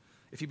party,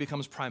 if he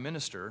becomes prime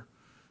minister,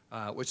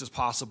 which is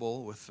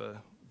possible with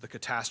the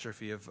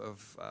catastrophe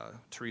of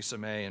Theresa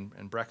May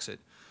and Brexit,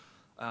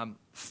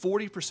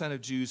 40%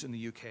 of Jews in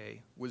the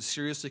UK would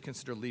seriously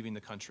consider leaving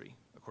the country,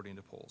 according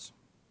to polls.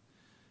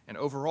 And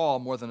overall,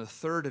 more than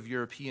 1/3 of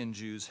European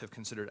Jews have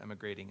considered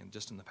emigrating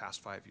just in the past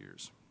 5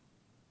 years.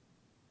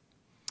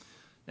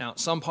 Now,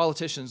 some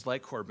politicians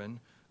like Corbyn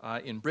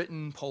in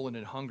Britain, Poland,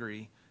 and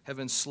Hungary have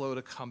been slow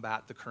to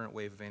combat the current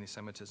wave of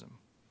anti-Semitism.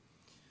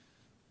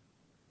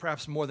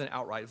 Perhaps more than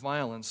outright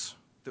violence,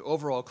 the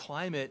overall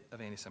climate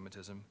of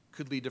anti-Semitism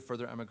could lead to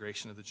further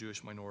emigration of the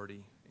Jewish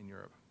minority in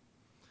Europe.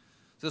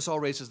 This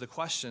all raises the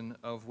question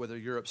of whether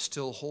Europe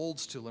still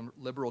holds to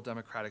liberal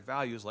democratic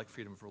values like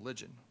freedom of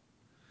religion.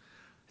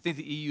 I think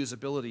the EU's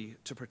ability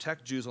to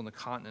protect Jews on the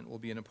continent will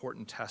be an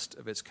important test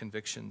of its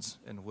convictions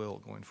and will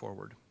going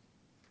forward.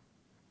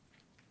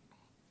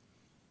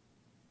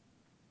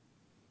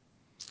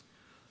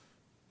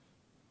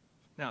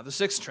 Now, the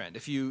sixth trend,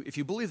 if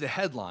you believe the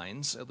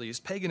headlines, at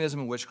least, paganism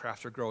and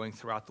witchcraft are growing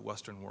throughout the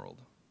Western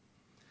world.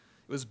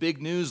 It was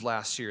big news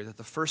last year that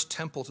the first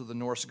temple to the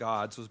Norse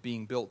gods was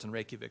being built in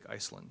Reykjavik,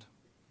 Iceland.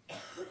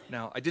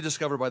 Now, I did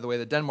discover, by the way,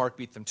 that Denmark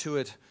beat them to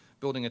it,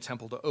 building a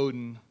temple to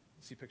Odin,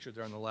 see pictured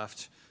there on the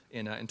left,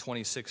 in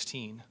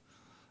 2016.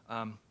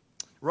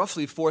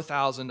 Roughly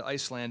 4,000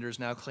 Icelanders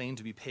now claim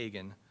to be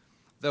pagan,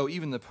 though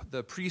even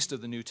the priest of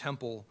the new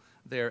temple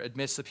there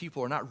admits that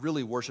people are not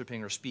really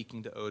worshiping or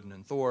speaking to Odin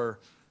and Thor.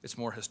 It's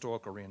more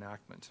historical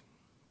reenactment.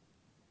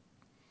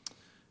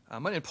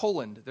 But in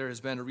Poland, there has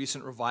been a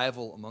recent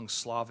revival among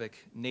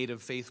Slavic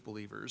native faith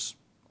believers,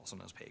 also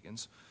known as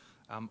pagans,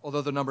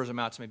 although the numbers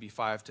amount to maybe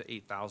 5,000 to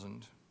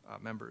 8,000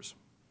 members.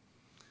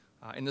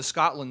 In the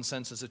Scotland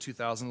census of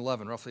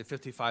 2011, roughly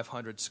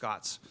 5,500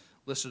 Scots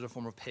listed a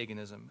form of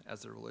paganism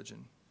as their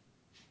religion.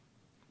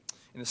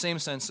 In the same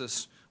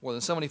census, more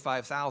than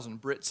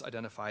 75,000 Brits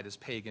identified as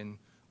pagan,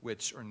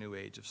 witch, or New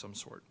Age of some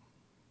sort.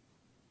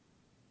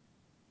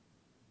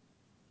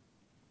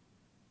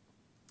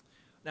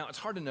 Now, it's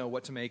hard to know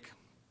what to make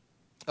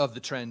of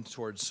the trend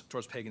towards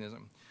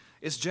paganism.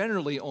 It's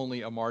generally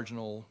only a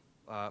marginal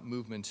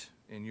movement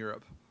in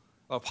Europe.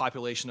 A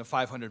population of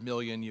 500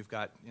 million, you've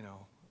got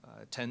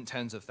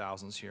tens of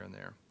thousands here and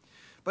there.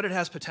 But it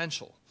has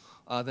potential.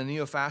 The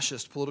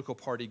neo-fascist political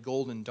party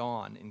Golden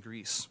Dawn in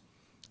Greece,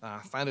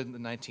 founded in the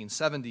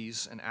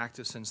 1970s and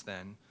active since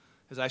then,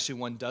 has actually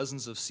won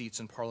dozens of seats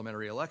in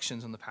parliamentary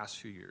elections in the past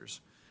few years,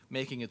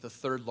 making it the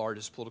third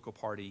largest political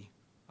party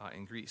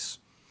in Greece.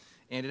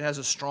 And it has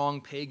a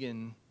strong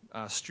pagan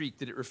streak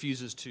that it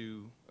refuses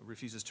to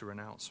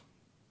renounce.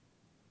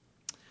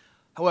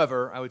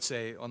 However, I would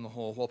say, on the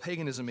whole, while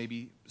paganism may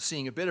be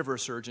seeing a bit of a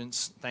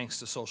resurgence thanks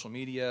to social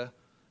media,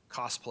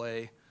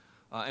 cosplay,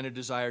 and a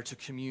desire to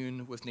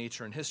commune with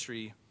nature and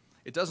history,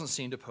 it doesn't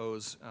seem to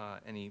pose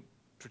any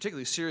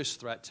particularly serious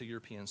threat to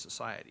European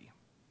society.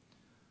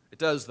 It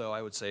does, though,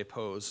 I would say,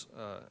 pose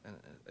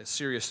a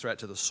serious threat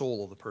to the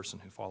soul of the person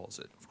who follows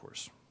it, of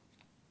course.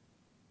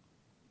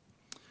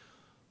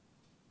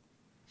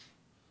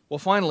 Well,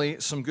 finally,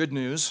 some good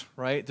news,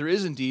 right? There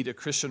is indeed a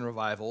Christian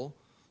revival,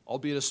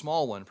 albeit a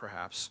small one,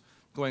 perhaps,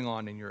 going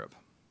on in Europe.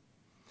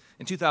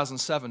 In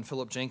 2007,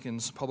 Philip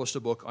Jenkins published a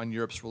book on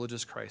Europe's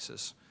religious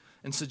crisis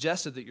and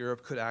suggested that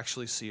Europe could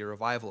actually see a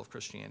revival of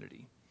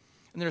Christianity.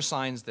 And there are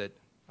signs that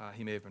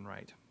he may have been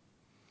right.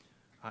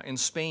 In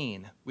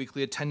Spain,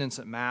 weekly attendance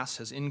at Mass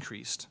has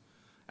increased,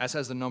 as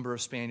has the number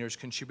of Spaniards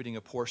contributing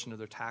a portion of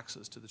their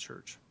taxes to the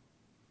church.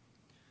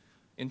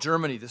 In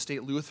Germany, the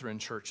state Lutheran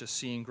Church is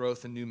seeing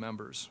growth in new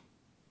members,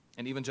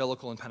 and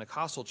evangelical and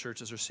Pentecostal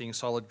churches are seeing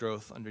solid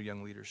growth under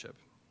young leadership.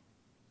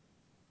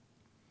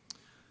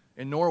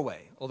 In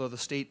Norway, although the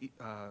state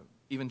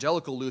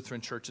evangelical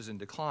Lutheran Church is in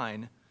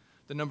decline,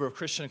 the number of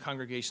Christian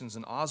congregations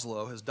in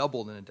Oslo has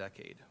doubled in a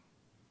decade.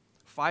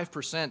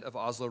 5% of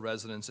Oslo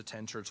residents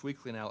attend church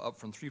weekly now, up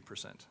from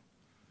 3%.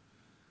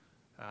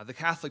 The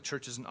Catholic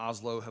churches in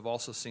Oslo have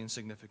also seen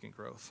significant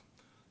growth.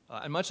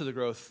 And much of the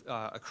growth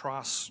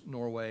across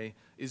Norway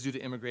is due to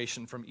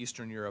immigration from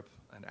Eastern Europe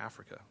and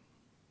Africa.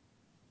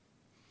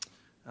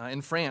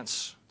 In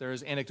France, there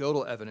is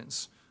anecdotal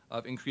evidence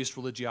of increased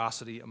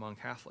religiosity among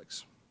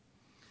Catholics.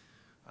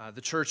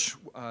 The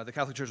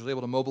Catholic Church was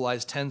able to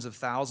mobilize tens of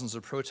thousands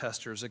of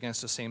protesters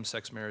against a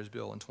same-sex marriage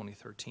bill in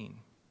 2013.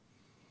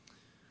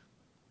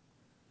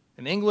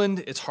 In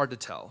England, it's hard to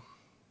tell.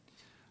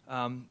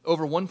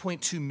 Over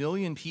 1.2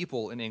 million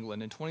people in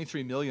England and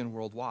 23 million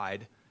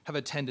worldwide have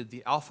attended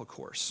the Alpha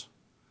Course,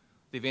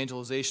 the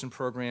evangelization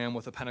program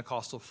with a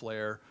Pentecostal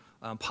flair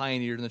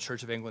pioneered in the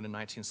Church of England in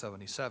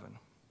 1977.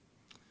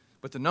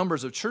 But the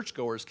numbers of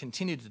churchgoers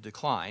continue to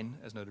decline,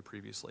 as noted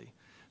previously,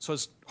 so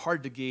it's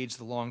hard to gauge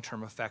the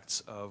long-term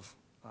effects of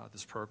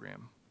this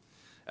program.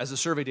 As the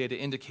survey data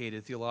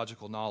indicated,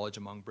 theological knowledge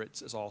among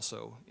Brits is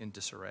also in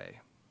disarray.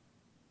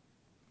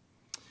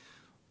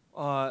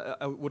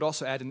 I would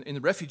also add, in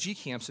the refugee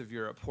camps of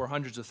Europe, where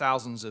hundreds of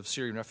thousands of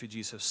Syrian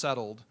refugees have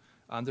settled,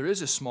 there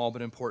is a small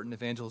but important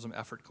evangelism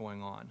effort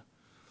going on.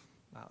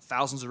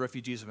 Thousands of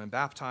refugees have been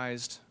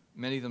baptized,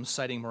 many of them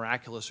citing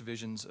miraculous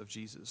visions of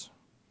Jesus.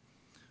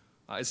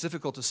 It's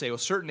difficult to say with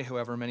certainty,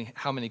 however,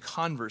 how many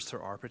converts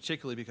there are,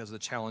 particularly because of the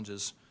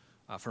challenges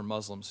for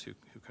Muslims who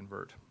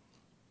convert.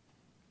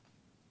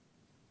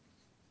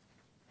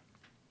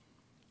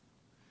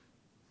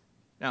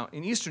 Now,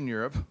 in Eastern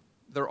Europe,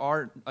 there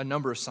are a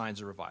number of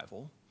signs of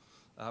revival.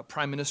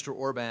 Prime Minister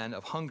Orban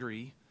of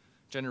Hungary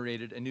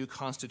generated a new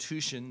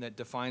constitution that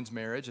defines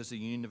marriage as the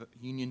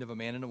union of a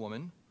man and a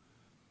woman,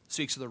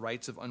 speaks of the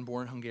rights of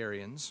unborn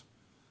Hungarians,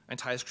 and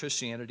ties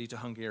Christianity to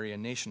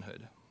Hungarian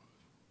nationhood.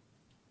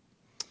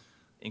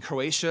 In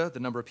Croatia, the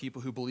number of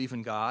people who believe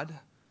in God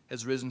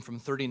has risen from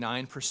 39%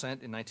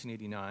 in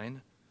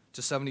 1989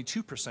 to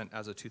 72%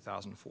 as of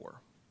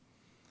 2004.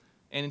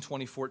 And in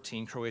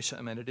 2014, Croatia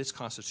amended its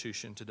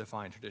constitution to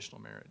define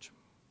traditional marriage.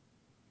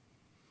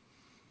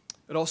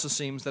 It also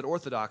seems that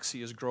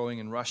orthodoxy is growing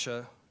in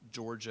Russia,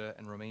 Georgia,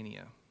 and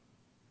Romania.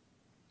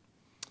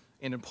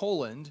 And in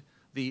Poland,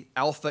 the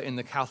Alpha in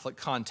the Catholic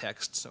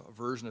context, so a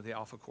version of the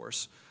Alpha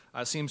course,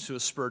 seems to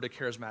have spurred a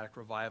charismatic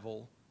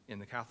revival in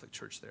the Catholic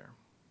Church there.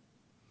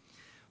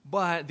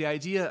 But the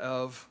idea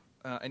of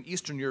an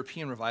Eastern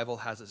European revival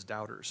has its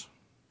doubters.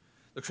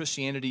 The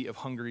Christianity of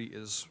Hungary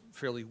is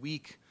fairly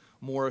weak,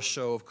 more a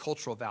show of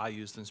cultural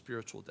values than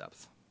spiritual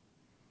depth.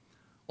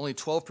 Only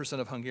 12%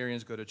 of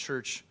Hungarians go to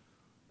church,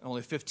 and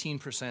only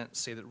 15%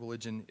 say that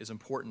religion is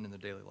important in their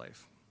daily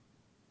life.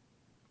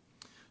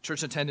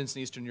 Church attendance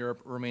in Eastern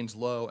Europe remains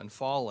low and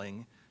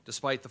falling,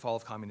 despite the fall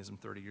of communism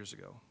 30 years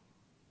ago.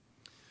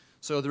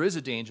 So there is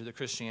a danger that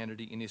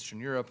Christianity in Eastern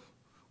Europe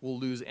will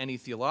lose any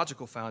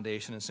theological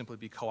foundation and simply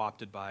be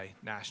co-opted by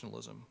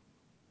nationalism.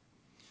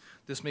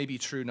 This may be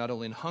true not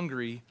only in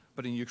Hungary,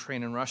 but in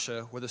Ukraine and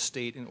Russia, where the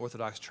state and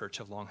Orthodox Church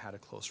have long had a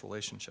close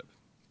relationship.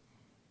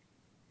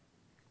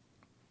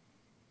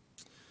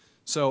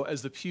 So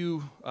as the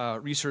Pew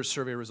Research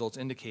Survey results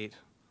indicate,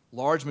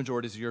 large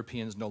majorities of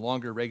Europeans no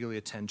longer regularly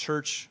attend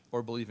church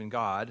or believe in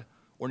God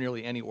or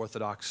nearly any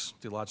Orthodox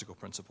theological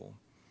principle,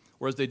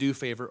 whereas they do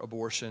favor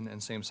abortion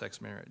and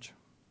same-sex marriage.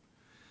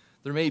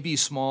 There may be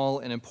small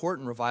and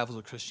important revivals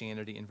of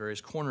Christianity in various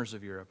corners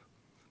of Europe,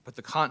 but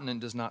the continent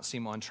does not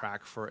seem on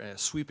track for a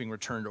sweeping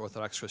return to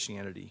Orthodox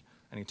Christianity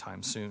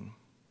anytime soon.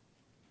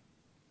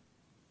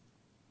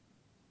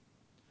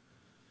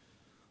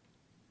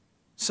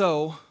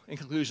 So, in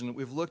conclusion,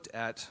 we looked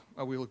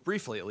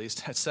briefly at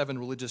least, at 7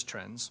 religious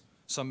trends,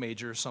 some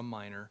major, some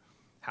minor,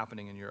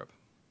 happening in Europe.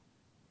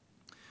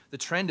 The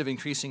trend of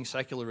increasing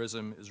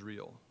secularism is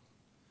real.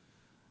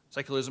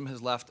 Secularism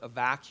has left a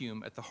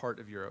vacuum at the heart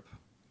of Europe,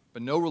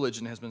 but no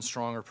religion has been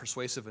strong or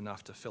persuasive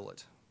enough to fill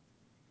it.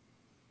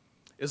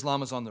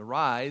 Islam is on the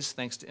rise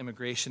thanks to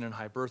immigration and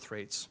high birth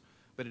rates,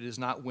 but it is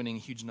not winning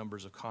huge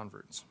numbers of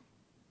converts.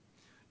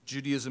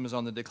 Judaism is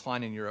on the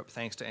decline in Europe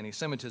thanks to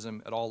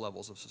anti-Semitism at all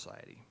levels of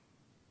society.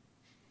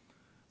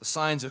 The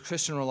signs of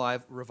Christian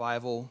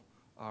revival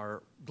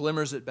are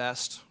glimmers at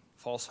best,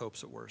 false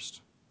hopes at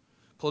worst.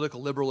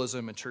 Political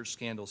liberalism and church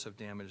scandals have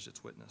damaged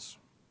its witness.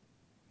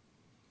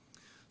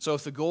 So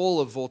if the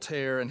goal of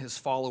Voltaire and his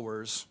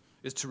followers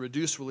is to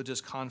reduce religious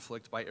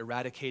conflict by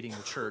eradicating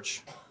the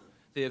church,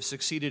 they have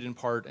succeeded in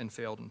part and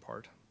failed in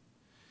part.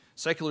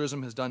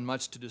 Secularism has done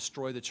much to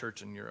destroy the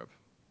church in Europe,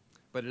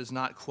 but it has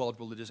not quelled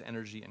religious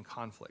energy and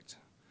conflict.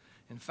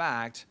 In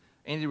fact,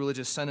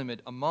 anti-religious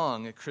sentiment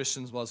among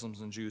Christians,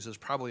 Muslims, and Jews is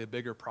probably a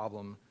bigger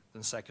problem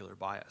than secular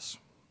bias.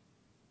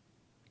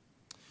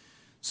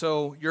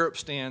 So Europe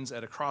stands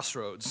at a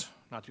crossroads,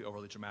 not to be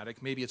overly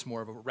dramatic, maybe it's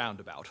more of a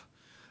roundabout.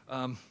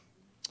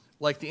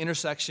 Like the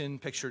intersection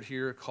pictured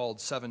here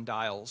called Seven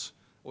Dials,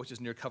 which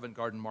is near Covent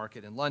Garden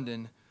Market in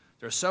London,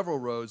 there are several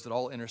roads that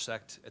all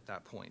intersect at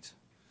that point.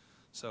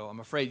 So I'm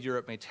afraid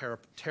Europe may tear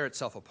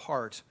itself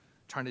apart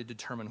trying to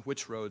determine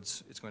which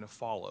roads it's going to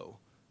follow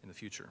in the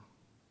future.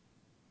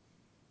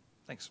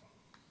 Thanks.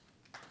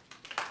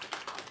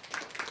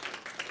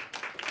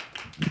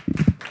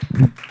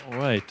 All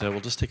right, we'll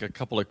just take a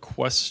couple of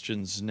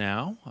questions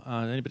now.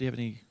 Anybody have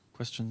any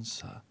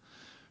questions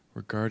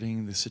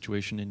regarding the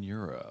situation in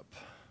Europe?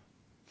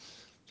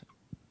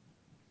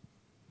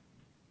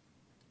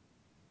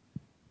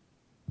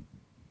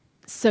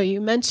 So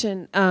you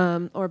mentioned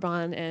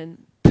Orban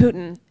and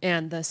Putin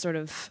and the sort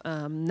of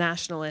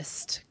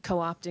nationalist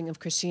co-opting of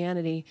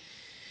Christianity,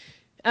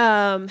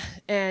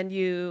 and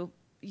you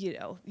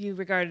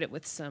regarded it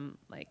with some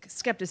like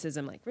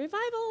skepticism, like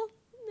revival.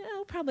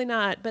 No, probably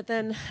not. But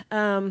then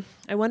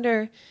I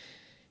wonder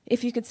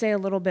if you could say a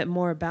little bit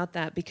more about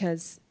that,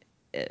 because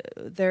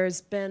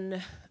there's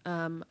been,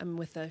 I'm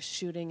with a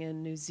shooting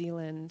in New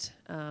Zealand,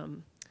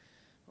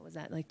 what was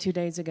that, like 2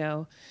 days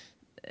ago,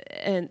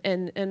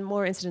 and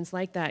more incidents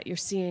like that. You're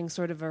seeing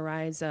sort of a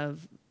rise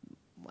of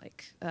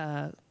like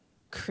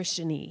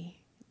Christian-y,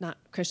 not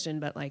Christian,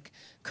 but like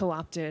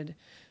co-opted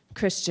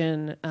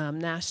Christian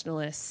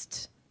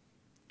nationalist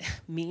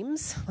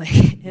memes,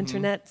 like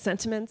internet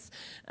sentiments,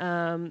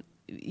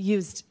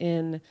 used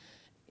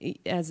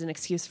as an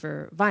excuse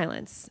for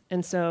violence.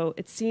 And so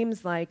it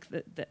seems like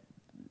that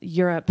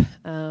Europe,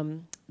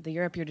 the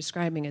Europe you're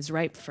describing, is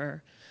ripe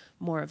for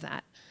more of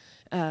that,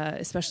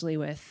 especially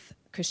with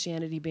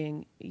Christianity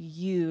being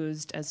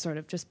used as sort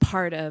of just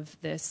part of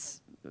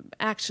this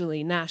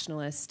actually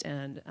nationalist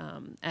and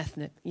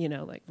ethnic,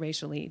 like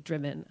racially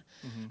driven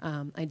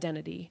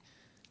identity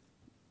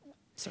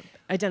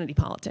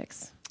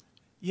politics.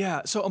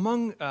 Yeah, so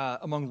among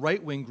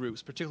right-wing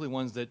groups, particularly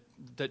ones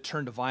that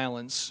turn to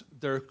violence,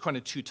 there are kind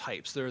of 2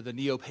 types. There are the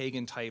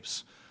neo-pagan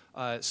types,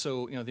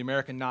 so the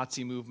American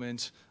Nazi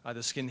movement, the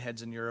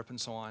skinheads in Europe, and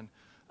so on.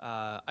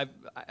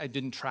 I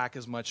didn't track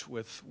as much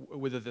with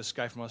whether this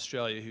guy from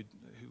Australia who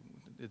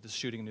did this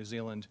shooting in New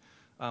Zealand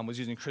was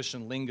using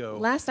Christian lingo.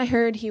 Last I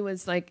heard, he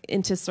was like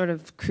into sort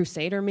of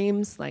crusader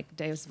memes, like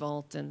Deus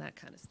Vult and that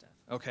kind of stuff.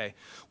 Okay,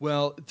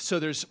 well, so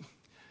there's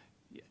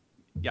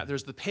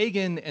the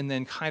pagan, and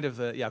then kind of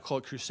the call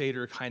it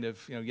crusader kind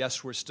of.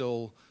 Yes, we're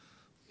still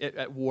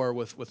at war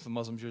with the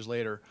Muslims years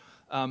later.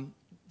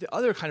 The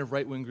other kind of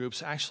right-wing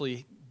groups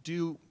actually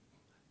do.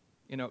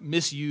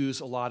 misuse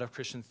a lot of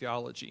Christian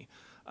theology.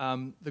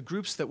 The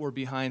groups that were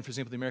behind, for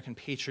example, the American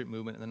Patriot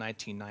Movement in the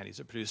 1990s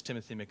that produced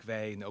Timothy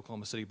McVeigh and the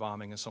Oklahoma City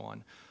bombing and so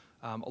on,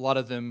 a lot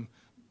of them,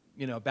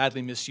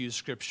 badly misused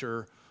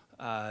Scripture.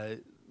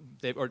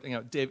 David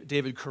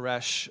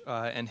Koresh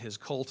and his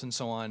cult and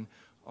so on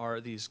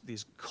are these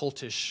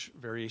cultish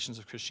variations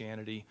of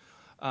Christianity.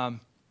 A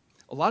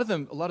lot of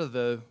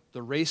the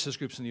racist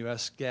groups in the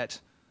U.S. get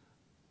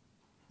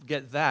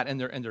that and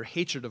their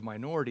hatred of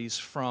minorities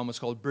from what's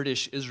called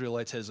British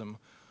Israelitism,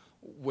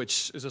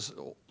 which is this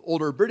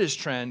older British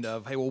trend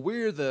of, hey, well,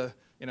 we're the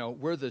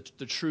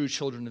true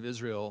children of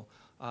Israel,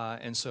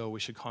 and so we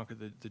should conquer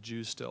the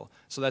Jews still.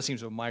 So that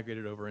seems to have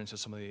migrated over into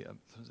some of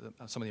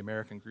the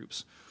American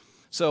groups.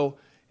 So,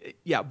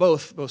 yeah,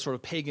 both sort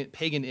of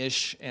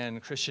pagan-ish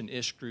and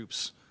Christian-ish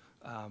groups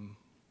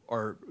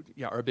are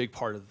a big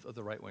part of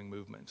the right-wing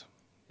movement.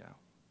 Yeah.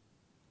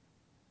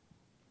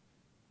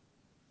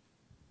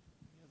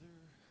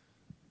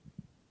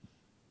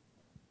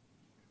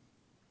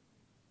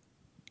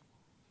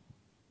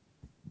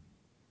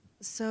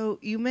 So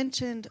you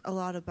mentioned a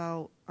lot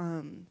about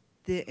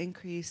the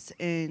increase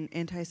in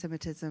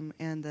anti-Semitism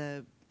and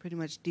the pretty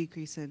much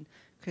decrease in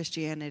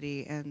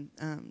Christianity and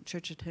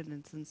church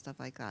attendance and stuff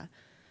like that.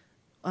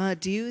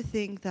 Do you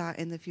think that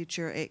in the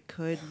future it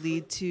could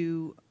lead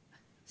to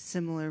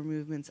similar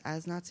movements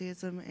as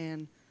Nazism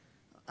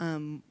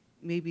and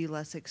maybe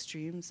less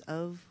extremes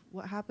of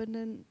what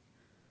happened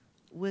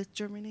with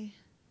Germany?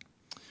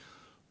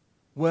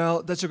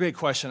 Well, that's a great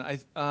question.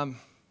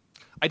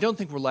 I don't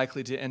think we're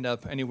likely to end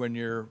up anywhere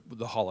near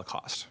the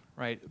Holocaust,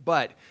 right?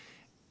 But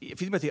if you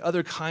think about the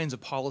other kinds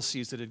of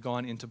policies that had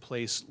gone into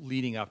place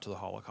leading up to the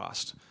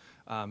Holocaust,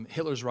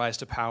 Hitler's rise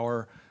to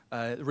power,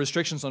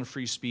 restrictions on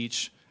free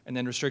speech, and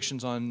then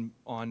restrictions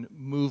on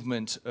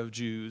movement of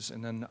Jews,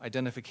 and then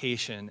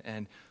identification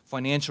and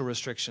financial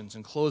restrictions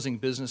and closing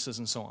businesses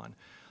and so on.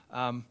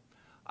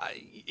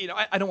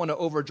 I don't want to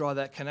overdraw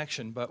that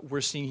connection, but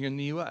we're seeing here in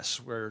the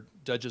U.S. where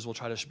judges will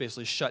try to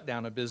basically shut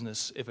down a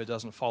business if it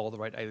doesn't follow the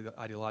right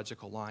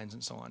ideological lines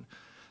and so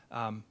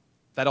on.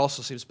 That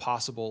also seems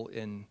possible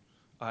in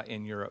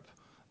Europe.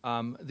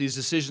 These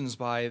decisions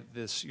by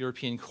this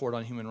European Court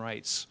on Human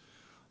Rights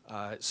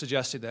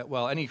suggested that,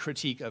 well, any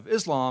critique of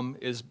Islam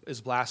is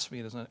blasphemy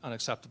and is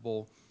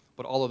unacceptable,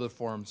 but all other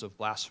forms of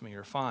blasphemy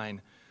are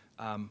fine.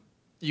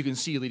 You can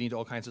see leading to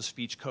all kinds of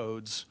speech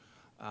codes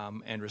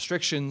and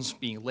restrictions,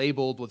 being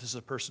labeled with this is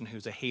a person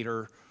who's a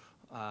hater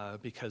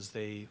because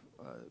they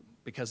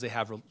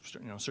have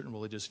certain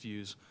religious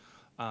views.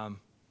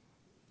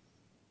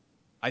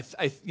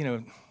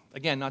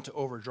 Again, not to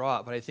overdraw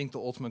it, but I think the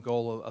ultimate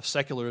goal of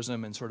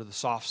secularism and sort of the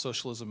soft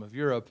socialism of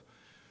Europe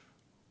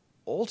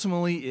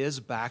ultimately is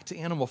back to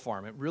Animal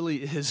Farm. It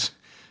really is,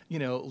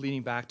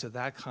 leading back to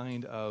that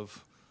kind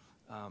of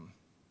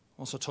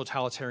also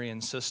totalitarian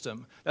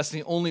system. That's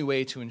the only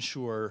way to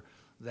ensure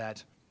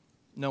that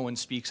no one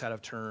speaks out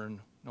of turn,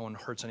 no one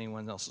hurts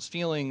anyone else's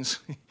feelings,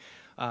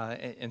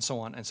 and so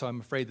on. And so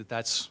I'm afraid that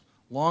that's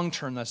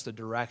long-term, that's the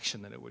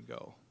direction that it would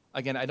go.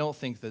 Again, I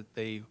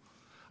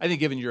think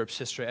given Europe's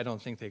history, I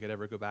don't think they could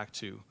ever go back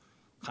to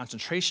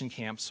concentration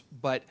camps,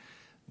 but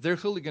they're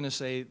clearly going to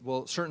say,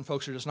 well, certain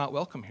folks are just not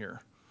welcome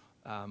here.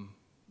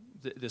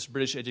 This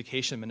British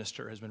education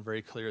minister has been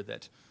very clear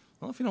that,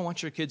 well, if you don't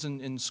want your kids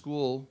in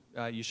school,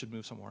 you should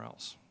move somewhere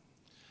else.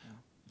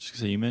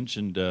 So you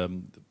mentioned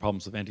the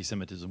problems of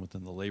anti-Semitism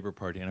within the Labour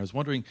Party, and I was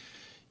wondering,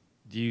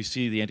 do you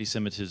see the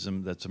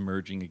anti-Semitism that's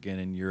emerging again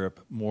in Europe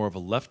more of a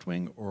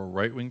left-wing or a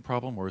right-wing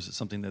problem, or is it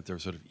something that they're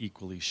sort of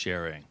equally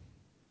sharing?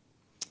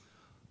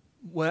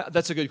 Well,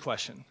 that's a good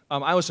question.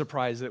 I was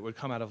surprised that it would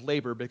come out of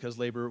Labour because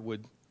Labour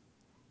would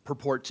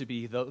purport to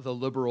be the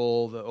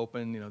liberal, the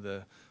open,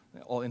 the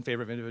all in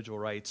favor of individual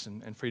rights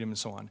and freedom and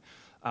so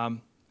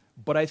on.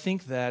 But I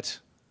think that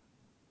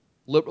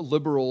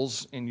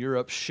liberals in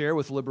Europe share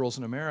with liberals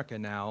in America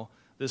now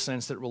the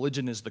sense that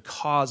religion is the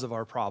cause of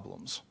our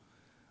problems.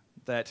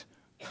 That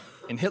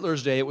in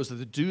Hitler's day, it was that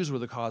the Jews were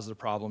the cause of the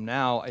problem.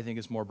 Now, I think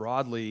it's more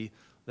broadly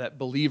that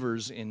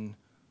believers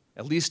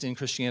at least in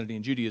Christianity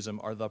and Judaism,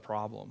 are the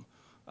problem.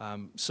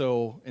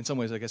 So in some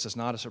ways, I guess it's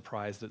not a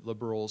surprise that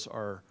liberals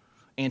are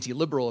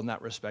anti-liberal in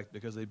that respect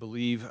because they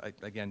believe,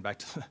 again, back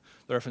to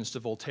the reference to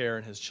Voltaire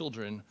and his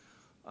children,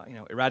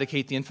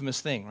 eradicate the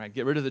infamous thing, right?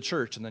 Get rid of the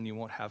church, and then you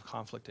won't have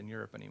conflict in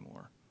Europe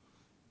anymore.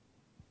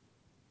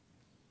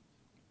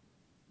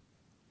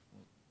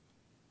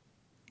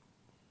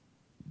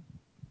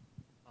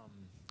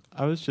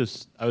 I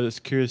was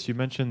curious. You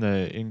mentioned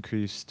the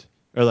increased,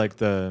 or like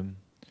the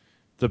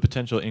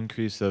potential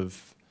increase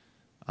of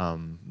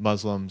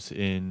Muslims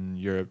in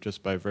Europe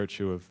just by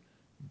virtue of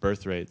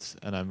birth rates,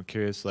 and I'm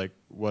curious, like,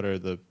 what are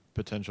the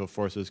potential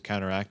forces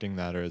counteracting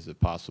that, or is it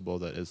possible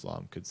that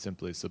Islam could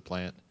simply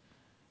supplant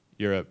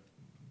Europe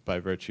by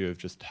virtue of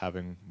just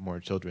having more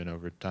children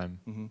over time?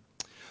 Mm-hmm.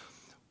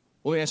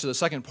 Well, let me answer the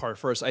second part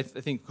first. I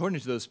think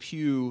according to those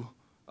Pew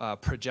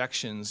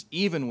projections,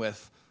 even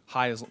with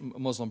high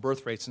Muslim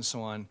birth rates and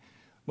so on,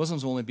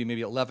 Muslims will only be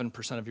maybe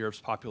 11% of Europe's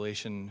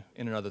population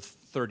in another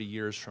 30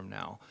 years from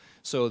now.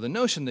 So the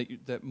notion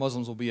that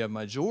Muslims will be a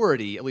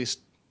majority, at least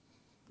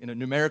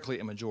numerically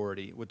a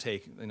majority, would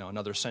take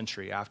another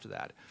century after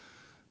that.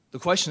 The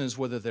question is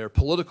whether their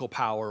political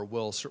power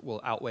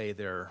will outweigh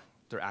their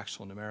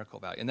actual numerical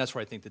value. And that's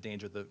where I think the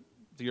danger of the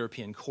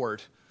European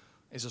court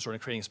is just sort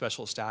of creating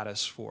special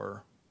status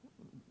for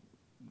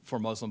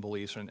Muslim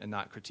beliefs and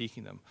not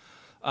critiquing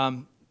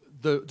them.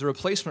 The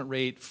replacement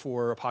rate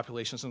for a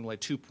population is something like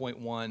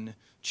 2.1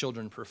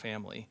 children per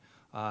family.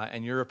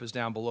 And Europe is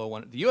down below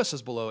 1. The U.S.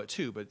 is below it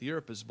too, but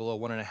Europe is below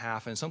 1.5,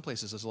 and in some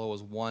places as low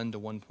as 1 to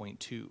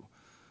 1.2.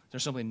 They're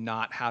simply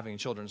not having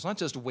children. It's not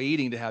just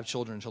waiting to have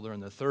children until they're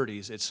in their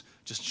 30s. It's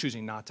just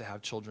choosing not to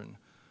have children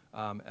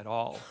at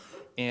all.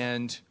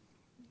 And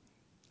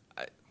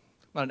I'm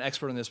not an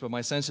expert on this, but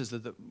my sense is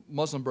that the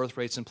Muslim birth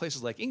rates in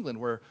places like England,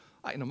 where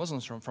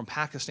Muslims from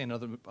Pakistan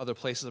and other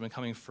places have been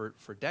coming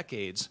for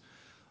decades,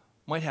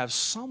 might have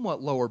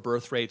somewhat lower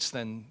birth rates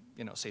than,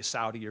 say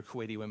Saudi or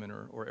Kuwaiti women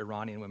or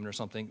Iranian women or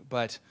something,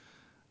 but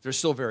they're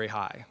still very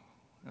high.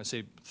 I'd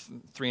say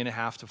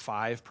 3.5 to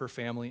 5 per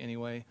family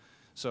anyway.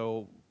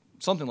 So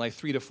something like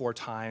 3 to 4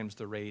 times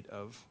the rate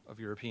of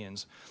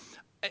Europeans.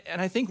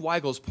 And I think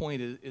Weigel's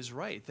point is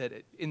right, that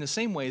in the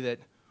same way that,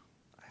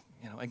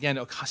 again,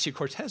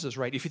 Ocasio-Cortez is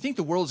right. If you think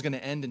the world is going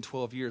to end in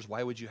 12 years,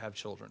 why would you have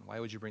children? Why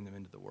would you bring them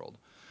into the world?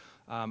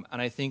 And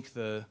I think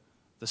the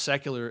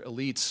secular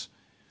elites,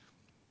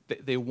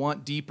 they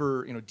want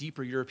deeper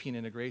European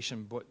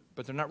integration,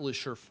 but they're not really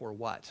sure for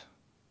what.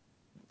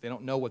 They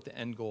don't know what the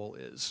end goal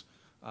is.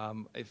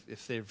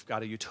 If they've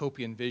got a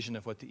utopian vision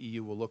of what the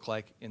EU will look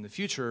like in the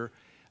future,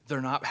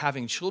 they're not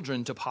having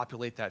children to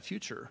populate that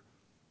future.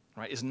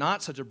 Right? It's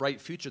not such a bright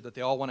future that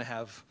they all want to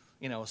have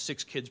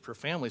 6 kids per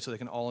family so they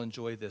can all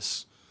enjoy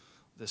this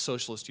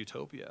socialist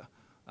utopia.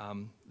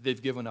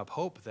 They've given up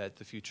hope that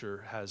the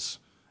future has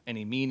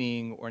any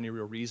meaning or any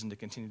real reason to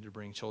continue to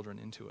bring children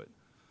into it.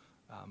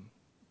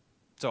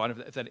 So I don't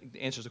know if that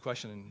answers the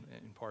question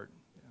in part.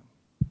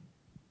 Yeah.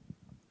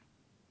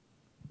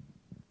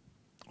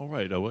 All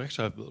right, we'll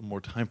actually have a little more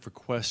time for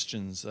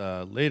questions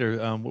later.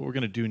 What we're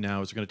going to do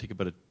now is we're going to take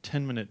about a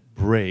 10-minute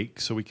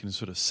break so we can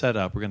sort of set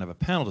up. We're going to have a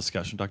panel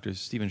discussion. Dr.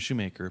 Stephen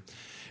Shoemaker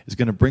is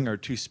going to bring our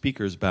 2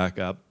 speakers back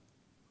up.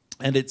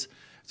 And it's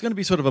going to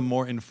be sort of a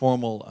more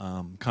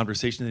informal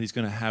conversation that he's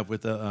going to have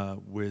with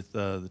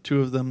the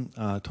 2 of them,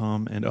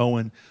 Tom and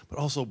Owen, but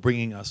also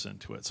bringing us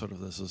into it. Sort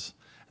of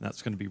and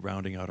that's going to be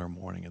rounding out our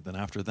morning. And then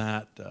after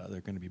that,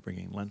 they're going to be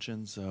bringing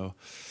luncheon. So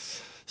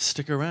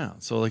stick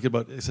around. So like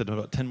about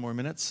 10 more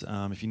minutes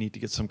if you need to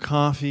get some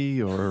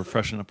coffee or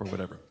freshen up or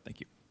whatever.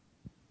 Thank you.